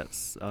perception? Yeah, I think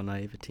that's our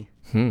naivety.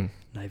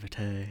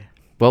 Naivete.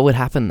 What would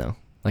happen, though?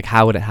 Like,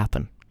 how would it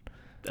happen?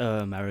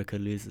 America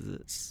loses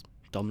its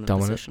dominant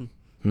position.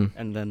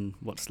 And then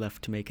what's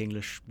left to make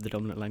English the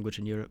dominant language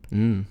in Europe?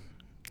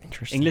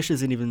 Interesting. English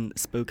isn't even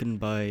spoken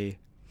by...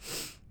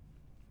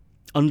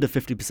 Under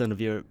 50% of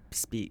Europe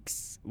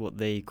speaks what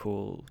they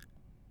call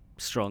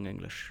strong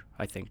English,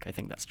 I think. I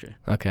think that's true.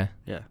 Okay.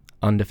 Yeah.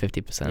 Under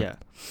 50%. Yeah.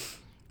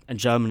 And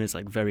German is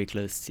like very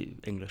close to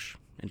English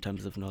in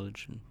terms of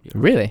knowledge. In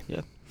Europe. Really?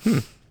 Yeah.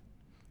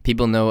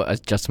 People know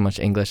just as much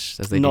English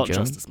as they do German? Not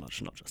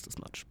just as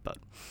much. But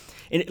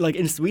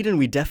in Sweden,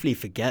 we definitely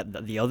forget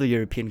that the other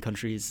European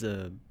countries,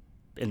 in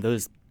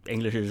those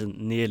English isn't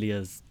nearly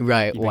as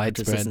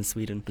widespread as in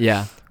Sweden.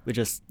 Yeah. We're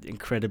just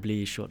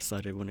incredibly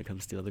short-sighted when it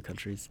comes to other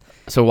countries.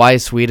 So why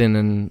is Sweden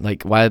and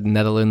why are the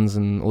Netherlands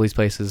and all these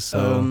places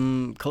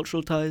so...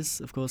 cultural ties,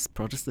 of course.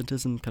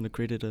 Protestantism kind of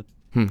created a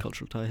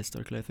cultural tie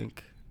historically, I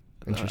think.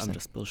 Interesting. I'm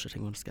just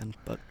bullshitting once again,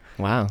 but...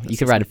 Wow, you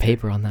could write a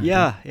paper on that.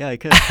 Yeah, I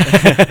could.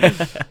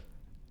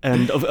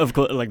 And of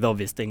course, the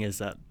obvious thing is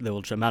that the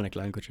old Germanic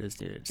languages...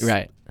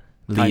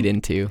 lead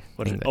into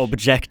English.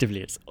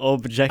 Objectively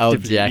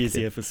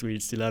easier for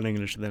Swedes to learn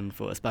English than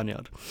for a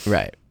Spaniard.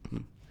 Right.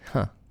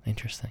 Huh.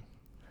 Interesting.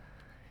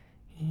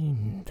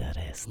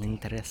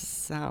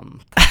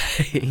 Interessant.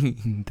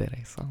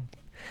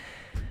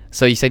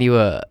 So you said you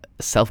were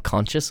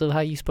self-conscious of how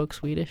you spoke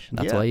Swedish?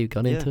 That's why you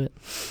got into it?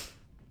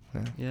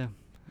 Yeah.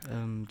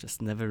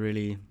 Just never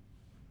really...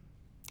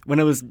 When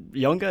I was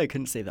younger, I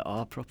couldn't say the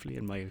R properly,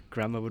 and my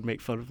grandma would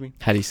make fun of me.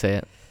 How do you say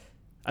it?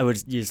 I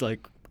would use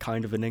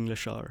kind of an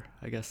English R,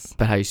 I guess.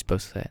 But how are you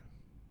supposed to say it?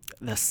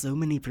 There's so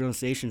many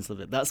pronunciations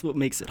of it. That's what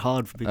makes it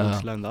hard for people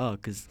to learn the R,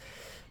 because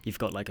you've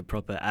got a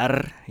proper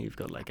R, you've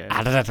got a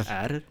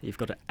R, you've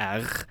got a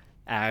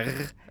R.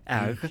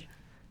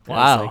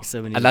 Wow.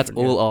 So many and that's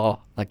all R,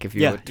 if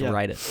you were to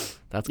write it.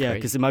 That's crazy. Yeah,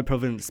 because in my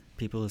province,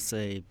 people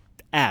say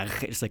R,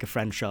 it's like a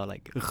French R,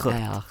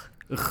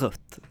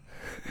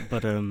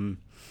 But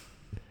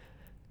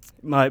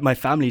my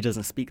family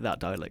doesn't speak that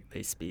dialect.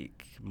 They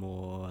speak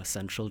more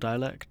central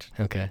dialect.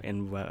 Okay.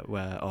 In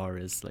where R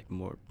is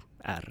more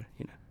R,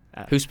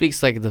 R. Who speaks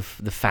the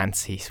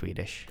fancy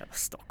Swedish?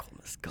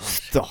 Stockholmers. God.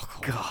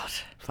 Stockholm. God.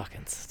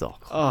 Fucking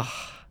Stockholm.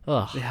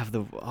 They have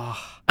the...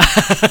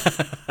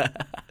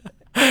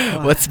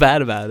 What's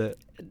bad about it?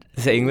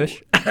 Is it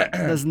English?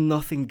 There's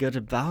nothing good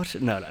about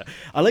it. No.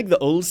 I like the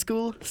old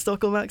school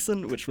Stockholm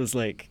accent, which was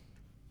I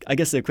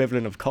guess the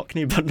equivalent of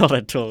Cockney, but not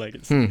at all.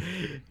 It's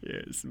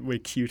way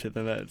cuter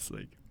than that. It's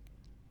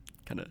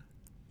kind of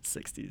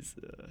 60s.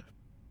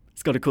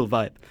 It's got a cool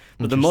vibe.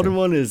 But the modern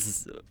one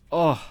is...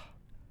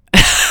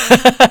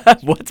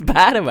 What's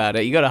bad about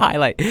it? You got to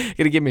highlight. You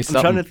got to give me something.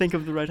 I'm trying to think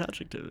of the right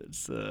adjective.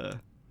 It's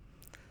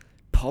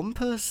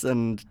pompous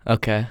and...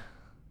 Okay.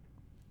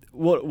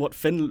 What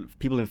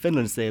people in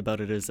Finland say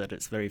about it is that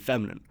it's very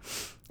feminine.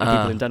 And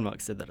people in Denmark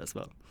said that as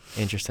well.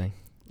 Interesting.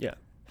 Yeah.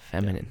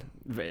 Feminine.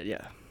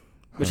 Yeah.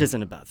 Which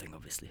isn't a bad thing,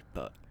 obviously,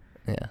 but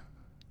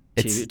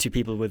to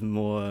people with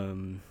more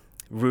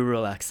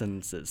rural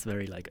accents, it's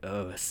very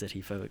city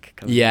folk.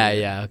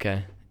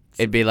 Okay.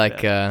 It'd be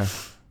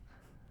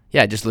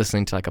just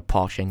listening to a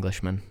posh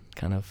Englishman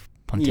kind of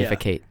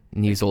pontificate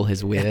and use all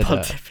his weird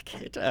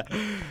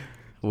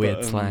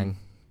weird slang.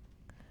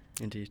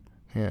 Indeed.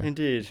 Yeah.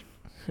 Indeed.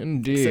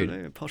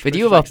 But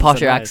you have a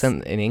posher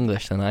accent in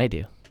English than I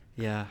do.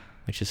 Yeah.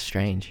 Which is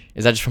strange.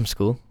 Is that just from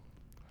school?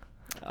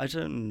 I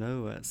don't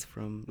know where it's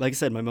from. Like I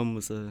said, my mum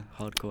was a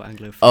hardcore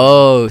Anglophone.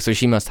 Oh, so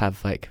she must have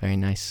very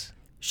nice...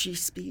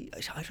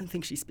 I don't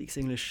think she speaks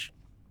English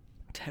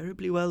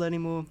terribly well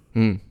anymore.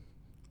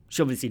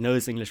 She obviously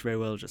knows English very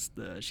well, just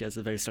she has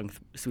a very strong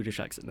Swedish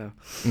accent now.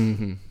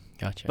 Mm-hmm.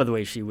 Gotcha. But the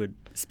way she would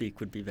speak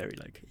would be very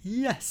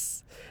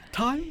yes,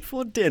 time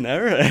for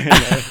dinner.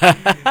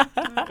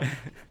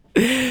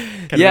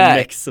 Kind of a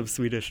mix of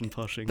Swedish and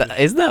posh English.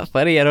 Isn't that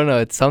funny? I don't know.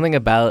 It's something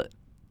about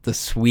the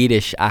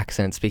Swedish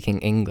accent speaking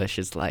English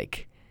is I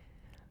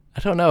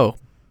don't know,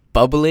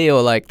 bubbly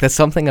or there's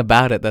something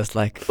about it that's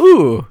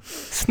ooh,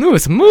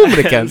 snus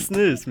mumikan.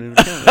 Snus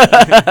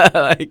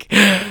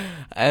mumikan.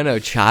 I don't know,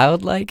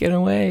 childlike in a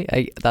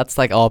way. That's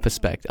our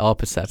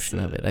perception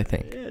of it, I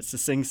think. Yeah, it's a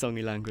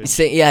sing-songy language.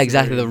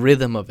 Exactly. The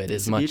rhythm of it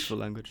is much... It's a beautiful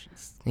language.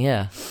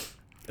 Yeah.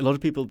 A lot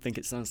of people think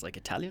it sounds like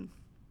Italian.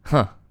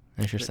 Huh.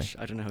 Interesting.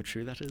 I don't know how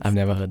true that is. I've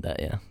never heard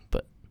that,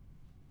 but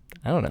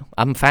I don't know.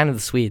 I'm a fan of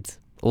the Swedes.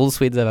 All the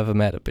Swedes I've ever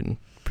met have been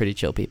pretty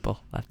chill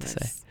people, I have to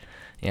say.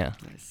 Yeah.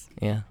 Nice.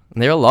 Yeah.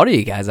 And there are a lot of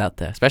you guys out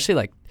there,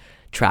 especially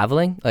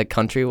traveling,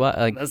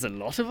 countrywide. There's a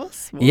lot of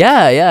us? What?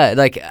 Yeah.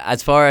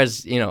 As far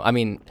as,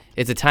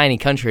 it's a tiny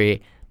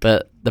country,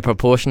 but the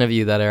proportion of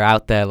you that are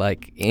out there,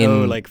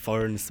 in...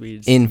 foreign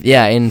Swedes.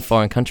 In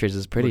foreign countries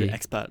is pretty...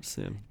 expats,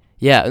 yeah.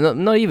 Yeah,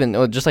 not even,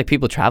 or just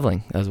people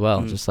traveling as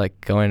well, just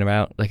going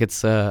around.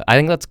 It's, I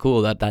think that's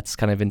cool that's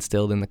kind of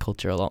instilled in the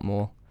culture a lot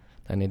more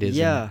than it is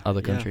in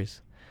other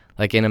countries.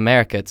 In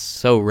America, it's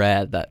so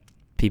rare that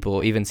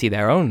people even see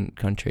their own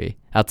country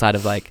outside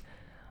of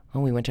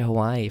we went to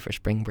Hawaii for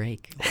spring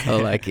break.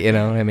 Or you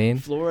know what I mean?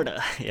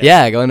 Florida.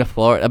 Yeah, going to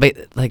Florida.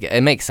 But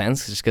it makes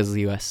sense just because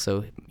the U.S. is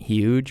so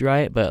huge,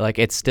 right? But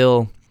it's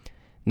still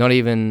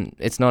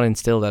It's not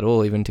instilled at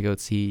all, even to go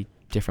see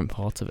different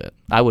parts of it.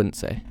 I wouldn't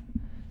say.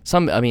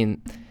 I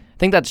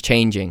think that's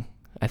changing.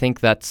 I think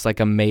that's like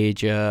a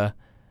major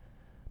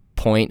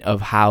point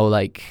of how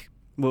like.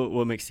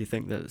 What makes you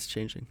think that it's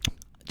changing?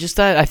 Just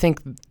that I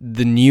think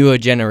the newer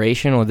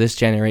generation or this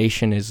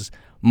generation is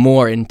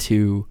more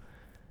into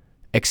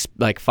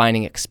like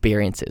finding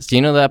experiences. Do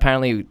you know that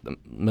apparently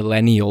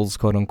millennials,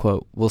 quote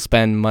unquote, will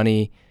spend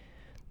money?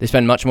 They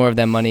spend much more of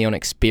their money on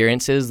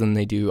experiences than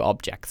they do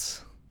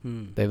objects.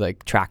 They've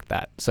like tracked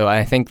that. So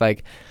I think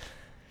like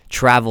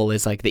travel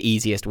is like the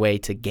easiest way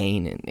to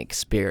gain an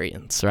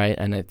experience, right?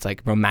 And it's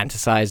like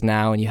romanticized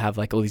now, and you have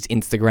like all these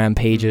Instagram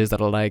pages that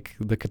are like,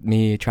 look at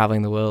me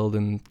traveling the world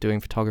and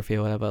doing photography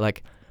or whatever.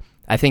 Like,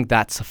 I think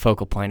that's a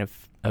focal point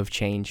of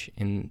change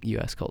in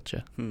US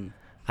culture.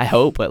 I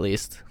hope, at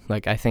least.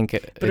 Like, I think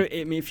I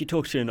mean, if you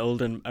talk to an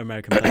old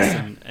American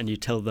person and you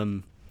tell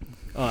them,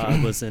 oh,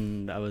 I was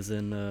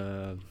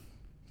in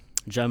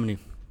Germany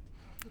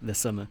this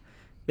summer,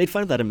 they'd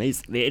find that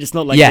amazing. It's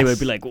not like they would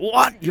be like,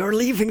 "What? You're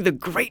leaving the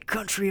great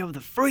country of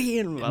the free?"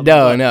 And blah, blah,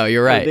 blah. No,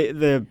 you're right.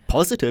 They're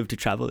positive to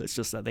travel. It's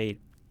just that they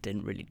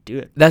didn't really do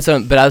it. That's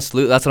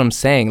what I'm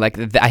saying. Like,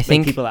 I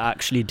think people are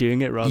actually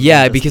doing it rather.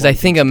 Yeah, because I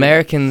think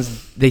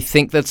Americans, they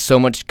think that so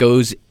much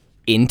goes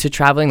into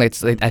traveling. Like,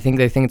 I think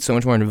they think it's so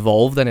much more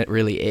involved than it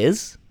really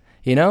is.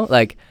 You know,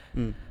 like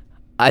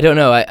I don't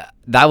know.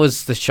 That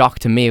was the shock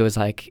to me. It was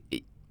like,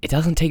 it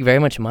doesn't take very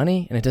much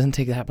money, and it doesn't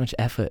take that much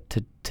effort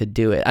to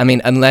do it. I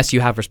mean, unless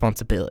you have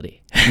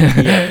responsibility,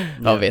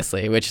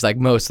 obviously, which is like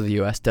most of the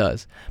US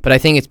does. But I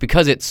think it's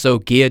because it's so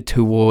geared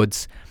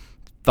towards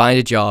find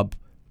a job,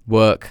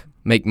 work,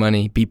 make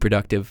money, be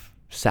productive,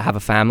 have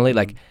a family.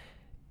 Like,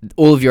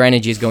 all of your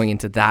energy is going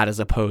into that, as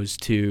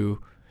opposed to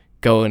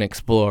go and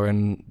explore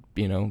and,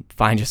 you know,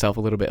 find yourself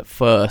a little bit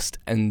first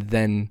and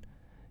then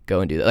go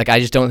and do that. Like, I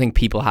just don't think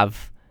people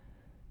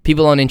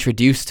aren't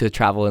introduced to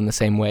travel in the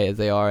same way as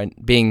they are, and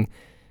being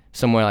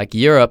somewhere like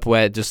Europe,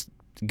 where just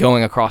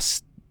going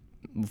across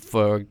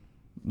for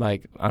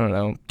like, I don't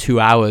know, 2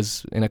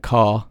 hours in a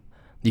car,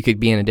 you could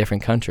be in a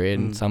different country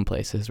in some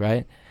places,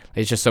 right?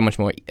 It's just so much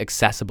more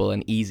accessible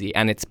and easy,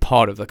 and it's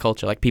part of the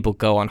culture. Like, people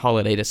go on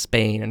holiday to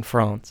Spain and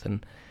France,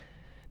 and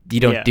you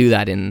don't do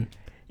that in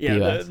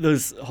the US.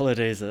 Those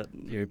holidays that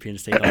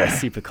Europeans take are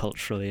super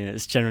culturally, and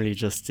it's generally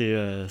just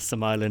to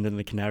some island in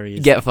the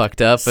Canaries. Get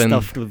fucked up and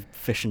stuffed with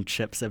fish and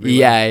chips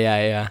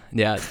everywhere.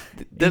 Yeah.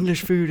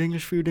 English food.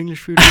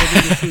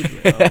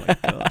 Oh my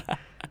god.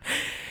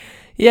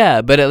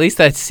 Yeah, but at least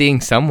they're seeing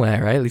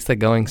somewhere, right? At least they're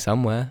going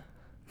somewhere.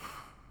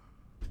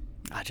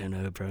 I don't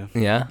know, bro.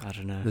 Yeah? I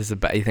don't know.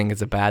 You think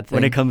it's a bad thing?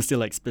 When it comes to,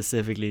 like,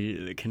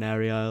 specifically the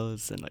Canary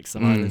Isles and, like,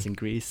 some islands in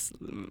Greece.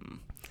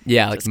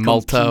 Yeah, like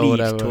Malta or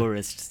whatever.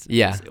 Tourists.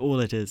 Yeah. All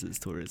it is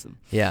tourism.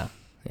 Yeah.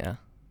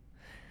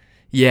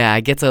 Yeah,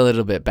 it gets a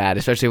little bit bad,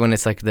 especially when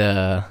it's like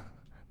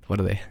what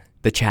are they?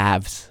 The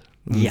chavs.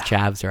 Yeah. The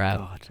chavs are out.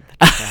 God,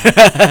 the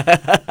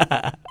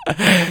chavs.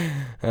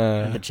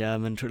 And the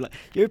German tour. Like,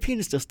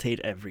 Europeans just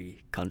hate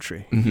every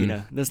country. You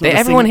know,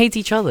 everyone hates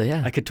each other.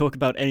 Yeah. I could talk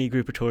about any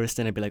group of tourists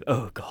and I'd be like,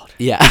 oh god.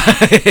 Yeah.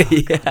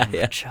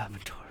 Yeah.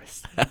 German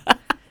tourists.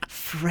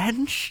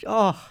 French.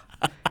 Oh.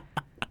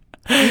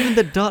 Even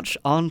the Dutch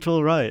aren't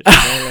all right.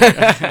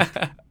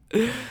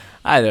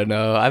 I don't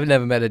know. I've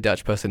never met a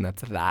Dutch person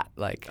that's that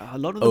like a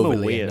lot of them overly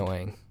are weird.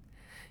 Annoying.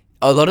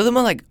 A lot of them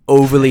are like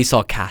overly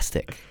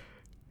sarcastic.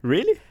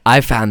 Really?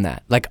 I found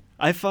that. Like,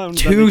 I found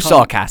too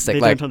sarcastic. They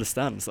like, don't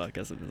understand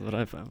sarcasm is what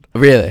I found.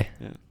 Really?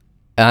 Yeah.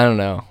 I don't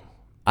know.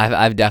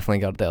 I've definitely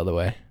got it the other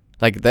way.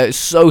 Like, they're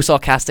so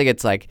sarcastic.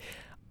 It's like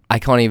I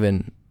can't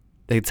even.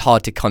 It's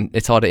hard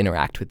to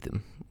interact with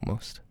them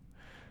almost.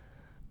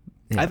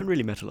 Yeah. I haven't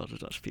really met a lot of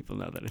Dutch people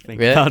now that I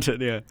think really? about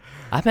it. Yeah.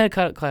 I've met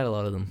quite a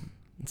lot of them.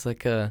 It's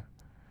like I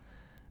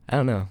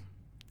don't know.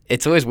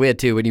 It's always weird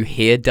too when you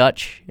hear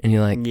Dutch and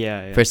you're like,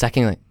 yeah. For a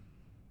second, you're like,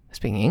 they're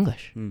speaking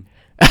English.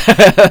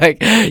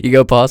 Like, you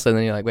go past and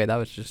then you're like, wait, that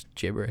was just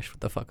gibberish.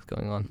 What the fuck is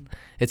going on?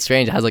 It's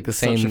strange. It has like the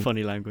same. Such a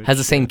funny language. Has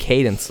the same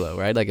cadence though,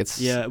 right? Like,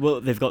 it's. Yeah. Well,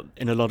 they've got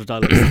in a lot of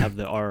dialects they have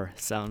the R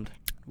sound.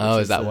 Oh,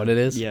 is that what it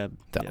is? Yeah.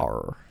 The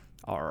R.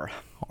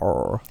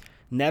 R.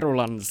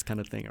 Netherlands kind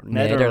of thing. Or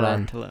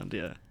Nederland.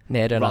 Yeah.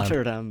 Nederland.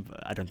 Rotterdam.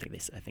 I don't think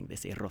I think they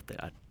say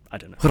Rotterdam. I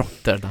don't know.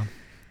 Rotterdam.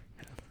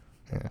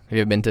 Yeah. Have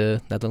you ever been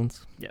to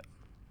Netherlands? Yeah.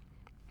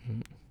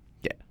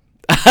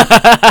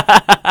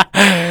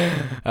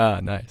 Ah,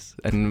 nice.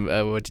 And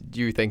what did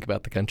you think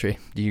about the country?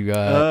 Do you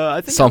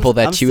I think sample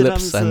their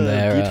Amsterdam's tulips and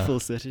their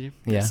beautiful city?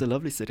 Yeah. It's a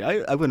lovely city.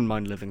 I wouldn't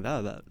mind living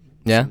there. That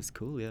yeah, it's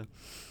cool. Yeah,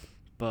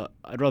 but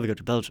I'd rather go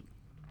to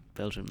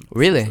Belgium.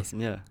 Really? Awesome.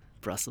 Yeah,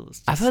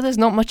 Brussels. I've heard there's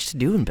not much to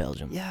do in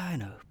Belgium. Yeah, I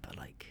know, but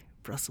like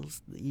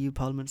Brussels, the EU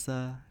Parliament's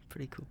a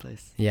pretty cool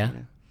place. Yeah. You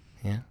know?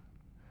 Yeah.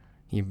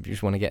 You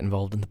just want to get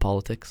involved in the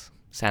politics.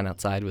 Stand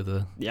outside with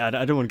a I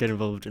don't want to get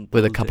involved in with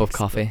politics, a cup of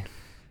coffee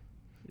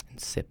and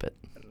sip it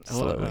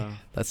slowly.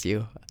 That's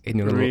you in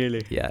your really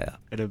little, yeah.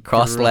 in a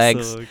crossed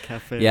legs.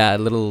 Cafe. Yeah,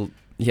 you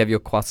have your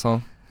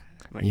croissant.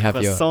 My you have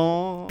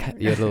croissant.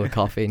 your little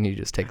coffee, and you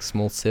just take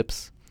small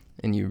sips,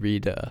 and you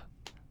read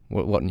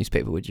what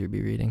newspaper would you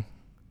be reading?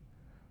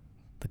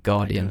 The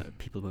Guardian.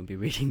 People won't be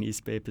reading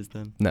newspapers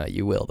then. No,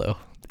 you will though.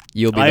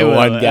 You'll be I the will.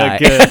 one guy.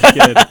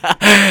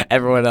 Good.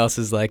 Everyone else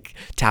is like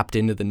tapped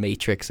into the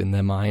matrix in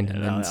their mind,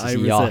 and then it's I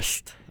just yosh.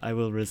 resist. I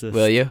will resist.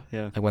 Will you?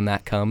 Yeah. Like when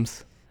that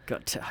comes?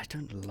 I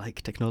don't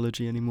like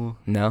technology anymore.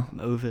 No. I'm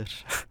over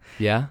it.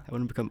 Yeah. I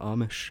want to become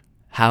Amish.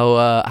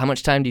 How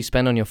much time do you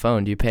spend on your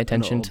phone? Do you pay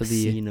attention to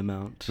the obscene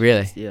amount?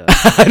 Really? Yeah.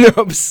 An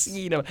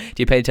obscene amount.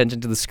 Do you pay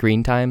attention to the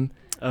screen time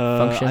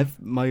function?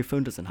 My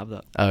phone doesn't have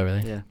that. Oh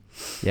really? Yeah.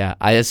 Yeah.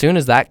 As soon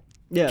as that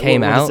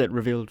came what out, is it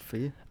revealed for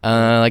you?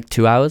 like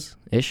 2 hours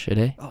ish a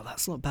day. Oh,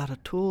 that's not bad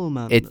at all,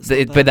 man.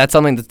 But that's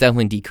something that's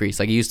definitely decreased.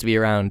 Like it used to be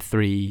around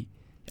 3,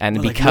 and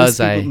Well, because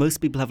most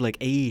people have like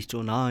 8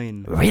 or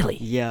 9. Really?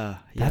 Yeah.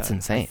 That's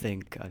insane. I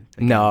think.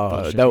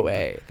 No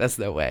way. That's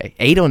no way.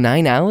 8 or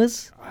 9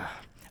 hours?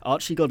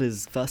 Archie got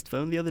his first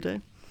phone the other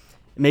day.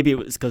 Maybe it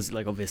was because,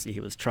 like, obviously he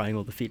was trying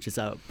all the features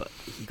out, but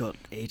he got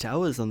 8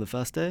 hours on the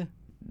first day.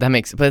 That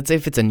makes, but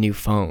if it's a new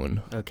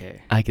phone,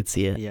 okay, I could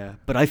see it. Yeah,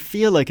 but I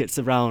feel like it's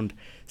around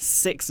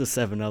 6 or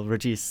 7. I'll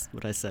reduce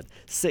what I said.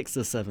 6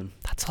 or 7.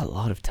 That's a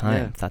lot of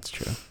time. Yeah. If that's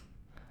true.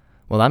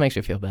 Well, that makes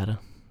me feel better.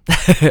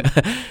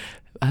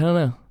 I don't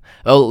know.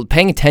 Oh,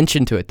 paying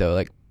attention to it though,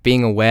 like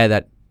being aware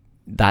that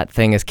that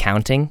thing is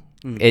counting.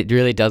 It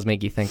really does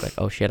make you think like,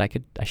 oh shit, I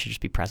should just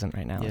be present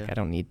right now. Yeah. Like I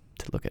don't need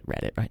to look at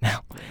Reddit right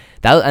now.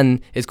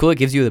 And it's cool. It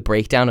gives you the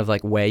breakdown of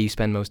like where you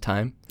spend most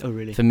time. Oh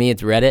really? For me,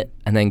 it's Reddit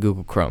and then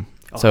Google Chrome.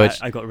 Oh, so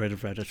I got rid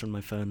of Reddit on my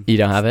phone. You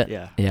don't have it?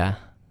 Yeah. Yeah.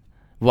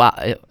 Wow.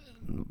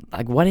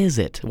 Like what is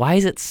it? Why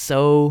is it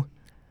so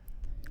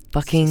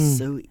fucking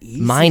so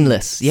easy.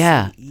 mindless?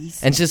 Yeah. So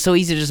easy. And it's just so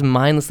easy to just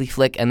mindlessly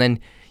flick, and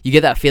then you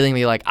get that feeling where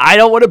you're like, I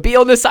don't want to be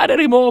on this side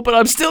anymore, but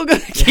I'm still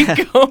gonna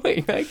keep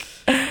going. Like,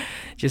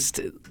 just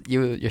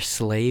you're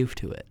slave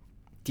to it.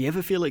 Do you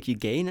ever feel like you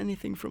gain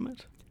anything from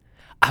it?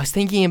 I was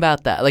thinking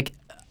about that, like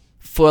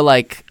for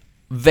like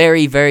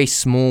very very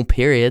small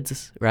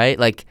periods, right?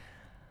 Like,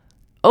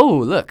 oh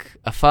look,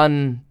 a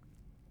fun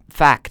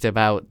fact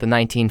about the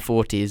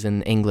 1940s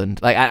in England.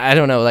 Like I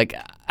don't know, like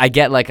I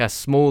get like a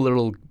small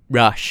little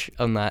rush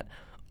on that.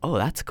 Oh,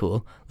 that's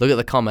cool. Look at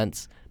the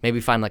comments. Maybe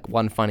find like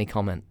one funny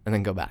comment and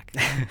then go back.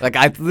 Like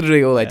I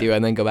literally all I do,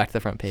 and then go back to the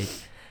front page.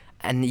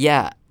 And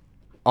yeah,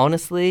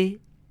 honestly,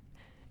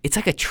 it's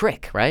like a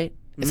trick, right?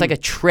 It's like a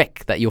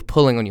trick that you're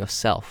pulling on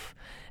yourself.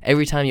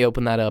 Every time you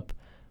open that up,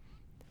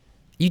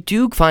 you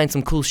do find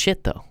some cool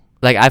shit though.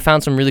 Like I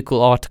found some really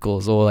cool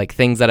articles or like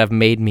things that have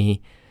made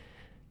me.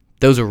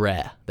 Those are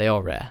rare. They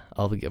are rare.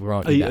 Are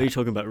you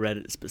talking about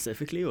Reddit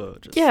specifically, or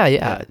just?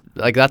 Yeah.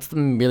 Like that's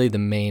really the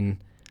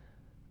main.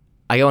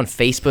 I go on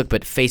Facebook,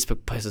 but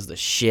Facebook pisses the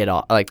shit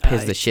off.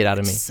 The shit out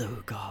of me. It's so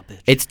garbage.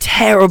 It's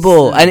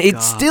terrible, and it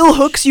garbage. Still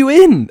hooks you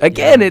in.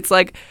 Again, It's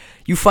like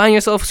you find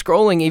yourself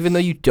scrolling even though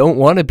you don't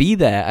want to be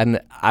there. And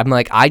I'm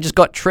like, I just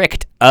got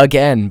tricked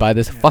again by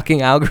this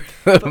fucking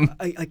algorithm.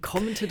 But I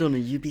commented on a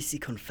UBC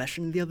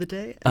confession the other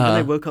day, and then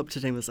I woke up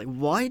today and was like,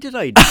 why did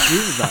I do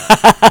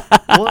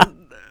that? What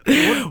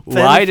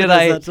Why did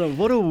I?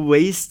 What a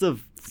waste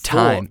of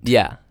time.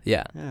 thought.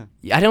 Yeah.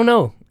 I don't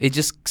know. It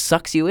just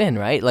sucks you in,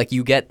 right? Like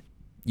you get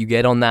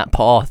on that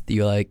path.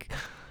 You're like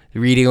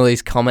reading all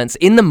these comments.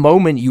 In the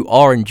moment, you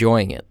are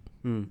enjoying it.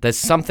 There's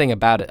something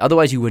about it.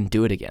 Otherwise, you wouldn't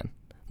do it again.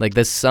 Like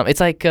there's some.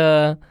 It's like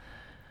I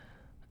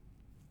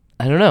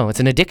don't know. It's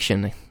an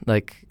addiction.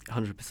 Like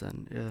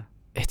 100%. Yeah.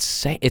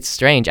 It's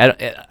strange.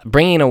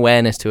 Bringing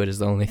awareness to it is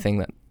the only thing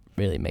that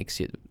really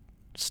makes you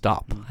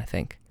stop. I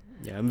think.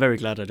 Yeah, I'm very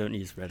glad I don't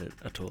use Reddit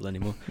at all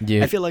anymore.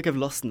 I feel like I've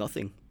lost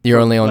nothing. You're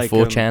only on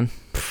 4chan.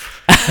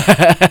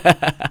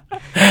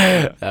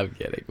 I'm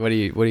kidding. What do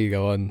you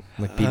go on?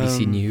 Like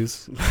BBC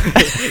News?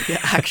 Yeah,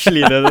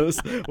 actually, that was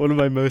one of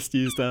my most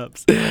used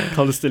apps.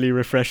 Constantly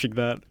refreshing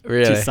that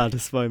to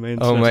satisfy my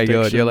internet Oh my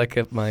addiction. god, you're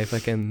like my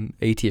fucking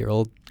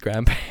 80-year-old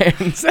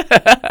grandparents.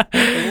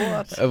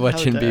 What?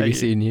 Watching How dare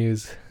BBC you?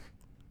 News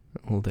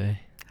all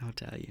day. How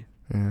dare you?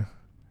 Yeah.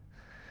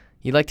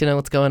 You like to know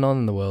what's going on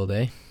in the world,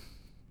 eh?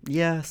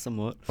 Yeah,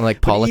 somewhat.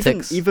 Like But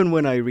politics. Even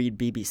when I read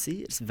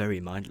BBC, it's very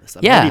mindless.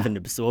 I'm Yeah. not even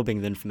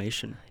absorbing the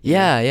information.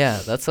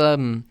 Yeah. That's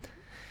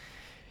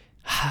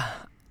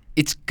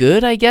it's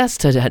good, I guess,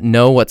 to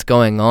know what's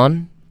going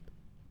on.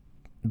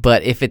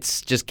 But if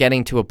it's just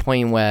getting to a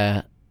point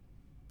where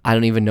I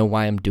don't even know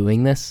why I'm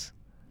doing this,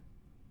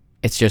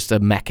 it's just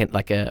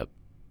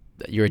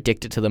you're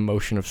addicted to the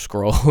motion of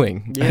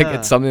scrolling. Like Yeah,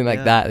 it's something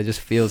like that. It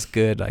just feels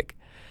good. Like,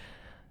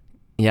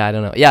 yeah, I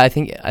don't know. Yeah, I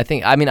think.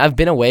 I mean, I've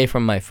been away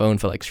from my phone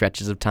for like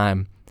stretches of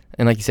time,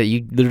 and like you said,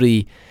 you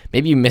literally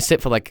maybe you miss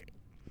it for like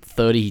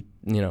 30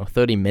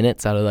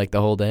 minutes out of like the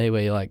whole day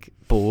where you're like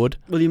bored.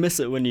 Well, you miss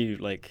it when you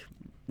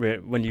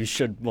when you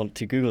should want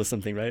to Google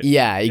something, right?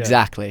 Yeah,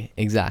 exactly.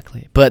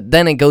 But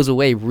then it goes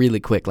away really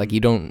quick. Like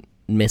you don't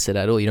miss it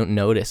at all. You don't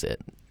notice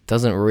it. It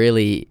doesn't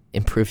really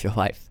improve your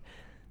life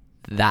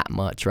that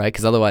much, right?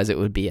 Because otherwise it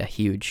would be a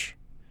huge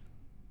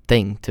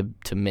thing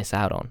to miss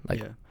out on.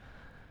 Like,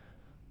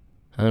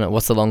 I don't know.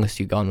 What's the longest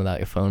you've gone without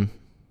your phone?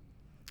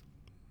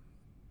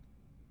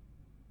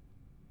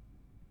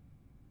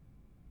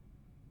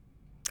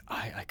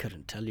 I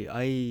couldn't tell you.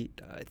 I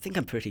think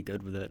I'm pretty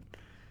good with it.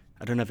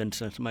 I don't have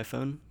internet on my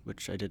phone,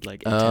 which I did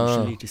like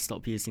intentionally to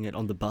stop using it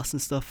on the bus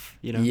and stuff,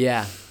 you know.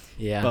 Yeah.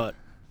 But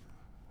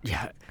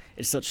yeah,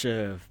 it's such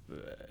an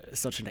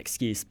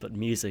excuse. But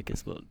music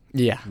is what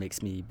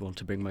makes me want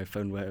to bring my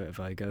phone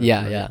wherever I go.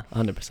 Yeah,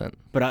 100%.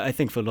 But I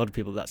think for a lot of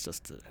people, that's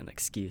just an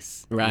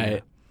excuse, right? You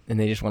know? And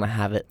they just want to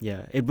have it.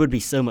 Yeah, it would be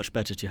so much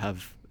better to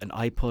have an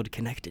iPod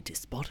connected to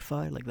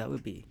Spotify. Like that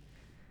would be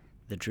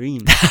the dream.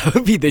 That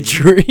would be the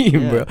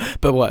dream, bro.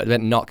 But what?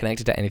 But not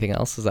connected to anything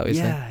else? Is that what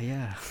you're saying?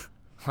 Yeah.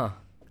 Huh.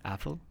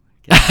 Apple.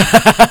 Yeah,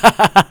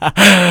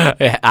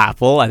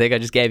 Apple. I think I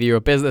just gave you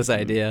a business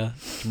idea.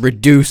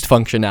 Reduced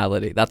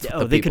functionality. That's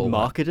what they could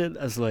market it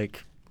as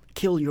like,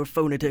 kill your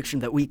phone addiction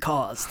that we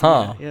caused.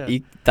 Huh. Yeah.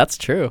 That's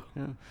true.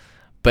 Yeah.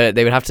 But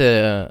they would have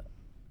to.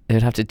 They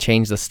would have to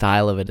change the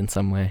style of it in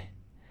some way.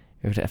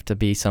 It would have to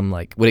be some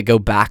like. Would it go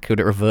back?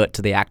 Would it revert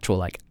to the actual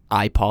like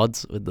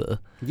iPods with the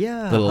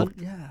little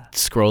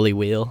scrolly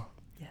wheel?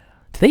 Yeah.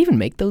 Do they even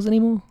make those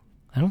anymore?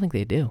 I don't think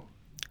they do.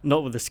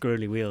 Not with the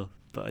scrolly wheel,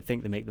 but I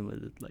think they make them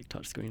with like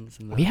touch screens.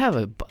 And We have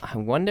I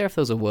wonder if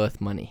those are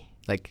worth money,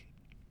 like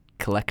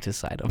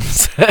collector's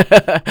items.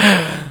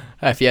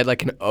 If you had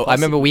like I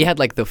remember we had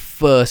like the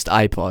first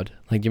iPod.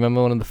 Like, do you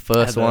remember one of the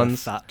first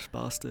ones? Fat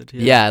bastard.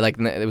 Yeah, like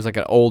it was like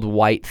an old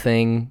white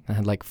thing. It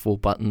had like 4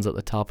 buttons at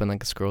the top and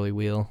like a scrolly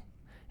wheel,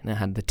 and it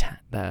had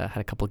had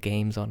a couple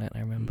games on it.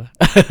 I remember.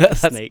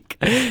 Snake.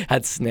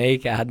 Had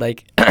Snake. I had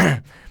like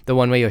the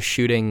one where you're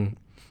shooting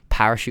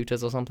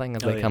parachuters or something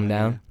as they come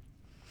down. Yeah.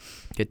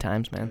 Good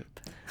times, man.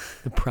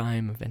 The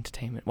prime of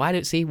entertainment. Why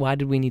did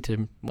we need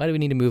to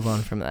move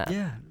on from that?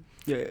 Yeah.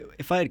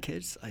 If I had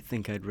kids, I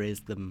think I'd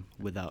raise them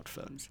without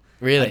phones.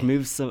 Really? I'd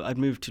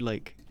move to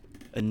like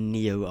a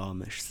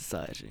neo-Amish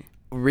society.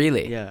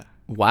 Really? Yeah.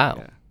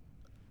 Wow.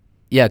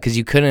 Yeah, because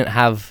you couldn't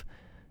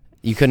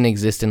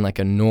exist in like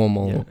a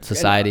normal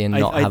society and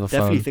not have a phone.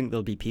 I definitely think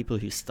there'll be people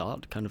who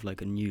start kind of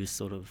like a new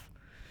sort of.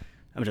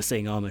 I'm just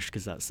saying Amish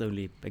because that's the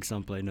only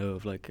example I know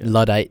of like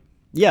Luddite.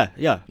 Yeah,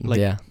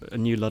 a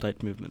new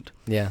Luddite movement.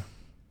 Yeah.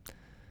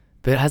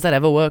 But has that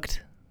ever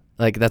worked?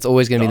 Like, that's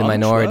always going to be the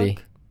minority.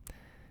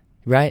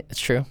 Right? It's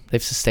true.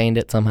 They've sustained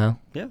it somehow.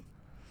 Yeah.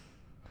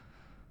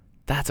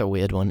 That's a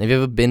weird one. Have you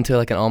ever been to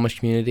like an Amish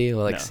community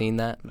or like seen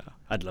that? No,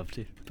 I'd love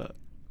to, but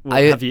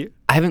have you?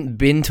 I haven't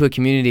been to a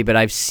community, but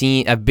I've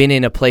been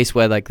in a place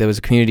where like there was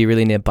a community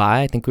really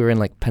nearby. I think we were in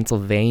like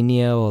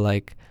Pennsylvania or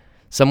like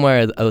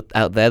somewhere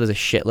out there. There's a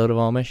shitload of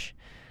Amish.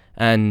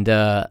 And,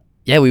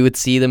 yeah, we would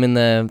see them in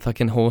the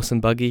fucking horse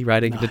and buggy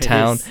riding into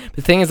town.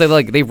 The thing is,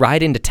 they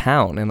ride into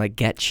town and like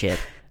get shit,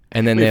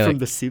 and then they're from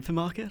the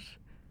supermarket.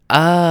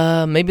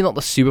 Maybe not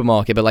the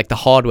supermarket, but like the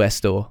hardware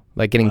store,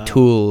 like getting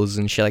tools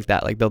and shit like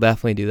that. Like they'll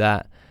definitely do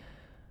that,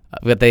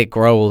 but they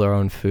grow all their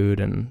own food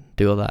and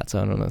do all that.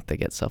 So I don't know if they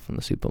get stuff from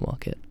the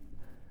supermarket.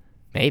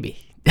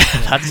 Maybe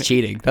that's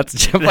cheating.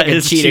 That's fucking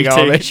cheating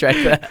Amish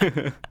right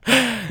there.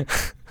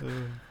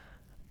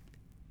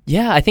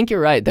 Yeah, I think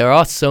you're right. There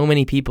are so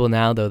many people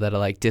now, though, that are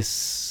like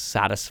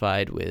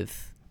dissatisfied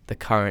with the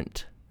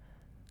current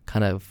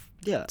kind of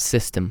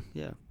system.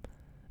 Yeah.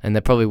 And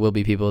there probably will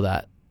be people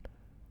that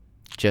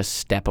just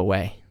step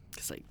away.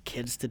 It's like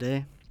kids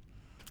today,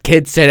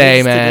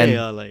 man. Today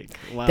are like,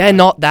 wow, they're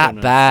not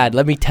that bad.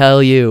 Let me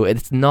tell you.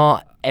 It's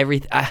not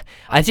everything.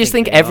 I just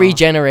think every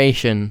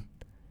generation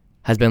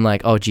has been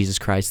like, oh, Jesus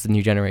Christ, the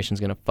new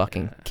generation's going to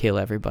fucking kill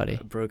everybody.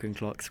 A broken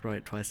clock's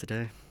right twice a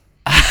day.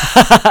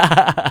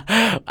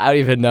 I don't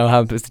even know how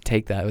I'm supposed to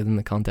take that within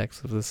the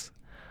context of this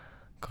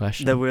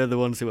question. That we're the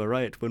ones who are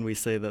right when we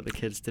say that the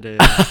kids today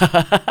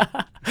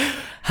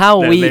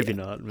maybe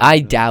not. I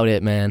doubt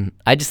it, man.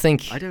 I just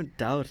think I don't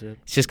doubt it.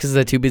 It's just because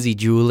they're too busy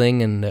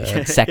juuling and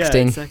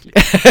sexting. Yeah,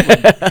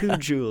 exactly. Who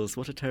jewels?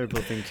 What a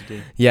terrible thing to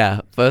do.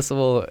 Yeah, first of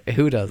all,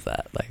 who does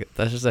that? Like,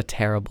 that's just a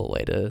terrible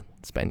way to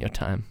spend your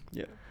time.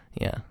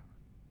 Yeah.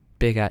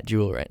 Big at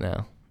jewel right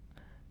now.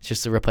 It's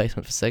just a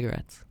replacement for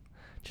cigarettes.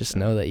 Just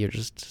know that you're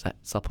just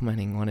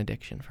supplementing one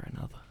addiction for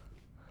another.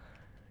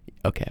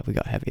 Okay, we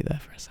got heavy there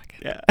for a second.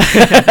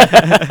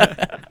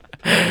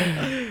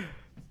 Yeah.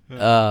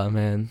 Oh,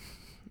 man.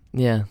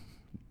 Yeah.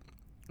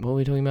 What were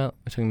we talking about?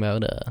 We're talking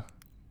about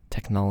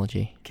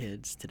technology.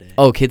 Kids today.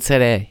 Oh, kids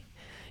today.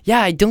 Yeah,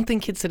 I don't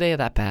think kids today are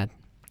that bad.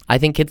 I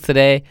think kids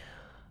today,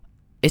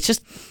 it's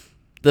just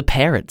the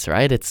parents,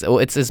 right?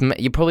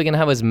 You're probably going to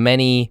have as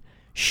many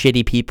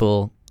shitty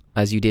people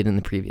as you did in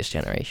the previous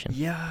generation.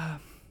 Yeah.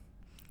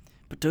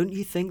 But don't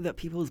you think that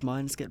people's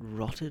minds get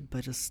rotted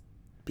by just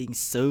being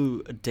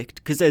so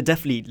addicted? Because they're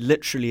definitely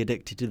literally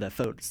addicted to their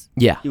phones.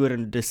 Yeah. You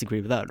wouldn't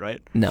disagree with that,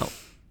 right? No,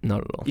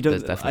 not at all. You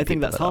don't. I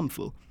think that's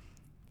harmful.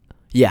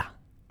 Yeah.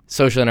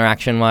 Social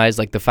interaction-wise,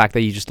 like the fact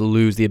that you just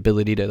lose the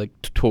ability to like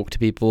to talk to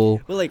people.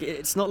 Well, like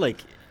it's not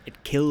like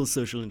it kills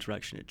social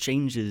interaction. It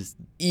changes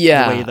the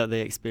way that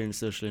they experience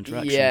social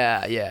interaction.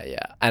 Yeah.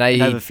 And I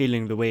have a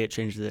feeling the way it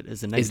changes it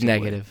is a negative. Is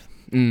negative.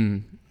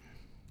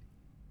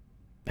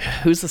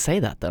 Who's to say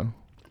that though?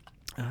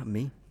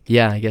 Me.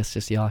 Yeah, I guess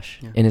just Yash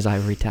in his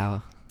ivory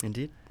tower.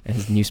 Indeed. and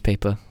his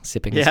newspaper,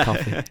 sipping his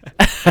coffee.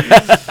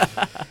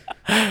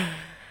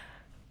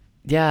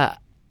 Yeah,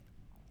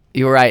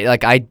 you're right.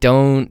 Like, I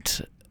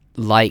don't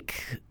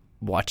like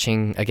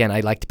watching. Again,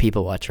 I like to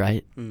people watch,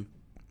 right?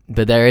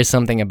 But there is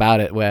something about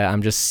it where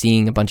I'm just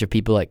seeing a bunch of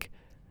people like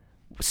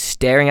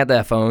staring at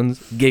their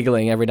phones,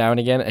 giggling every now and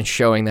again, and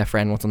showing their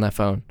friend what's on their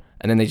phone,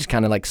 and then they just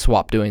kind of like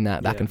swap doing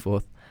that back and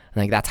forth.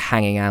 And like, that's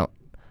hanging out.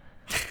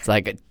 It's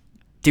like,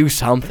 do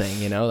something,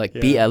 you know? Like,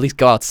 be at least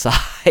go outside.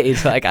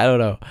 Like, I don't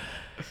know.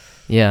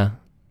 Yeah.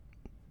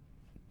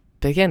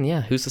 But again,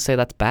 yeah, who's to say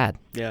that's bad?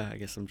 Yeah, I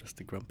guess I'm just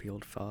a grumpy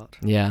old fart.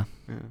 Yeah.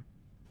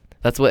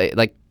 That's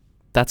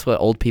what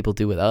old people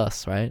do with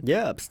us, right?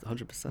 Yeah,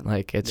 100%.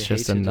 Like, it's They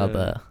just hated,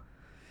 another...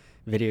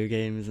 video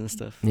games and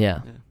stuff.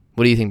 Yeah.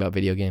 What do you think about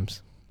video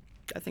games?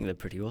 I think they're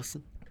pretty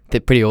awesome.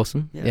 They're pretty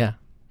awesome? Yeah.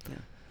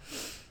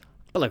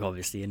 But, like,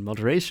 obviously in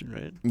moderation,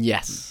 right?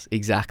 Yes,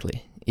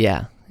 exactly.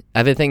 Yeah.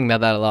 I've been thinking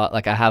about that a lot.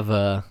 Like, I have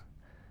have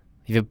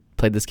you ever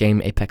played this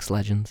game, Apex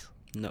Legends?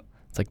 No.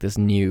 It's like this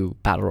new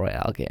battle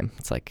royale game.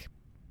 It's like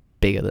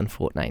bigger than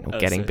Fortnite, or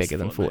getting bigger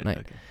than Fortnite.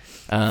 Okay.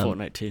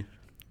 Fortnite 2.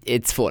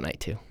 It's Fortnite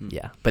too,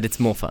 yeah. But it's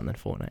more fun than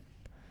Fortnite,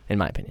 in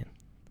my opinion.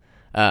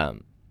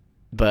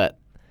 But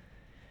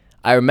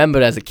I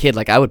remembered as a kid,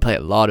 like, I would play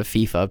a lot of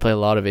FIFA. I would play a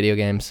lot of video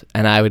games,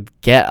 and I would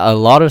get a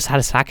lot of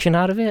satisfaction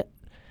out of it.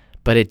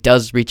 But it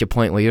does reach a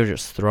point where you're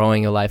just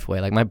throwing your life away.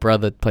 Like, my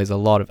brother plays a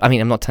lot of... I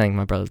mean, I'm not telling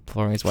my brother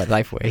throwing his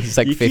life away. He's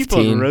like you 15.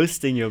 You keep on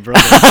roasting your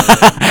brother.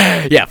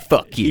 Yeah,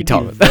 fuck you,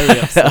 Thomas. Very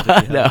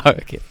upset. No,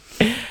 okay.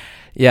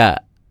 Yeah,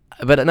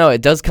 but no,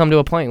 it does come to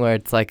a point where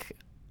it's like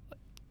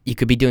you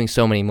could be doing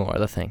so many more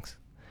other things.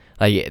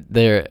 Like,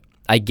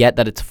 I get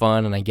that it's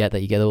fun, and I get that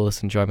you get all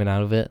this enjoyment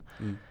out of it.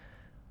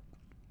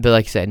 But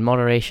like you said,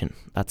 moderation,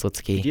 that's what's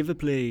key. Did you ever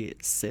play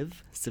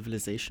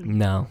Civilization?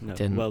 No,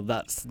 didn't. Well,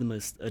 that's the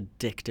most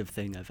addictive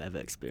thing I've ever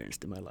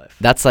experienced in my life.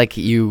 That's like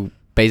you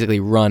basically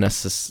run a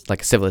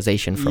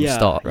civilization from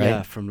start, right?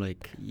 Yeah, from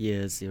like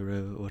year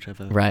 0 or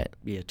whatever. Right.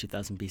 Yeah,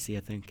 2000 BC,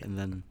 I think, and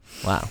then...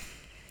 Wow.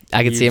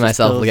 I could see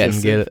myself getting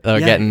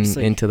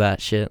into that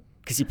shit.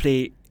 Because you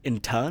play in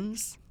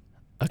turns.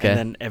 Okay. And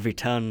then every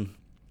turn...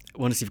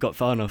 Once you've got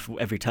far enough,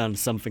 every turn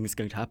something's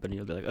going to happen.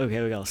 You'll be like,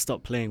 okay, I'll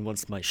stop playing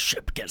once my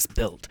ship gets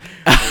built.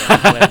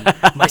 When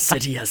my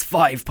city has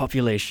 5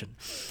 population.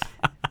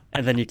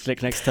 And then you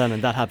click next turn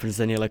and that happens.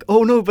 Then you're like,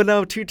 oh no, but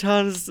now 2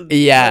 turns.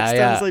 Next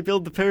turns I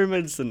build the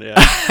pyramids. And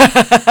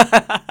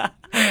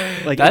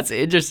like, that's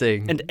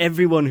interesting. And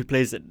everyone who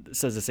plays it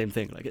says the same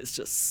thing. Like, it's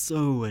just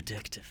so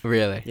addictive.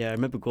 Really? Yeah, I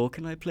remember Gork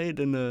and I played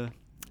in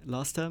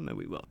last term, and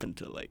we were up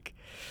until like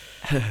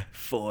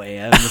 4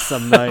 a.m.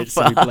 some nights.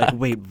 And we'd be like,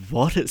 wait,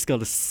 what? It's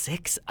got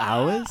 6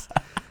 hours?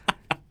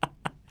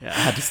 Yeah, I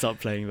had to stop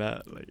playing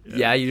that. Like,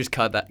 yeah, you just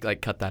cut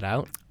that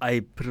out? I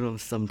put it on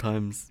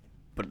sometimes,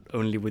 but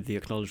only with the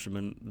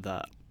acknowledgement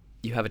that...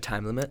 You have a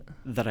time limit?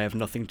 That I have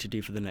nothing to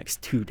do for the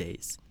next 2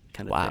 days,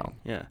 kind of thing.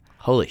 Yeah.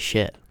 Holy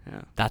shit.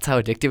 Yeah. That's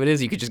how addictive it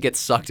is? You could just get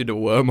sucked into a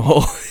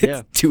wormhole.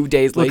 Yeah. 2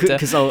 days later.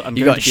 Because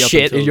you got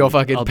shit in your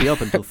fucking... I'll be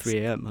up until 3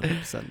 a.m.,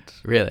 100%.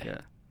 Really?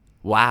 Yeah.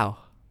 Wow.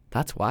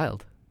 That's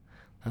wild.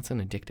 That's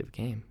an addictive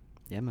game.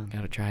 Yeah, man.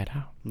 Gotta try it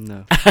out.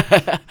 No.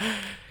 I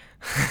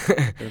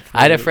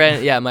had a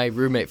friend, my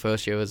roommate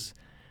first year was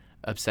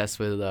obsessed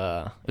with,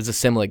 it was a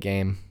similar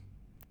game.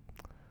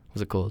 What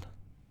was it called?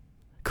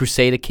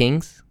 Crusader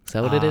Kings? Is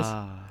that what it is?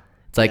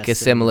 It's like a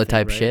similar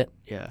type thing, right? Shit.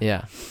 Yeah.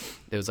 Yeah.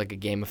 It was like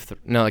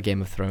not a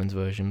Game of Thrones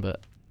version,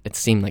 but it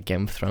seemed like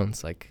Game of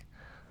Thrones. Like,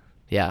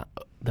 yeah,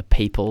 the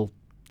papal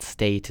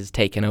state has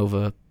taken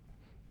over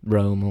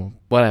Rome or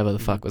whatever the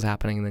fuck was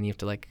happening, and then you have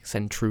to like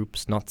send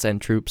troops, not send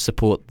troops,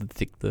 support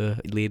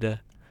the leader,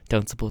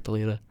 don't support the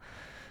leader.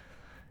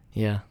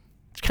 Yeah,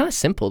 it's kind of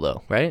simple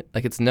though, right?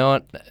 Like, it's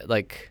not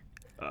like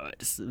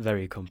it's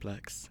very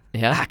complex.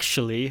 Yeah,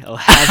 actually, I'll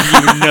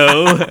have you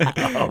know.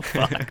 Oh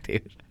fuck,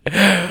 dude.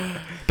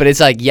 But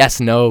it's like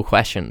yes, no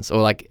questions, or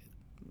like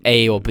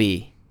A or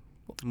B.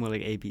 More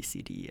like A, B,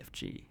 C, D, E, F,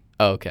 G.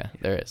 Oh, okay,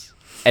 there is.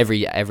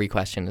 Every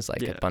question is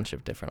like a bunch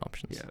of different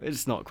options. Yeah,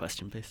 it's not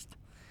question based.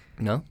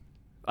 No?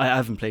 I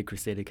haven't played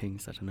Crusader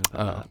Kings. I don't know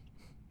about that.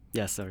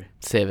 Yeah, sorry.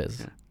 Civ is.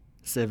 Yeah.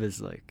 Civ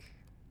is like...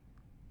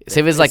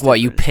 Civ is like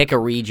what? You pick a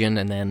region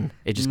and then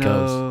it just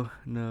goes...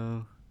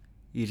 No.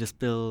 You just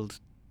build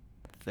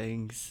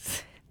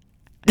things.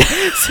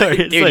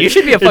 Sorry, dude, like, you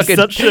should be a fucking...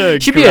 You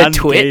should be a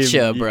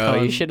Twitcher, game.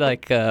 bro. You should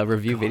like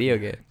review video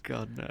games.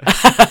 God,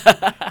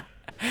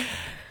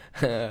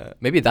 no.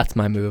 Maybe that's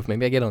my move.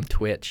 Maybe I get on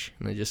Twitch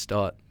and I just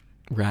start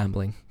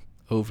rambling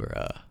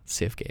over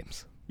Civ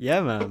games.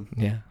 Yeah, man.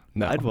 Yeah.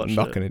 No, I'd watch I'm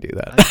not it. going to do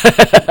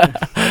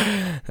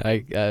that. I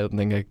don't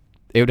think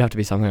it would have to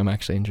be something I'm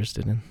actually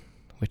interested in,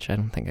 which I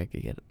don't think I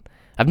could get.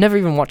 I've never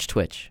even watched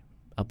Twitch.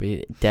 I'll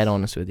be dead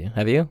honest with you.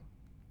 Have you?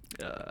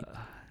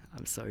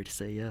 I'm sorry to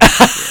say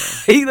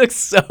yes. He looks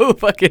so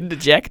fucking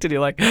dejected. You're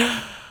like,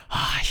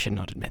 I should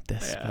not admit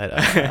this.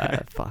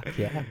 Yeah. But, fuck,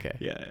 yeah, okay.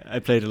 Yeah, I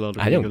played a lot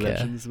of League of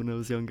Legends when I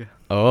was younger.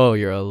 Oh,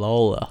 you're a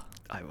Lola.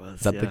 I was,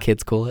 Is that the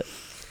kids call it?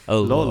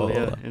 Oh, LOL,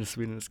 yeah. In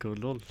Sweden it's called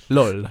LOL.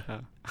 LOL.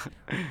 Yeah.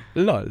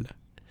 LOL.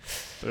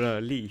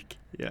 League.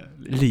 Yeah.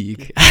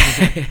 League.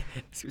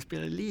 Ska vi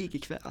spela League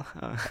ikväll?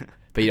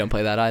 But you don't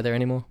play that either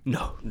anymore?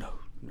 No.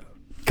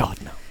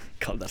 God, no.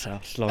 Cut that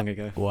out long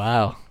ago.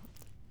 Wow.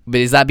 But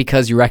is that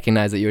because you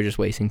recognize that you're just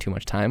wasting too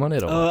much time on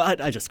it? Or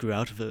I just grew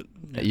out of it.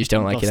 you just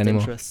don't like it Lost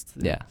anymore? interest.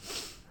 Yeah.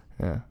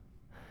 It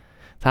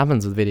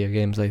happens with video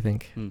games, I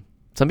think.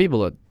 Some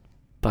people are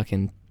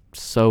fucking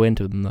so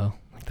into them, though.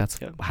 Like that's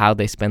how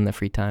they spend their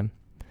free time.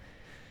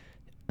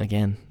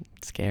 Again,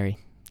 it's scary.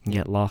 You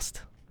get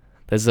lost.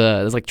 There's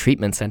like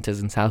treatment centers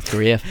in South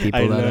Korea for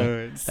people that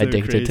are so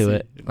addicted to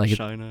it. In Like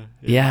China.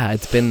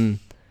 it's been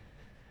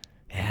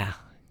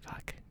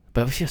fuck.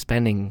 But if you're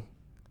spending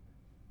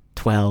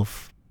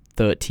 12,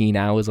 13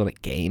 hours on a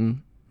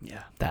game,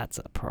 that's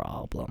a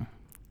problem.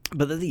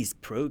 But they're these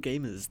pro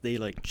gamers. They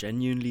like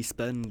genuinely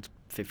spend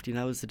 15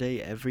 hours a day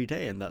every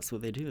day, and that's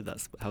what they do.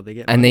 That's how they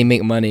get And money. they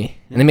make money.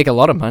 And they make a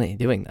lot of money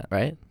doing that,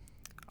 right?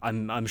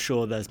 I'm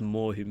sure there's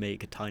more who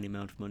make a tiny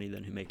amount of money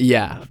than who make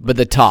But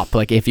the top,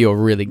 like if you're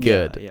really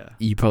good,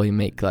 you probably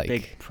make like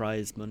big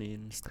prize money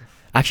and stuff.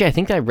 Actually, I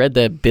think I read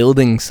they're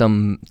building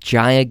some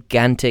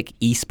gigantic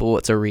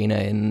esports arena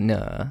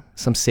in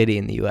some city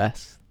in the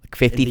US. Like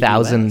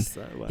 50,000.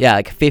 Yeah,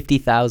 like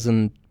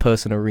 50,000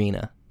 person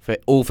arena for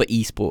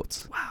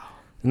esports. Wow.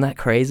 Isn't that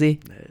crazy?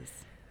 It is.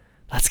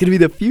 That's going to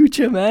be the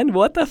future, man.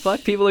 What the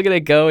fuck? People are going to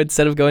go,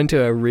 instead of going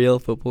to a real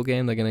football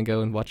game, they're going to go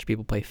and watch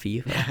people play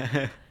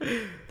FIFA.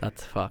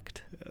 That's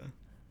fucked. Yeah.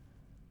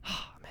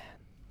 Oh, man.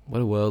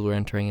 What a world we're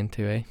entering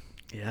into, eh?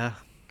 Yeah.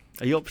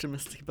 Are you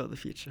optimistic about the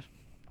future?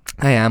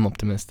 I am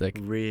optimistic.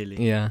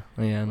 Really? Yeah,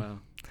 I am. Wow.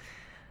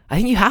 I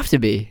think you have to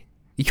be.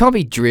 You can't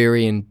be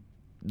dreary and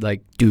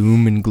like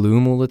doom and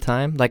gloom all the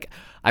time. Like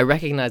I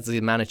recognize the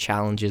amount of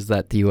challenges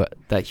that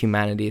that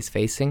humanity is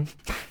facing.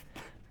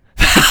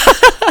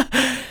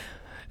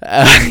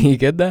 You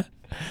get that?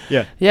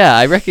 Yeah. Yeah,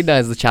 I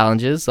recognize the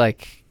challenges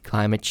like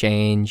climate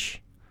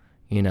change,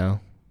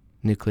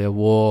 nuclear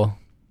war,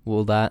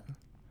 all that.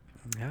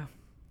 Yeah.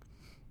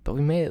 But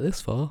we made it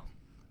this far.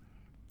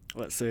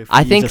 So if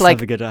I think just like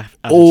have a good all of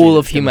it's gonna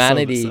solve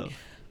humanity, itself.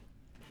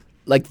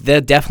 like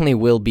there definitely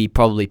will be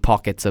probably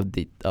pockets of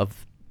the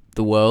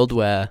world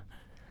where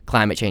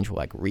climate change will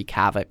like wreak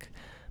havoc.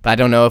 But I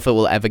don't know if it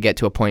will ever get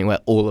to a point where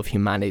all of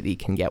humanity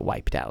can get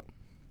wiped out.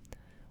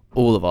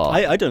 All of our.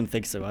 I don't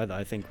think so either.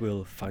 I think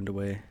we'll find a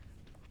way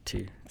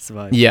to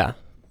survive. Yeah.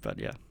 But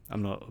yeah,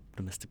 I'm not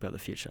optimistic about the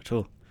future at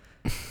all.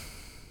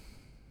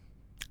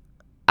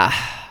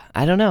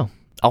 I don't know.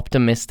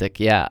 Optimistic,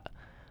 yeah.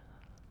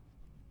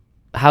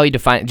 How you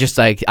define it? Just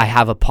like I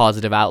have a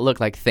positive outlook,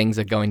 like things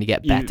are going to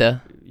get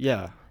better.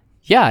 Yeah.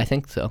 Yeah, I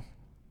think so.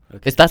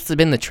 Okay. That's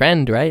been the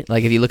trend, right?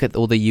 Like if you look at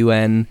all the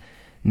UN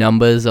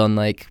numbers on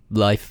like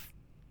life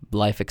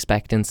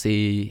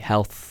expectancy,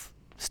 health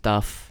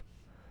stuff,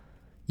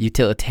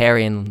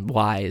 utilitarian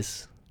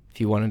wise,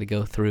 if you wanted to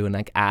go through and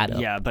like add up.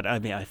 Yeah, but I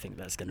mean, I think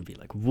there's going to be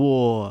like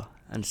war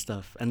and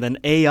stuff. And then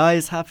AI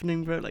is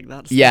happening, bro. Like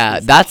that's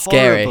that's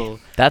horrible. scary.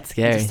 That's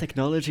scary. Just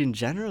technology in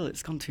general,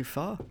 it's gone too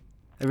far.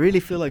 I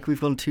really feel like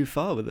we've gone too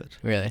far with it.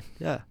 Really?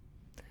 Yeah.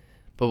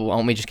 But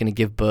aren't we just going to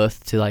give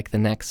birth to like the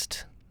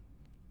next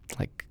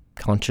like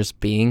conscious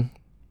being?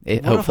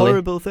 What hopefully. a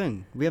horrible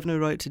thing. We have no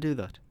right to do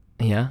that.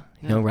 Yeah,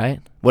 right?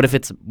 What if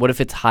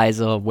its highs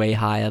are way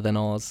higher than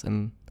ours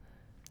and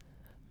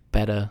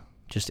better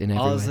just in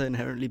every Ours way? are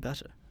inherently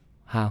better.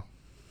 How?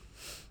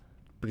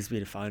 Because we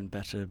define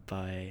better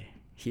by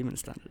human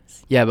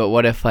standards. Yeah, but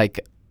what if like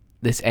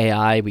this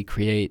AI we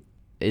create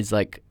is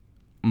like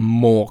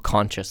more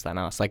conscious than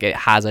us? Like it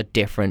has a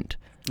different...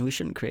 We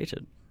shouldn't create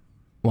it.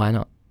 Why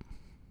not?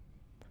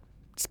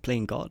 It's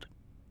playing God.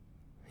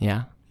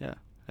 Yeah? Yeah.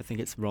 I think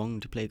it's wrong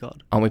to play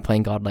God. Aren't we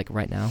playing God like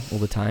right now all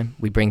the time?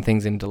 We bring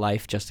things into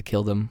life just to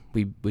kill them.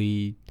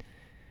 We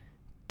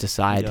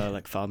decide... Yeah,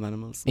 like farm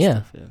animals and Yeah.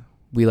 stuff. Yeah.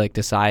 We like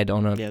decide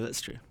on a Yeah,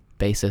 that's true.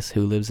 basis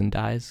who lives and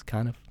dies,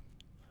 kind of.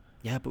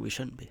 Yeah, but we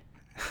shouldn't be.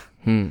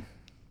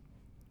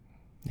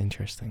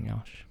 Interesting,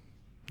 Josh.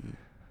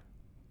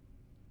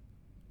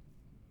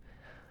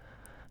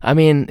 I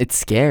mean, it's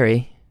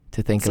scary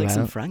to think It's like about.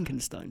 some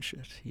Frankenstein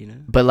shit, you know?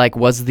 But like,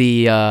 was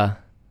the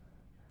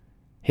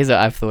here's what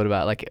I've thought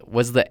about. Like,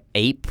 was the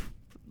ape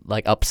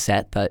like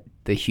upset that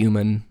the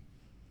human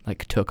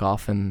like took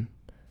off and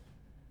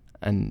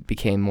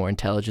became more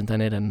intelligent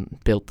than it and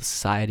built the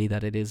society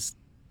that it is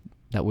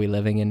that we're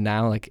living in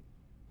now? Like,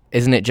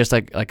 isn't it just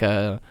like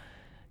a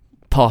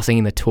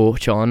passing the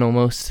torch on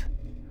almost?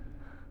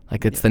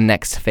 Like it's the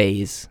next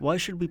phase. Why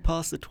should we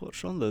pass the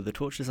torch on though? The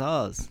torch is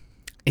ours.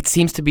 It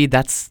seems to be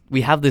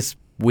we have this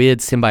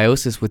weird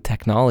symbiosis with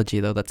technology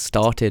though that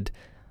started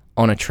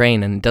on a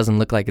train, and it doesn't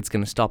look like it's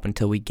going to stop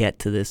until we get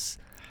to this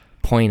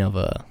point of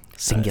a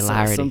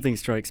singularity. Something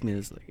strikes me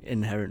as like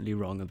inherently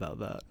wrong about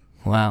that.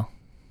 Wow.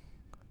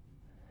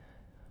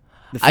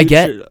 The I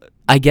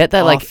get that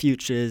our like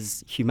future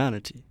is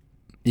humanity.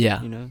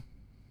 yeah. You know?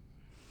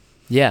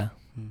 Yeah.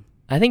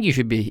 I think you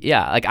should be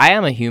like I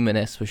am a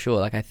humanist for sure.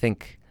 Like I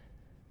think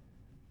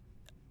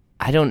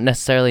I don't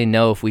necessarily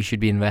know if we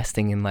should be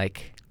investing in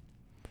like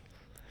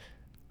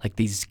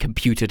these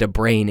computer to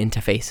brain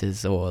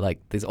interfaces or like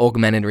these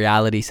augmented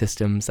reality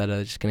systems that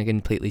are just going to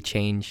completely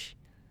change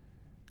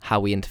how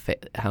we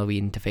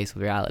interface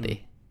with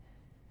reality.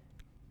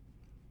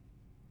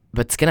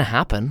 But it's going to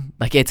happen.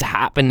 Like, it's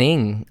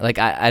happening. Like,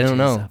 I don't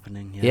know. It's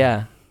happening,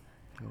 Yeah.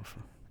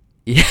 Awful.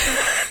 Yeah.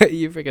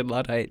 You freaking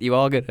Luddite.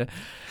 You're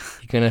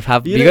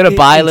gonna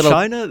buy a little. In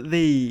China,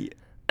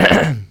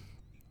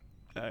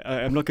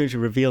 I'm not going to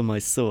reveal my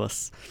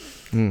source,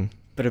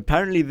 but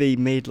apparently they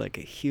made like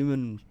a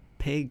human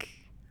pig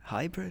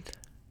hybrid.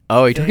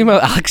 Oh, you're talking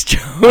about Alex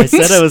Jones? I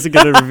said I wasn't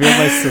going to reveal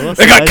my source.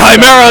 They got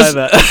chimeras!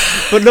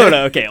 But no,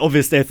 okay,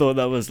 obviously I thought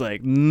that was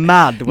like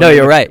mad. No,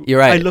 you're right.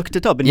 I looked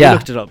it up, and you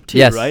looked it up too,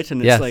 right?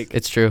 And yes, it's like...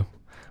 it's true.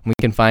 We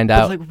can find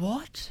out. Like,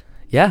 what?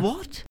 Yeah.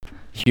 What?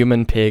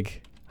 Human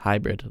pig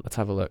hybrid. Let's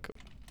have a look.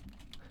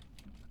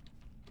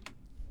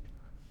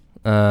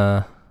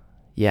 Yeah.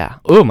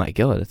 Oh my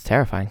god, it's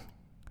terrifying.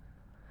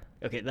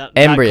 Okay,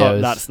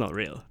 embryos. That's not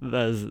real.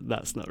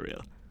 That's not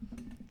real.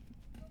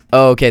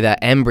 Oh, okay, they're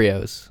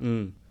embryos.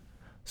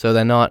 So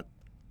they're not...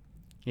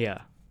 Yeah.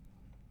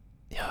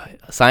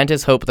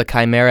 Scientists hope the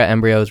chimera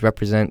embryos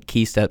represent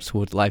key steps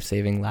towards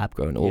life-saving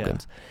lab-grown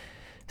organs.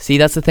 See,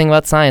 that's the thing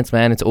about science,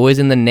 man. It's always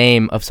in the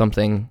name of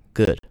something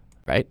good,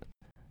 right?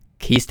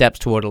 Key steps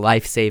toward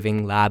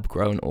life-saving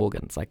lab-grown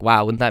organs. Like,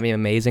 wow, wouldn't that be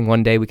amazing?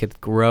 One day we could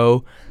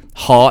grow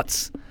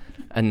hearts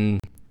and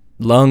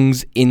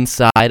lungs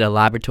inside a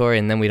laboratory,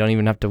 and then we don't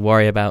even have to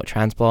worry about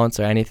transplants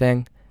or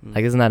anything.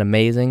 Like, isn't that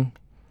amazing?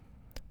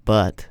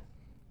 But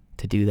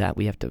to do that,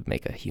 we have to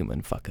make a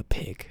human fuck a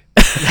pig.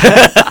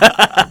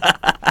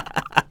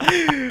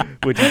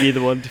 Would you be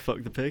the one to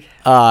fuck the pig?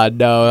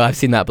 No, I've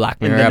seen that Black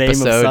Mirror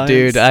episode,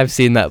 dude. I've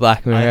seen that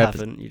Black Mirror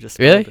episode. I haven't. You just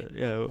really? It.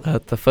 Yeah.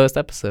 The first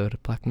episode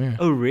of Black Mirror.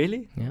 Oh,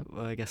 really? Yeah.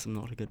 Well, I guess I'm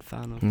not a good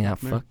fan of. Yeah,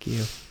 Black Mirror. fuck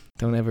you.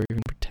 Don't ever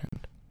even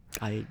pretend.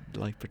 I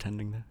like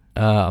pretending though.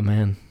 Oh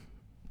man,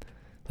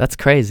 that's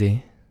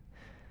crazy.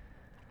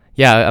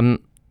 Yeah,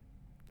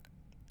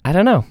 I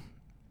don't know.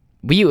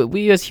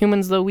 We as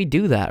humans though, we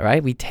do that,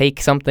 right? We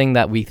take something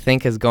that we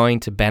think is going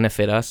to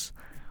benefit us,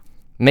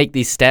 make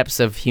these steps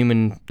of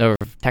human or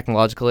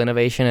technological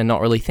innovation, and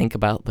not really think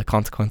about the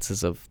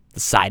consequences of the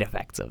side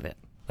effects of it.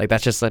 Like,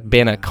 that's just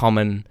been a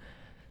common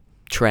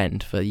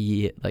trend for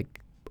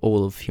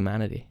all of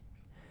humanity.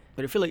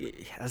 But I feel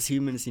like as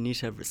humans, you need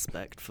to have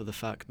respect for the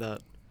fact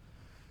that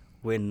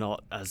we're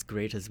not as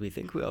great as we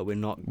think we are. We're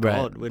not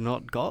God. We're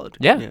not God.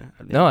 Yeah.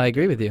 No, I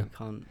agree with you.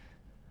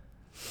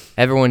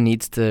 Everyone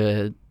needs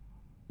to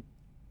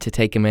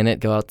take a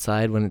minute, go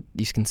outside when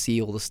you can see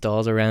all the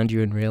stars around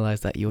you and realize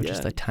that you're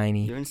just a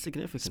tiny you're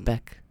insignificant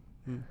speck.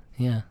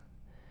 Yeah.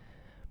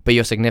 But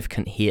you're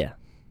significant here.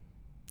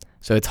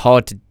 So it's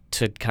hard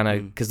to kind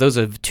of... Because those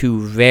are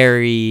two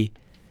very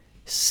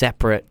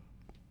separate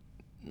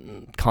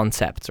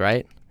concepts,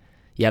 right?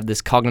 You have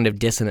this cognitive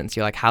dissonance.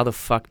 You're like, how the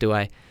fuck do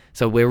I...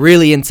 So we're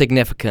really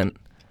insignificant,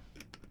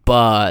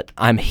 but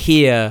I'm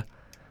here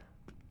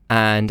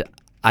and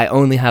I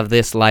only have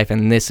this life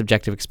and this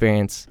subjective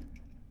experience,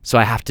 so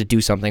I have to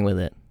do something with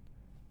it.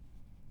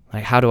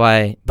 Like, how do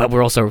I... But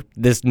we're also...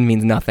 This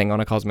means nothing on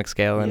a cosmic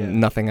scale,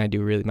 and nothing I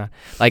do really matters.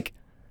 Like...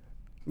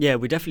 Yeah,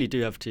 we definitely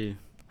do have to...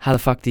 How the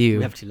fuck do you...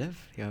 We have to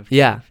live.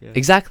 Yeah,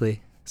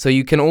 exactly. So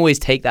you can always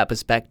take that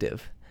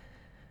perspective.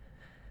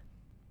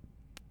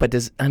 But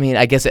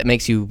I guess it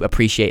makes you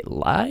appreciate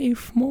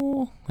life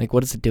more? Like,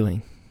 what is it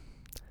doing?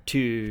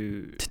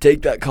 To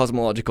take that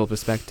cosmological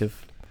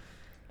perspective.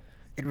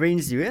 It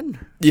reins you in.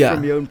 Yeah.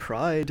 From your own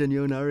pride and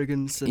your own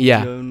arrogance and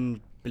your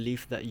own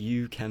belief that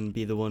you can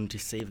be the one to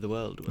save the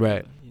world.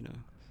 Right. You know,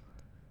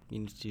 you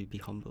need to be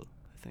humble,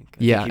 I think.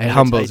 It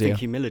humbles you. I think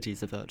humility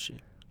is a virtue.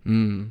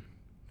 Yeah.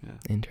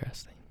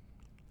 Interesting.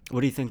 What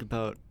do you think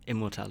about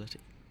immortality?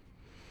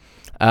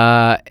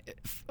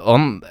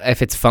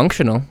 If it's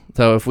functional.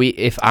 So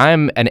if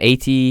I'm an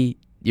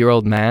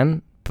 80-year-old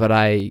man, but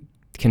I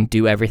can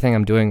do everything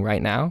I'm doing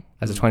right now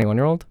as a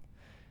 21-year-old,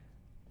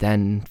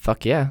 then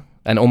fuck yeah.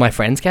 And all my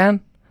friends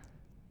can?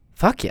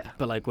 Fuck yeah.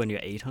 But like when you're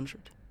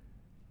 800?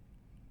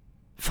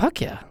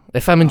 Fuck yeah.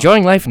 If I'm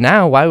enjoying life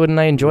now, why wouldn't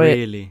I enjoy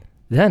it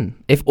then?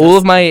 If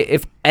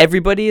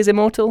everybody is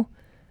immortal,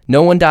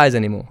 no one dies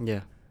anymore.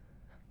 Yeah.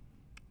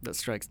 That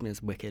strikes me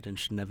as wicked and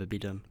should never be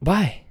done.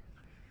 Why?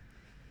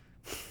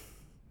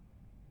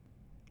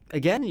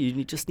 Again,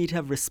 you just need to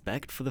have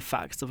respect for the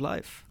facts of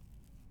life.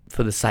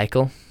 For the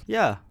cycle?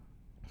 Yeah.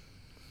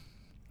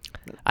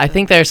 I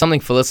think there's something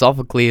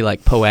philosophically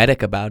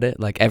poetic about it.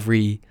 Like,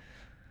 every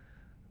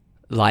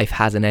life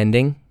has an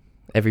ending.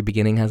 Every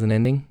beginning has an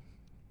ending.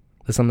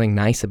 There's something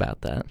nice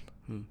about that.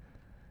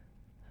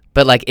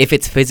 But if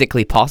it's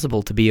physically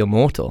possible to be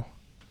immortal,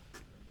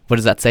 what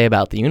does that say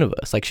about the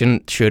universe? Like,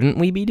 shouldn't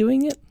we be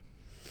doing it?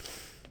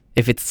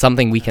 If it's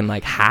something we can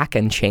hack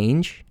and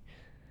change?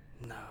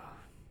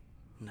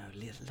 No,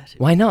 let it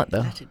Why be. not though?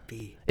 Let it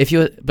be.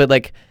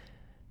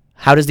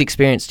 How does the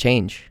experience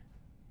change?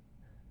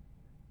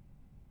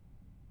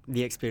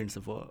 The experience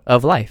of what?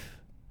 Of life.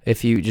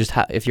 If you just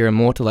if you're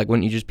immortal, like,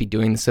 wouldn't you just be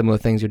doing the similar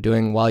things you're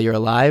doing while you're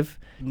alive?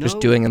 No, just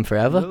doing them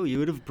forever? No, you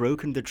would have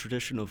broken the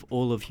tradition of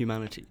all of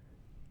humanity.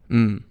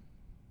 Mm.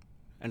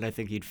 And I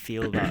think you'd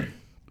feel that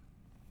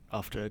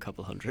after a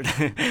couple hundred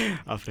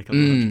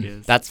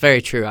years. That's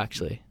very true,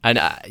 actually. And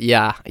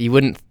yeah, you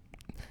wouldn't.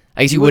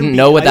 I guess you wouldn't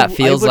know what that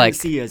feels like. I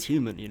wouldn't see you as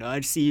human, you know.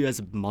 I'd see you as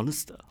a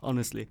monster,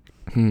 honestly.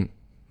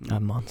 A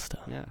monster.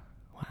 Yeah.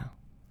 Wow.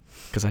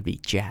 Because I'd be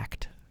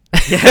jacked.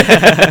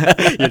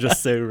 You're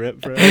just so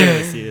ripped, bro.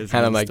 I see you as a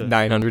And I'm like monster.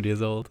 900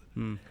 years old.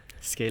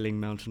 Scaling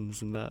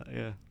mountains and that,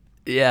 yeah.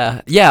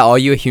 Yeah. Yeah. Are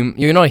you a human?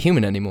 You're not a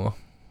human anymore.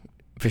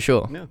 For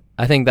sure. No.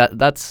 I think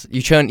that's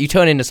you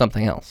turn into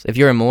something else. If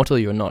you're immortal,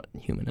 you're not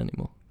human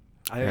anymore.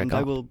 I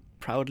will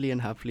proudly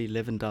and happily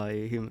live and die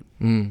a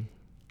human.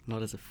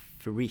 Not as a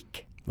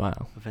freak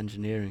Wow. of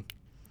engineering.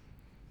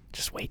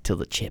 Just wait till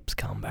the chips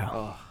come, bro.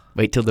 Oh,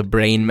 Wait till the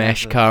brain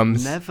mesh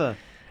comes. Never.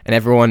 And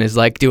everyone is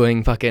like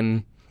doing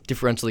fucking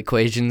differential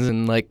equations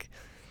and like,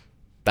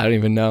 I don't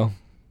even know.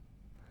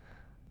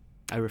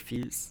 I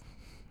refuse.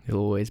 You'll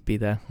always be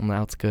there on the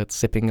outskirts,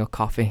 sipping your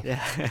coffee,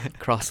 Yeah.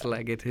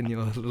 cross-legged in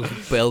your little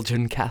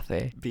Belgian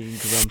cafe. Being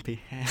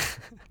grumpy.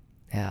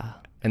 Yeah.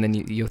 And then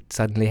you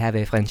suddenly have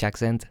a French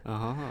accent.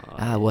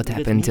 Uh-huh. What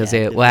happened to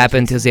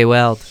the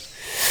world?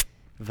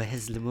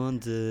 Where's le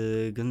monde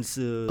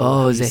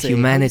Oh, the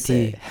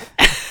humanity.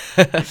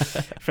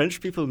 French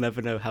people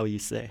never know how you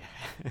say.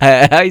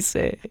 I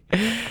say.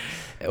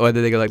 Or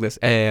do they go like this?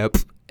 They're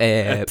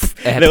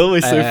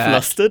always so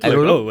flustered. I Like,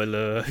 don't know. oh,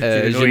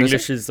 well,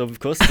 English is, of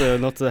course,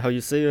 not how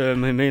you say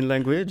my main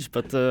language,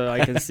 but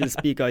I can still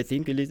speak, I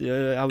think,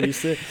 how you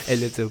say. A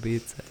little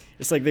bit.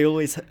 It's like they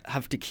always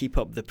have to keep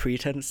up the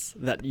pretense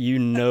that you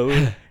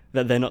know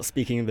that they're not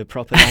speaking the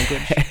proper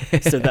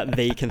language so that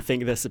they can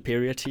think they're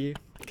superior to you.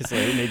 Because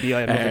maybe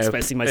I am not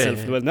expressing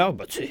myself well now,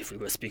 but if we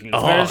were speaking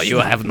French... Oh, you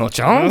have no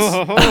chance?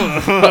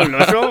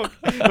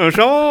 No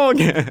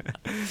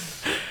chance.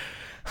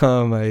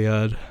 Oh my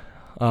god.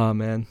 Oh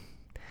man.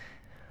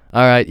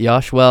 All right,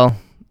 Yash. Well,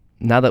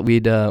 now that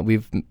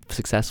we've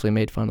successfully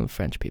made fun of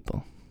French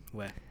people.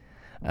 Where?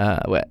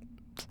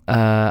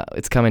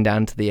 It's coming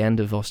down to the end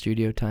of our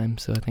studio time,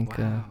 so I think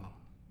Wow.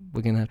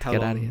 we're gonna have to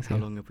get out of here. How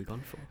long have we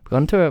gone for? We've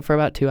gone to it for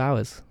about 2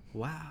 hours.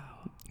 Wow.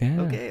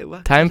 Yeah. Okay.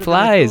 Well, Time better than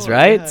I flies, thought.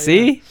 right? Yeah,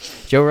 See,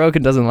 Joe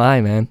Rogan doesn't lie,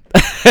 man.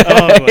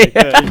 Oh my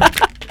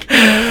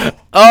god.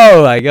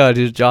 Oh my god,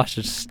 Josh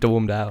just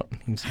stormed out.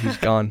 He's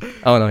gone.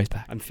 Oh no, he's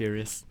back. I'm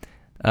furious.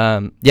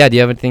 Yeah, do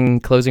you have anything,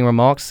 closing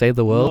remarks? Save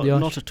the world,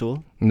 Josh? Not at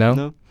all. No?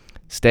 No.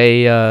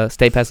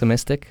 Stay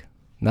pessimistic?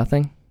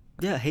 Nothing?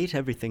 Yeah, hate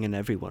everything and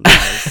everyone,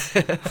 guys.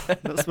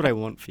 That's what I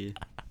want for you.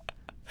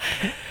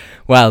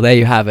 Well, there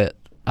you have it.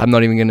 I'm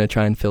not even going to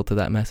try and filter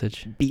that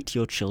message. Beat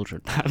your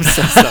children. I'm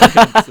so sorry.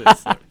 I'm so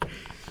sorry.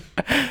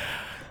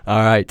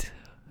 All right.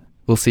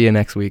 We'll see you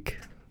next week.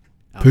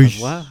 Au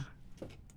revoir.